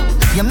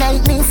 You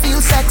make me feel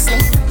sexy.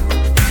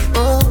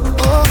 Oh,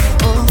 oh,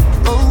 oh,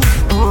 oh,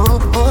 oh,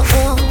 oh, oh,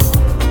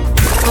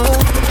 oh,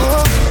 oh, oh.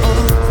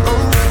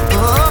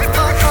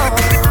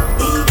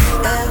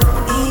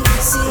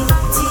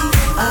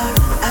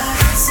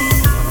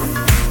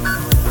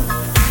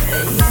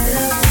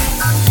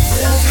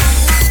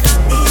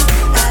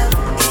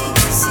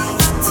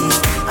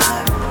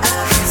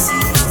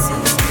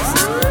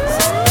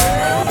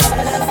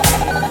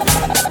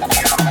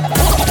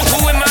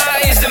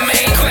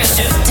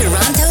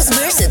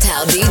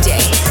 DJ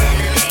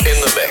in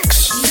the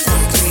mix.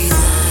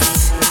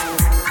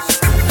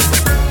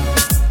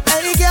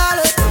 Hey girl,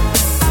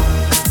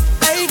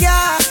 hey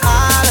girl.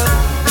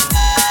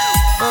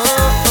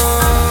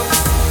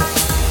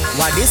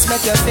 Why this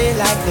make you feel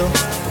like though?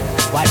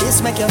 Why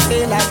this make you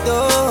feel like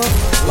though?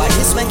 Why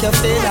this make you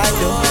feel like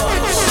though?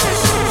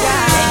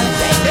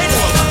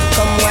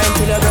 Come wine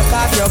till you broke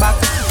off your back,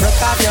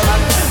 broke off your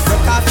back,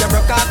 broke off your,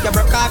 broke off your,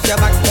 broke off your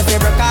back. If you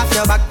broke off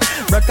your back,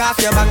 broke off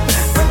your back,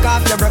 broke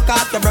off your, broke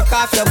off your, broke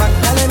off your back.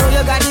 Girl, you know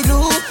you got the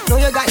glue, know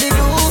you got the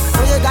glue,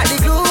 know you got the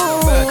glue.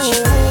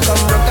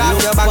 Come broke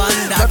off your back,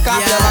 broke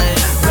off your back,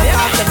 broke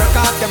off your, broke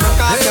off your,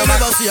 broke off your back.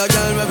 Never see a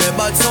girl with a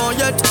bad song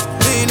yet.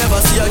 Me never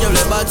see a girl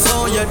with a bad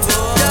song yet.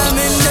 Yeah,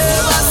 me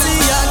never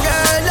see a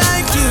girl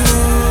like you.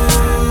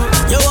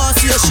 You want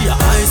see you she a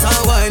ice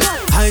and wine,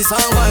 ice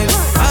and wine.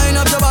 Wine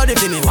up your body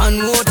for me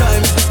one more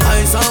time.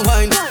 Ice and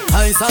wine,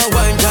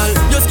 girl.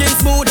 Your skin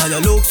smooth and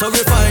your look so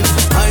refined.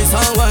 Ice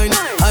and wine,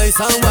 ice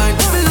and wine.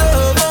 Me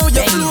love how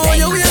you flow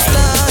your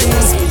waistline.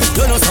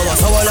 You know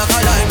sour like a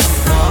lime.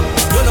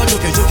 You know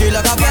juky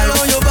like a girl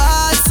on your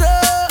bad so.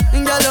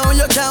 Girl on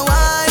you can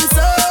wine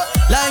so.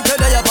 Like you're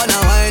there upon a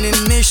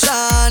whining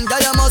mission. Girl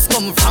you must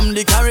come from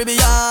the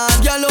Caribbean.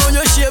 Girl on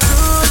your shape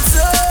good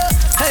so.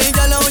 Hey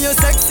girl on your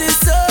sexy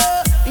so.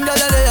 Girl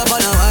you're there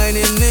upon a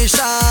whining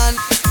mission.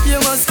 You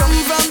must come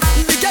from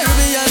the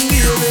Caribbean,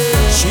 baby.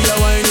 She a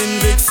whining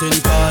vixen,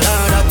 call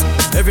her that.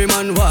 Every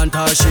man want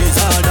her, she's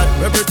all that.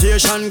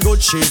 Reputation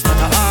good, she's not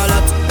a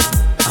harlot.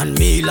 And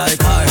me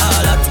like her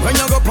harlot. When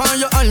you go on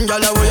your hand,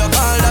 girl, what you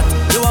call that?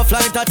 You a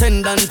flight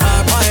attendant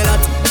or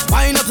pilot.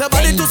 Wind up your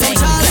body to some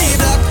Charlie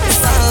Black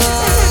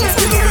songs.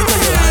 You know it to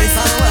you, ice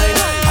and wine,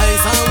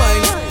 ice and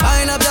wine.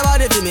 Wind up your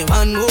body to me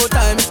one more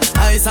time.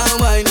 Ice and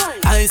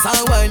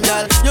wine,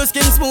 girl. Your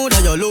skin smooth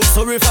and your look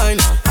so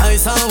refined.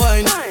 Ice and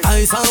wine,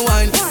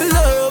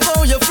 love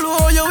how you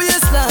flow your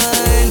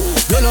waistline.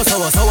 You know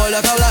sour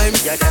like a lime.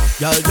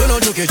 Girl, you know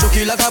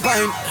juky like a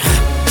pine.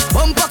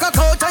 Bumper cock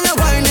out and you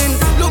whining.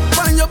 Look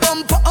on your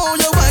bumper, how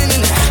you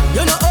whining.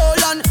 You know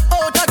all and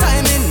out of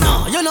timing.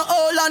 No, you know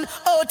all and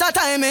out of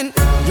timing.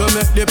 You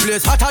make the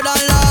place hotter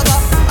than lava.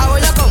 How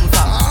you come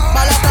from?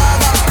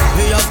 Balaclava.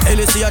 We have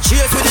LC a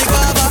chase with the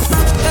guava.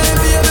 Hey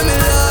baby, me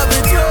love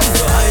with you.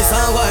 Ice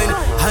and wine,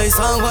 ice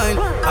and wine.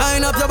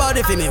 Wind up your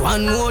body for me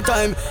one more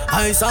time.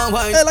 Ice and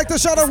wine. Hey, like to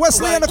shout out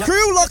Wesley and the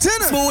crew locked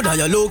in. Smooth and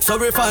you look so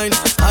refined.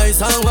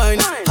 Ice and wine,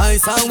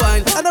 ice and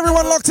wine. And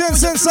everyone locked in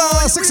since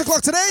 6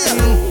 o'clock today.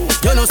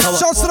 You know sour.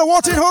 Shouts to the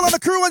watching hole on the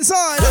crew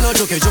inside. You know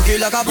juky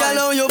like a girl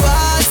on your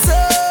bad so.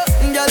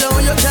 Girl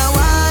on you can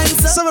wine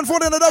so.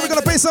 7:40 in the day, we're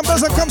gonna pay some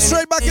bills and come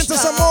straight back into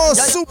some more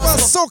super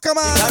soca,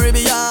 man.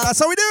 That's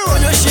how we do.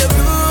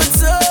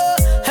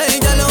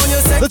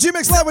 The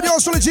G-Mix Live with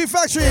yours truly, G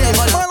Factory,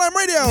 My Line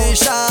Radio.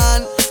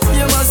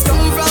 You must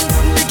come from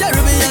the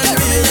Caribbean.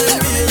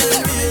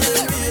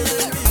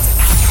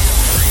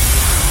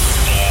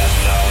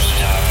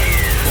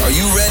 Are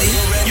you ready?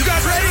 You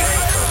guys ready?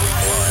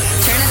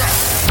 Turn it up.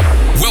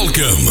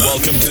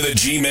 Welcome to the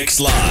G-Mix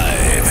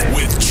Live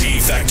with G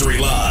Factory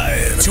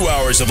Live. 2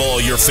 hours of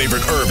all your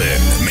favorite urban,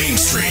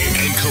 mainstream,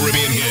 and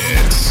Caribbean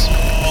hits.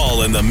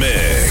 All in the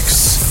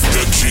mix.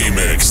 The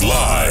G-Mix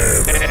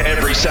Live.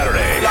 Every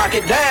Saturday. Lock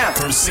it down.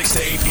 From 6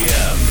 to 8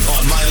 p.m.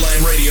 on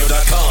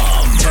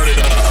MyLineRadio.com. Turn it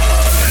up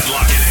and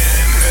lock it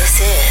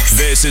in.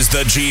 This is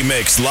the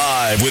G-Mix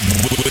Live with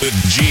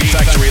G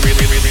Factory Live.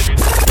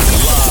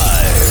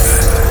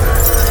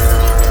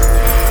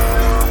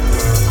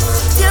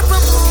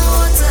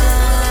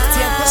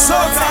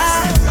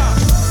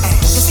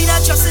 You see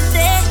that trust in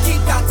there?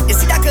 Keep that. You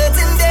see that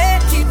curtain there?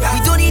 Keep that. We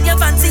don't need your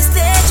fancy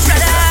stage,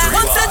 brother.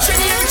 Once a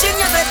trillion,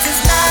 your bet is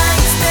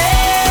nice,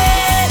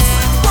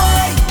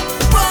 boy.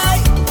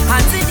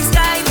 Hands in the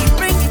sky, we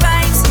bring the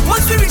vibes.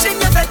 Once we reach in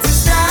your bet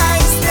is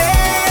nice,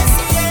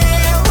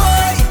 yeah,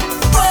 boy.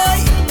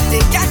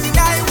 They can't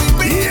deny we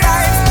bring the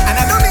vibes.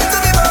 And I don't mean to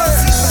be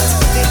bossy,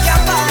 they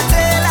can't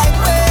party like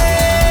we.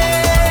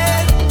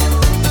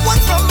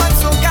 Once from man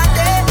so got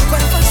there,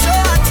 but for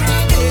sure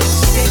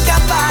they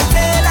can't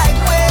party like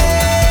we.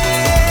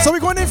 So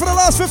we're going in for the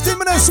last 15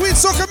 minutes. Sweet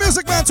Soca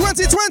Music Man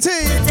 2020.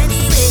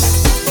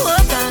 Oh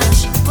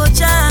gosh,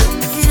 Bocha,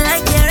 feel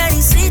like you're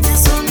ready, sweet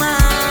as oh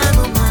man.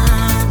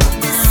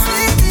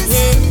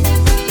 Yeah.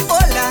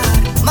 Oh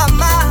Lord,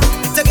 mama,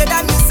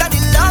 together me and the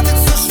love is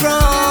so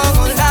strong.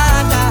 Oh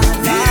Lord,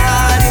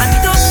 and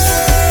you don't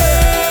care.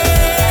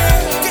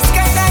 This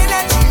kind of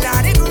energy,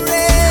 Lord, it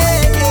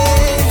great.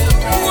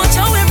 Watch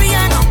how every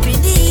hand up in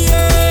the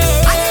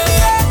air.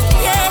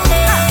 Yeah.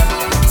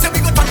 So we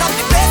go turn up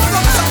the bass, we go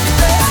turn up the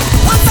bass.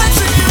 One time,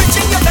 you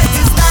reaching your best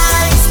is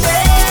nice,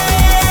 boy.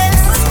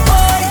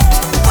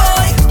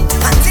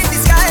 Hands in the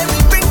sky, we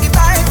bring the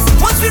vibes.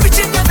 Once we reach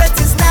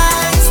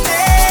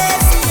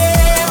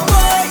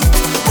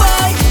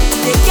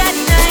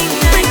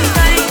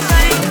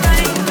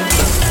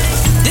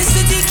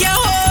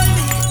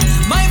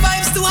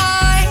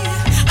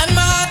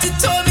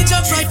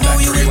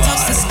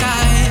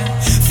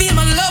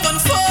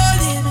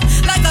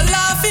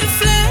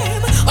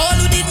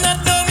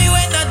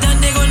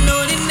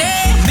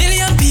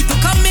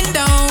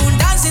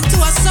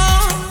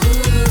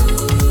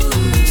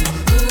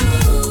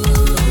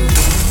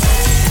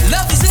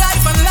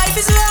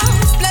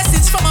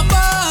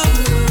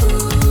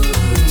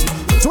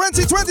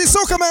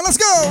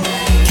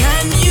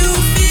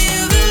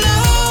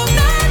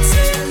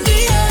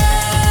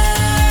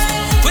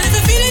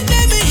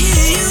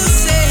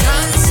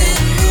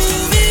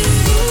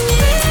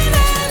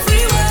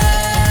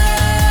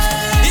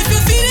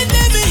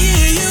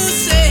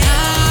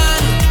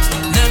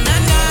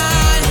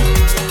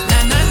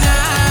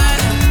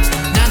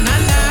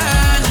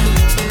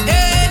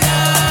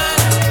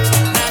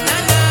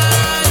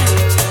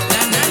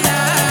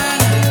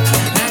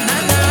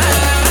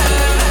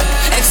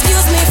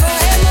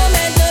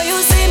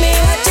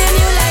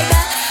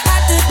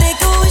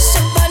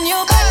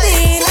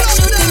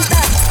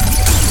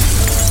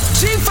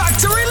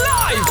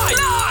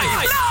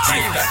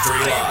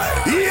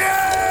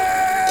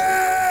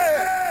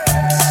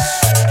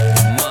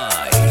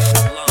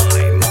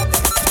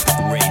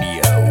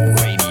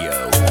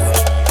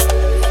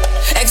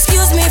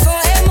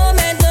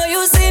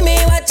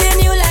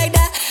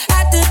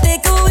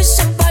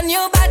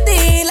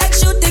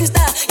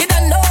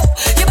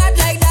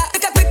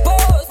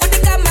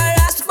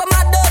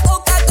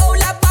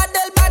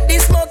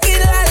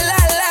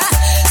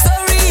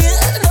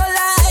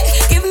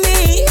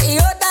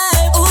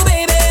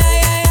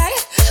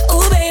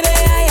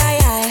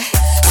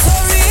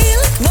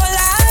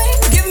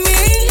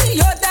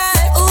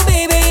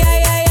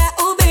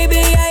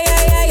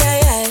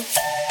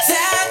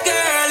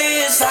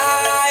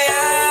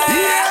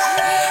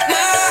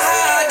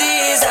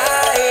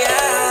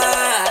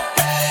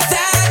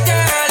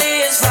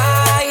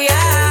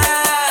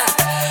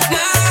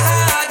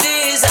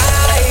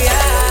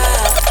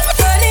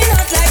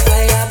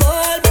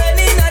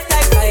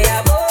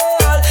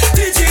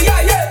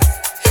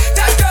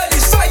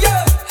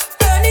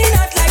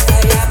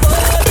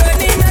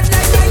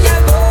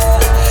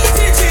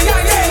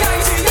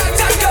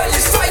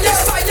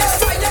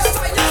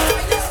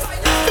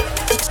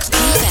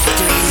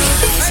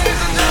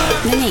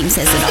name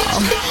says it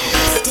all.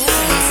 The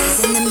difference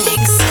is in the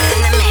mix. In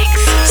the mix.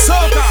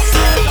 Soca.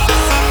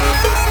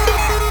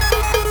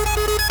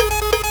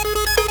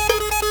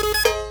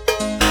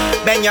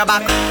 Bend your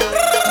back.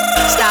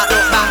 Start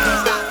look back.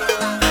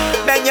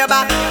 Bend your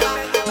back.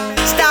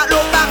 Start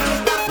look back.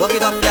 Walk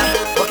it up, girl.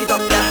 Walk it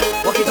up, girl.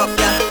 Walk it up,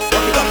 girl.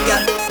 Walk it up,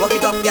 girl. Walk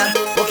it up, girl.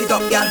 Walk it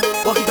up, girl.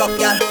 Walk it up,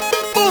 girl.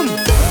 Boom.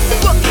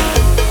 Walk it.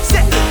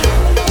 Set it.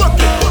 Walk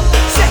it.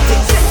 Set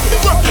it.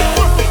 Walk it.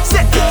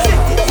 Set it.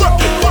 Walk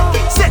it.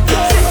 Set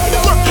it.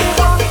 Walk it.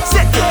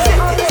 Set it.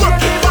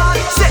 Walk it.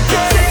 Set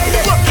it.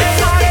 Walk it.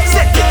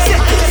 Set it.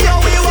 Here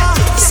we are.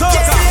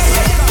 Soca.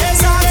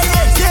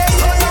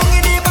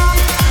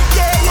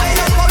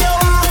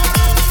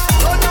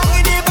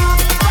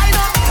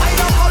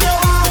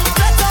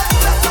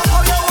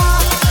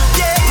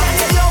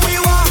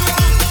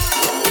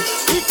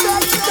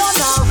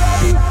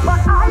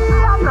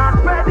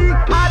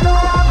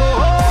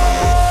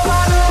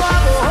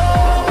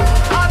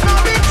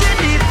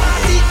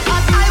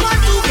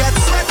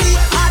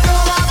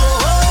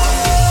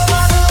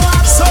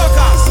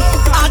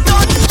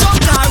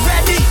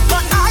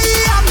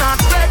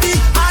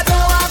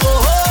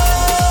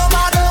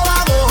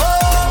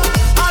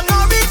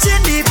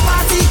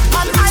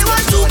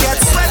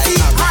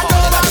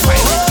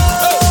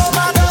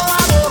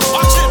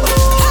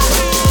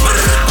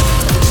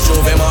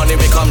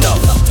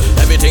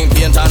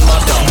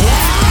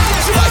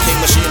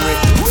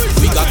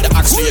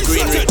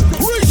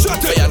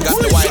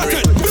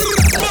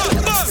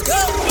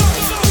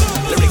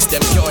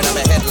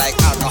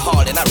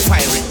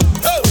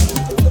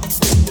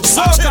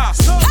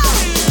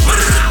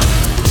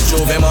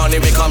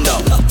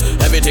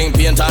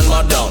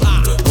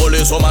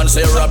 Woman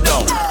say rub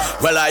down.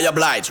 Well, I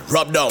oblige,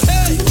 rub down.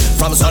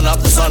 From sun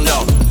up to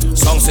sundown.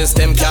 Song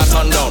system can't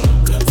turn down.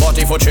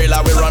 40-foot trailer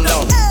we run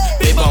down.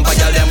 Big bumper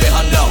girl then we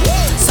hand down.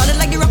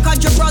 Solid like the rock of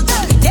Gibraltar.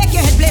 Take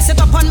your head, place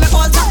it upon my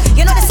altar.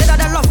 You know they say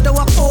that I love the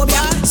walk phobia.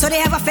 So they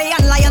have a fair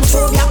and lion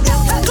phobia.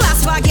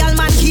 Class for a girl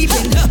man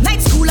keeping. Night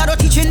school I don't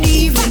teach in the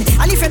evening.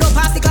 And if you don't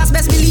pass the class,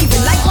 best believe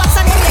it. Like what's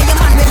an area your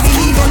man will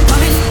believe on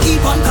coming.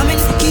 Keep on coming,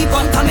 keep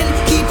on coming,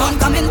 keep on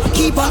coming,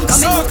 keep on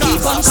coming,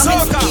 keep on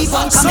coming, keep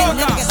on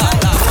coming.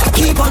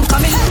 Keep on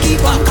coming,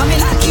 keep on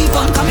coming, keep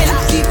on coming,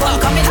 keep on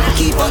coming,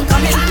 keep on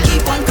coming,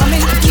 keep on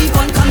coming, keep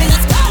on coming.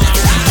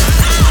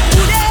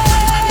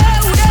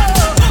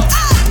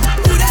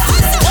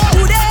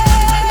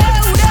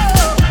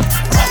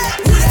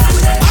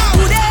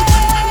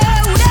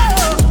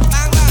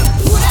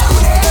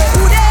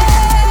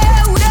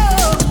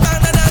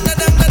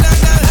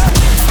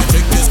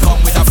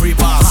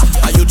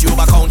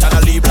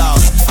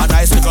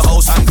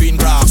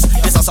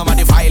 Some of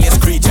the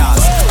vilest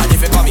creatures. And if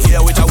you come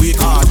here with a weak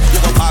heart, you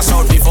gon' pass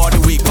out before the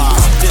week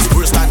pass. This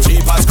worse than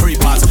cheapers,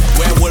 creepers,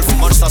 werewolf,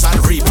 monsters and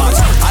reapers.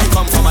 I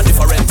come from a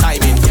different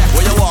timing,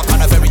 where you walk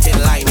on a very thin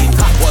lining.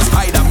 Was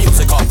either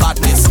music or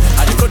badness,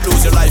 and you could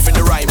lose your life in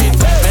the rhyming.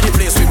 Many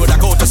places we would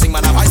go to sing,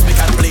 man, have ice pick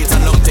and blades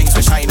and long things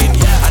for shining.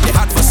 And the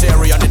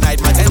adversary on the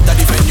night might enter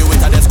the venue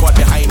with a death squad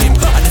behind him.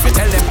 And if you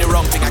tell them the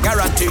wrong thing, I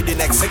guarantee the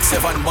next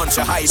 6-7 months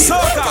you're hiding.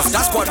 Cause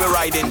that's what we're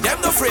riding.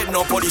 Them no afraid,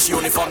 no police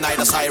uniform,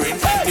 neither siren.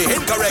 The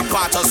incorrect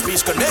part of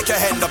speech could make your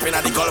hand up in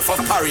the Gulf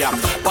of Paria.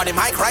 But the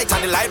mic right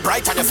and the light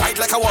bright and you fight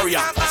like a warrior.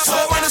 So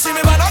when you see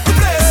me man up the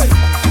place,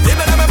 they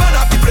better me man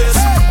up the place.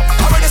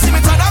 And when you see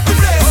me turn up the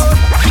place,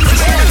 you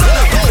see me turn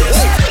up the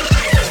place.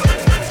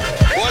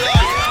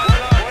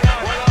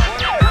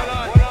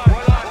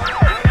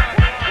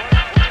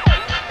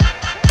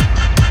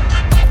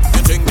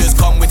 You think this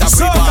come with a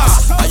free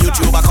pass, a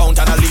YouTube account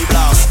and a lead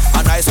blast,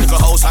 a nice little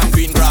house and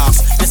green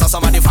grass. These are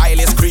some of the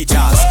vilest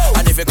creatures.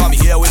 And if you come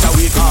here with a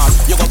weak heart,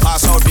 you gon'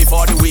 pass out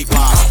before the week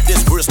pass.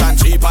 This worse than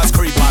cheapers,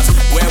 creepers,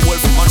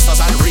 werewolf, monsters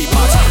and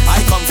reapers.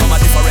 I come from a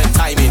different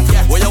timing,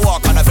 where you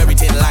walk on a very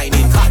thin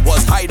lining.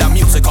 Was either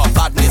music or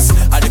badness,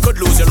 and you could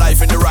lose your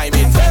life in the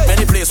rhyming.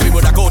 Many places we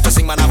would go to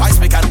sing, man, have ice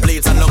pick and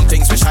blades and long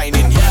things for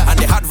shining. And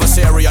the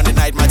adversary on the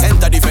night might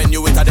enter the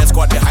venue with a death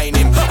squad behind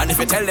him. And if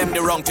you tell them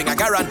the wrong thing, I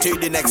guarantee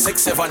the next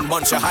 6-7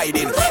 months you're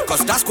hiding.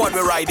 Cause that's what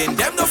we're riding.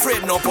 Them no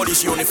afraid, no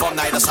police uniform,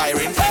 neither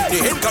siren. The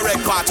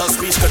incorrect part of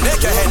speech could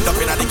make your hand up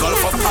in the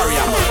Gulf of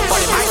Paria. But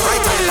the mic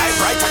right and the light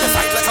bright and you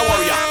fight like a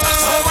warrior.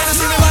 So when you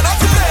see me man up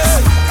the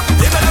place,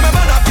 they better me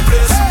man up the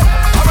place.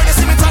 And when you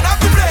see me turn up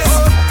the place,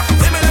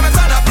 they better me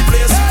turn up the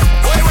place.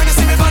 Boy, when you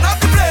see me man up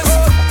the place,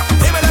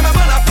 they better me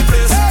man up the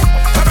place.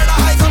 Remember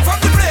I come from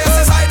the place,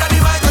 it's either the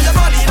mic or your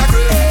body in a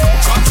grave.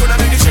 Come through and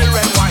make the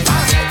children wine.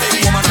 Baby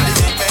woman and the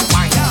big men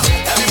wine.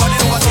 Everybody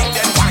know what think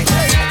them wine.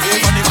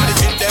 Everybody want to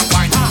think them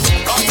wine.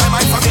 Long time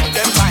I forbid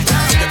them time.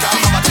 You can't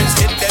have a thin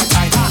skin them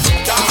time.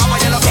 Can't have a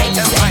yellow paint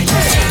them time.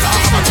 Can't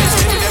have a thin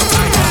skin them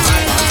time.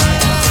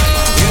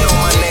 You know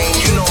my name.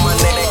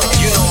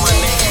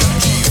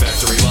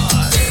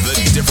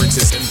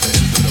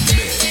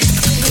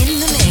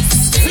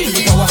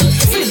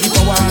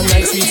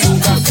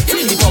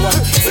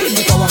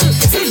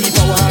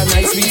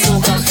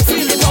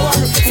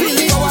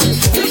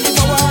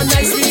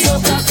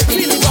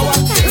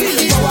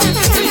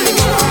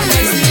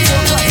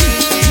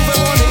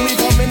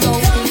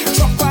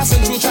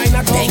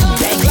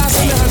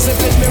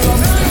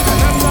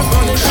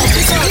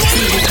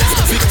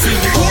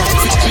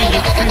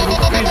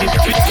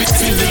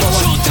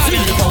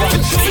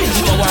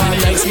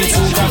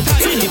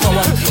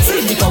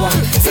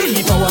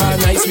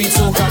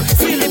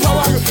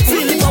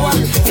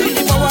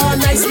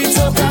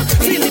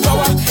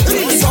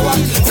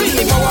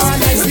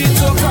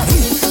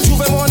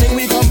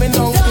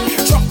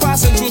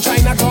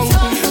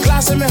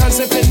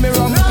 sipping me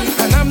rum,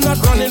 and I'm not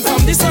running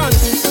from the sun.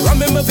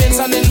 Rum in my veins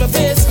and in my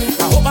face.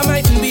 I hope I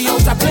mightn't be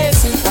out of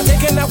place. I'm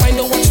taking that wine,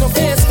 don't watch no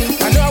face.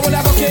 I know I would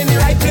have okay in the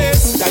right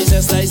place.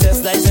 Digest,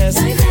 digest, digest,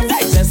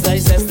 digest,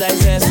 digest,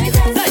 digest,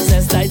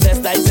 digest,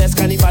 digest, digest.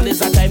 Carnival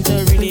is a time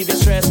to relieve your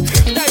stress.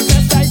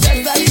 Digest,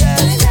 digest,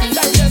 digest,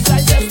 digest,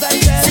 digest, digest,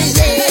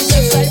 digest,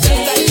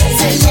 digest, digest.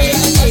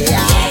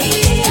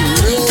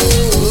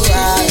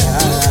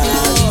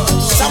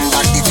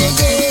 Somebody take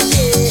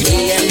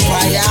the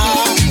empire.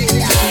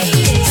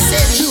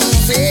 Set you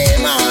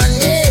fame on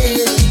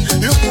it.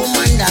 Look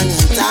woman down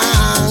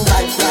town.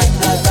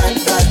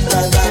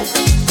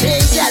 They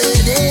tell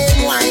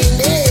them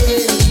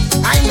winding.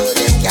 I know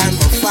them can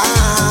perform.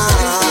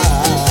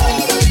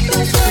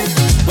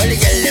 Well, they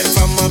get them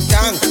from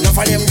uptown. Enough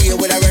of them deal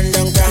with a run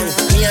downtown.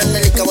 Me and the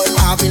liquor was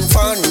having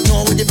fun.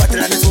 Know where the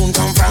battle and the tune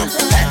come from.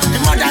 The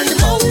mud and the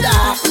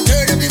powder.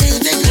 Turn up the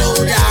music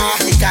louder.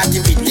 The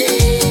captivity.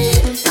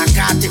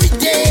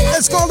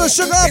 It's called the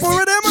Sugar Apple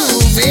Rhythm.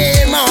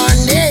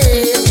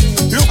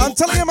 I'm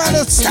telling you, man,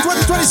 it's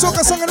 2020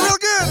 soca song and real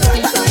good.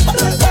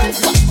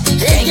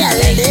 Hey, girl,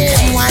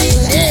 them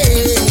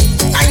whining.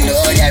 I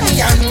know them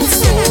can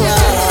perform.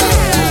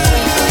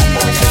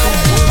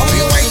 How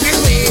you whine and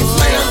wave,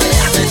 man, I'm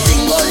there to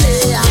sing ole.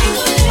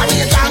 I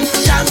mean, jump,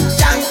 jump,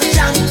 jump,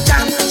 jump,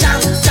 jump,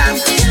 jump, jump.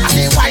 I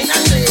say whine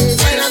and wave,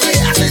 man, I'm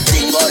there to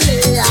sing ole.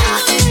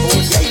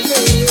 Oh, yeah,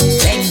 yeah.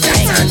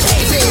 That's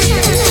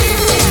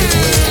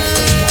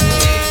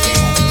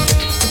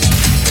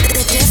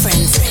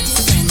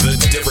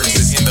The difference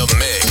is in the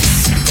mix.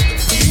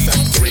 G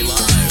Factory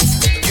Live.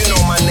 You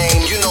know my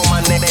name, you know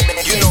my name,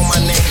 you know my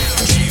name.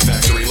 G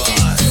Factory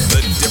Live.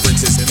 The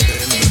difference is in the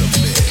mix.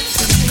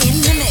 In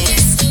the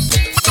mix.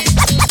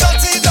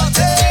 Dirty,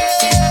 dirty,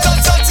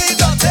 dirty,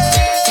 dirty,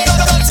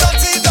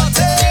 dirty,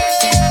 dirty,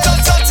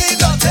 dirty,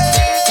 dirty,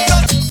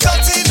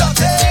 dirty,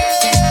 dirty.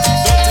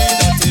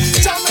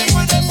 Jamming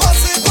with them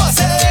pussy,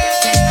 pussy.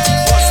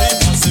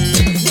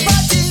 The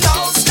party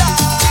don't start.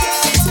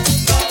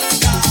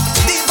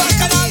 The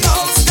bacchanal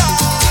don't start.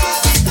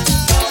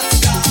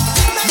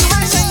 The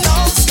racing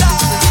don't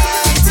start.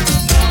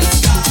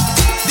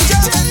 The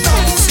jamming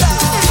don't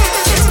start.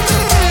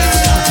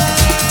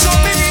 Show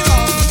me the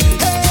rum,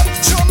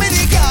 show me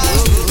the gal.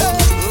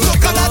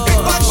 Look at that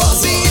big bad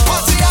pussy,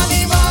 pussy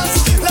animals.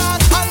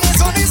 Lord, and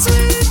it's only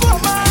sweet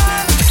woman.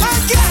 I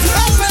can't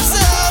help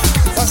myself.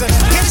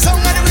 Hear the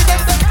sound of the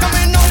rhythm that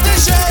coming out the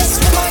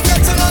chest. Woman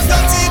getting on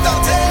dirty,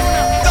 dirty,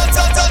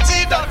 dirty,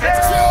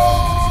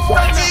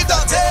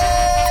 dirty,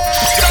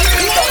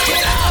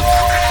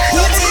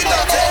 dirty,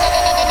 dirty,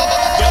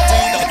 dirty,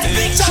 dirty,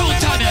 big jam,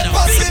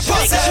 pussy,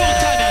 pussy.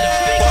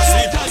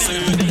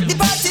 The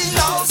party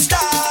don't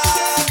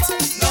start.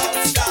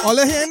 All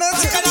you hearing that?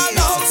 Bacchanal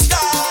don't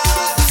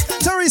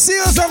start. Terry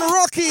Seals and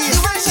Rocky. The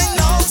racing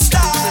don't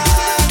start.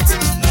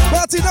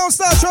 Party don't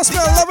start. Trust me,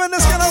 I'm loving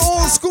this kind of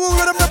old school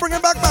rhythm they're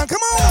bringing back, man.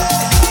 Come on.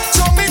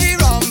 Show me the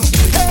rum,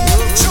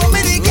 show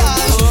me the gal.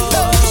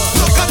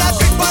 Look at that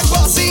big bad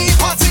pussy,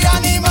 pussy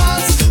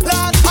animals.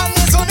 Lord, and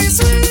it's only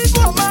sweet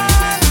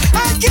woman.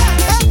 I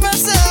can't help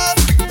myself.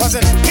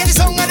 Hear the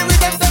song of the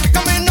rhythm that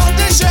coming out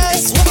the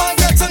chest. Woman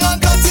getting on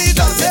dirty,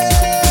 dirty,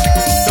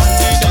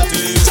 dirty,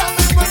 dirty.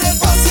 Jamming with them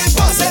pussy,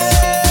 pussy,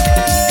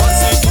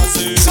 pussy,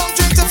 pussy. Some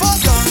drink to fall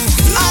down.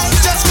 I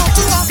just go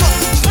to have fun.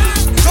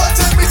 Got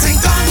everything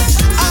done.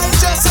 I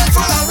just said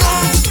for a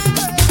run.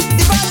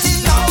 The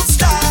party don't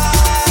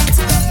start.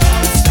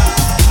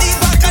 The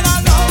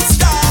bacchanal don't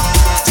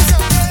start.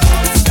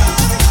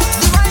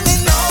 The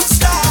whining don't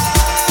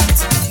start.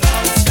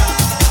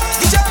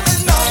 The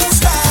jamming don't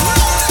start.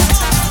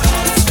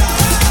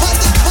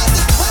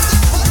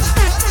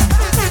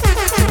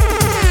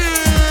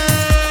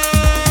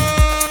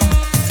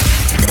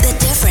 The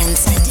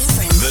difference.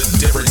 The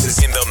difference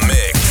is in the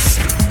mix.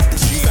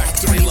 G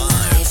Factory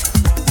Live.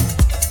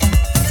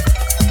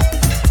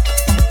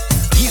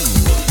 You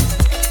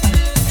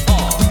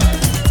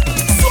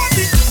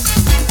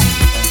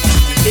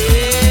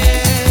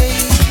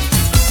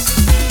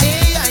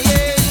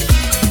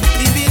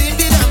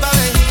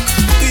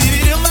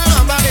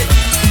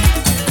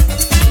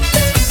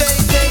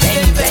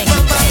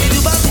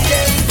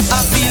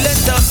I feel it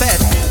the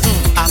fed,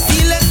 I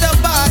feel it the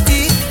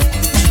party.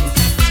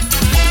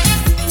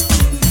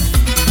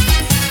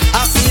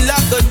 I feel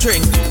like a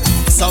drink,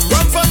 some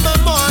rum from the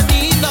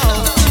morning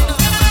now.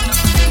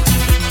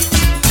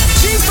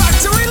 G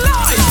Factory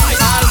Live.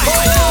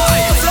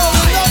 Alcohol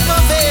flowing up my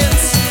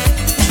veins,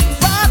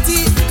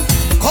 party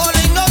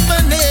calling up my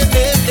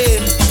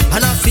name,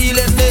 and I feel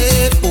it,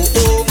 oh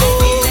oh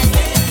oh.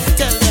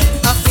 Tell them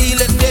I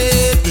feel it,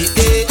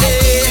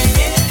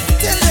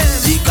 Tell them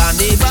the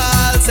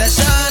carnival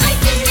session,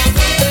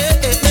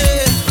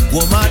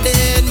 woman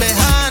in my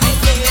hand.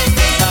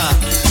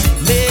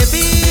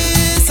 Maybe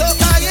so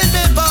in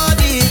my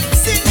body,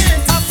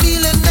 I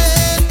feel it.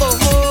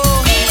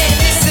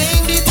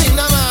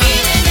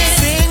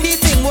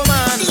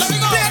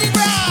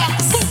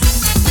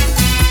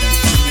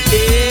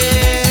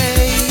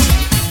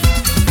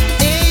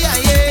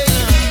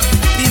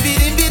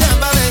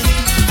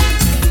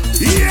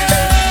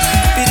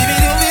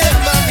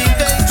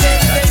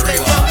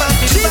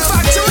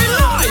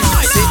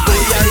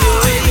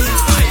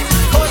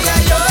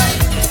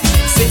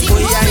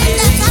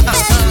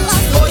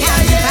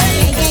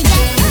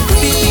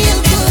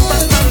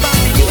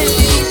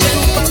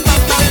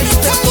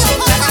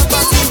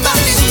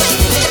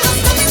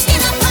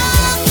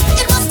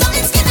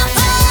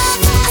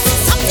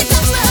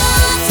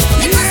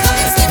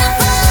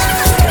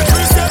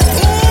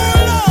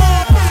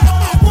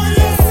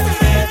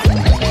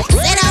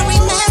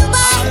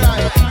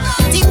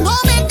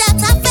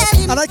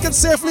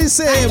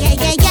 say?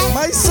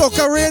 My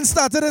soca rain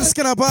started in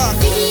Skinner Park.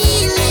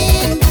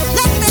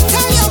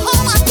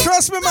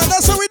 Trust me, man,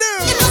 that's what we do.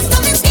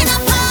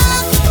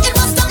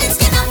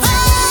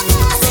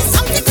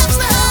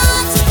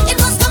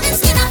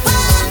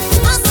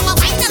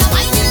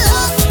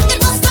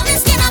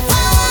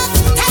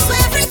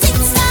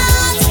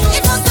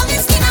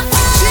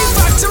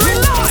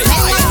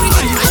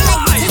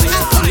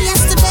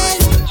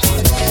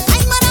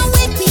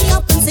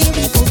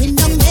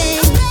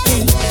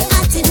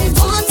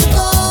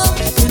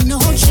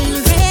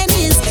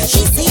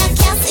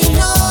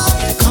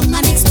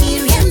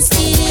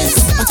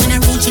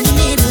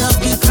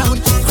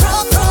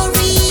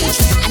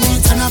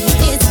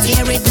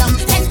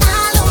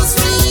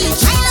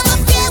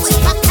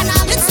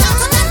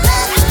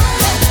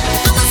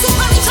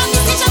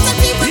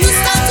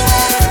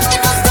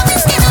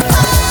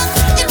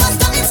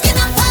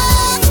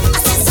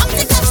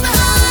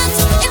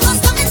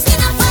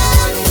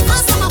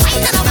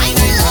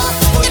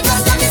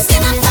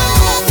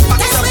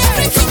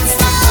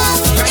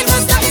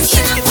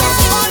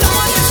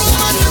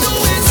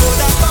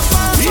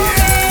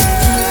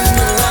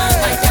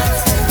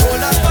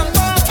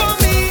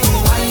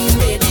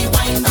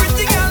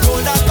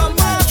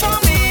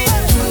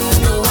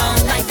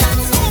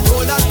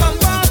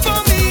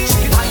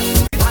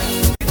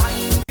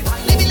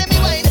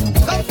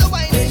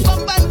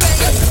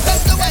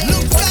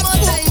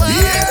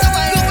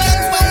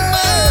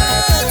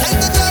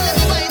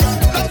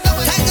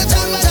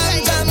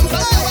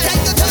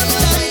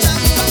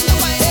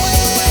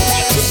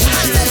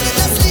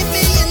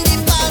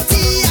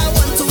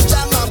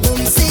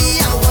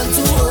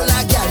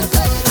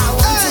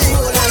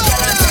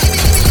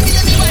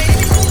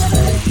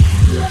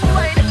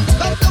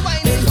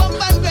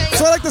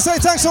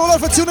 Thanks a whole lot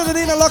for tuning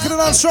in and locking it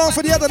on strong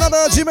for yet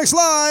another G-Mix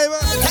Live.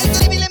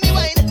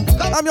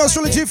 I'm yours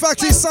truly, G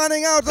Factory,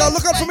 signing out.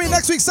 Look out for me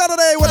next week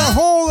Saturday with a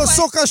whole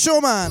soca show,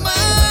 man.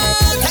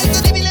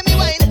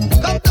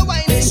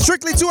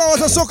 Strictly 2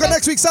 hours of soca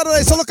next week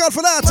Saturday, so look out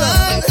for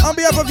that. On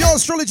behalf of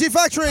yours truly, G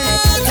Factory,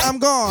 I'm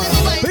gone.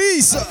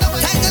 Peace.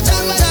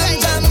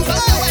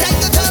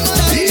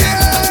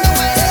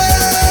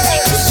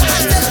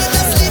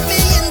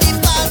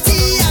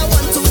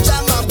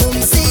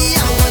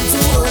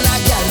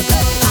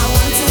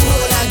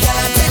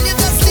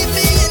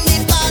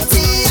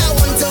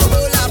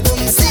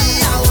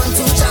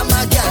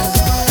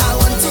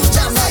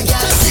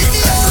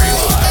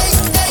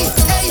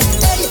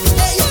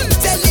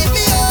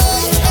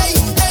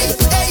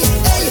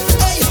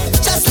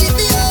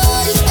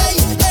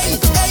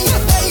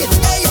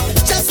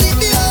 Just leave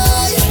me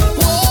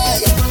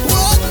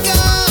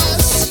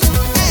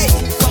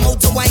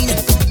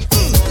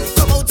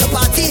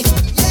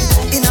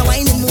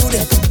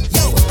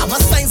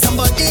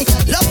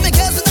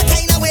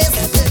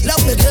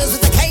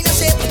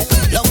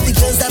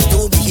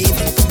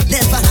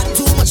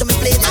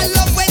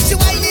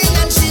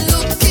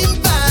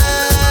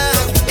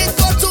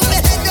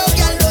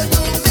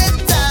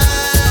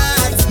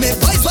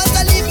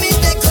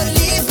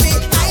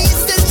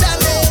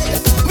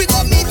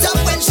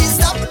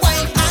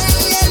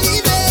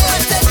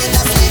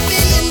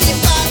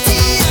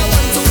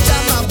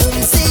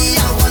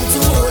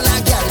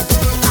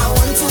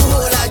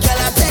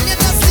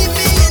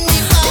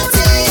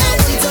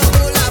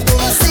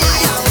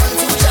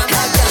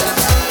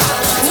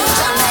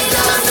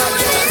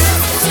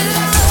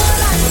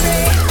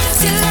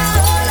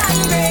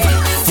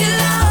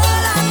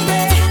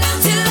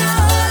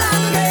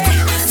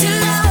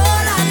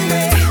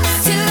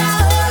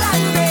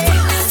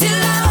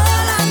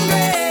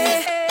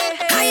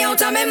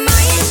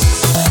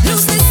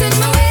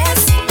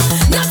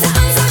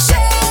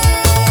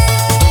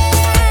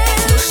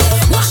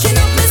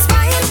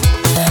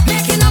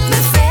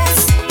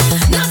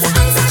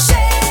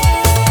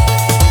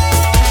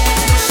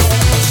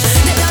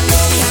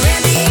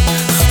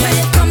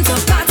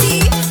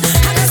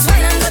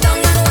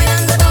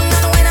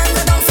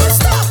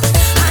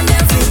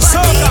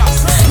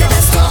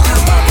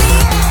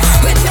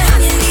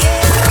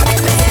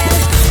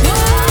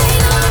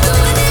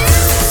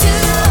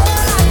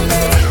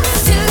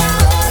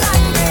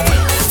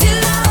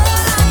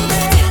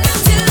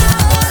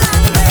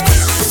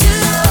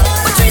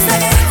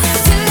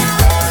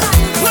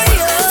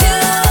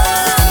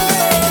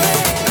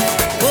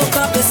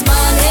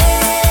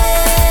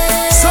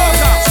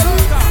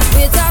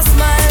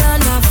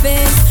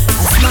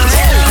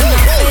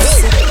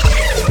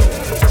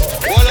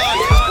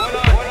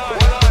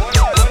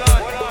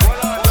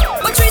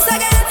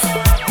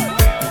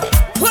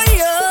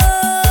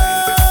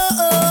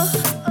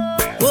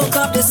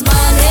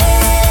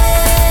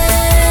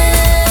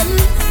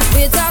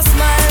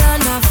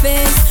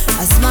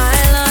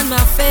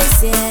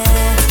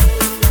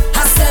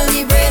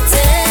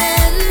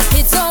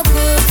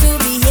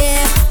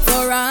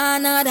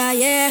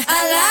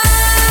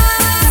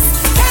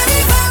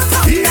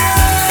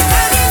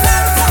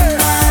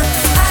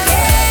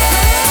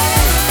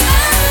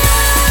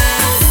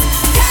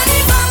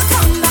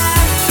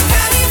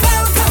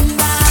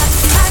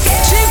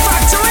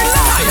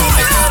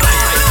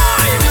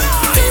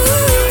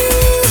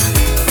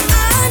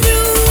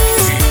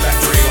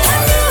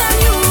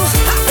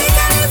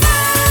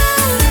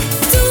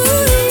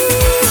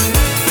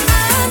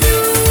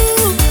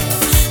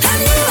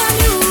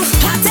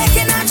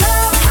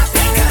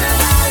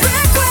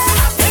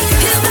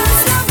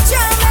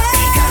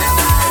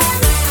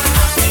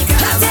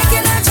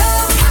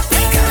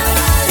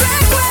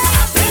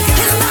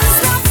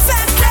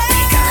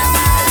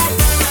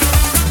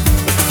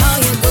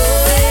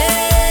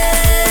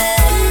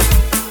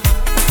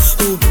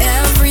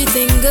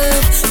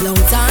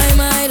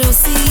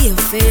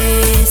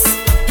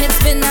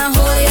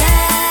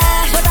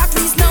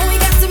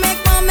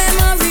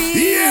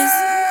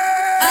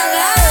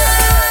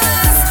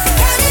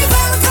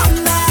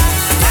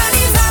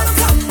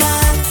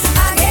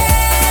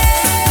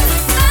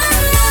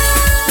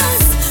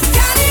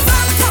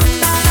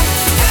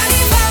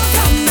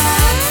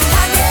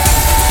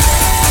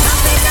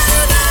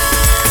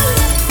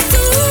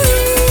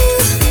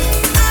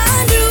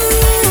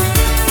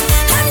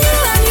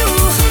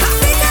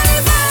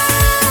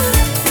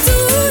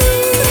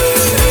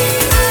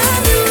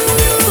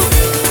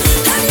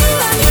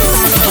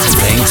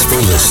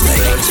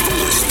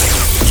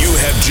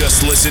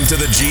listen to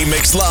the G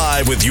Mix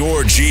Live with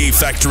your G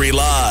Factory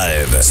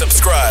Live.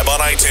 Subscribe on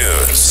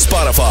iTunes,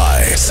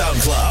 Spotify,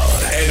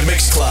 SoundCloud, and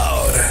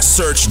Mixcloud.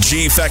 Search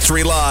G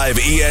Factory Live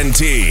ENT.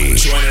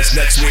 Join us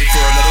next week for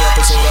another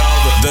episode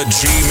of the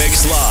G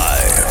Mix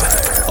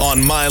Live on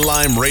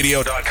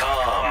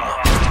MyLimeRadio.com.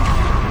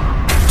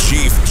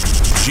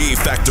 G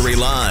Factory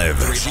Live.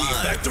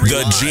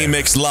 The G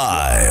Mix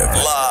Live.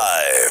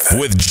 Live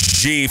with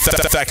G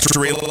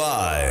Factory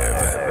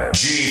Live.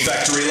 G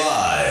Factory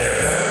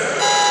Live.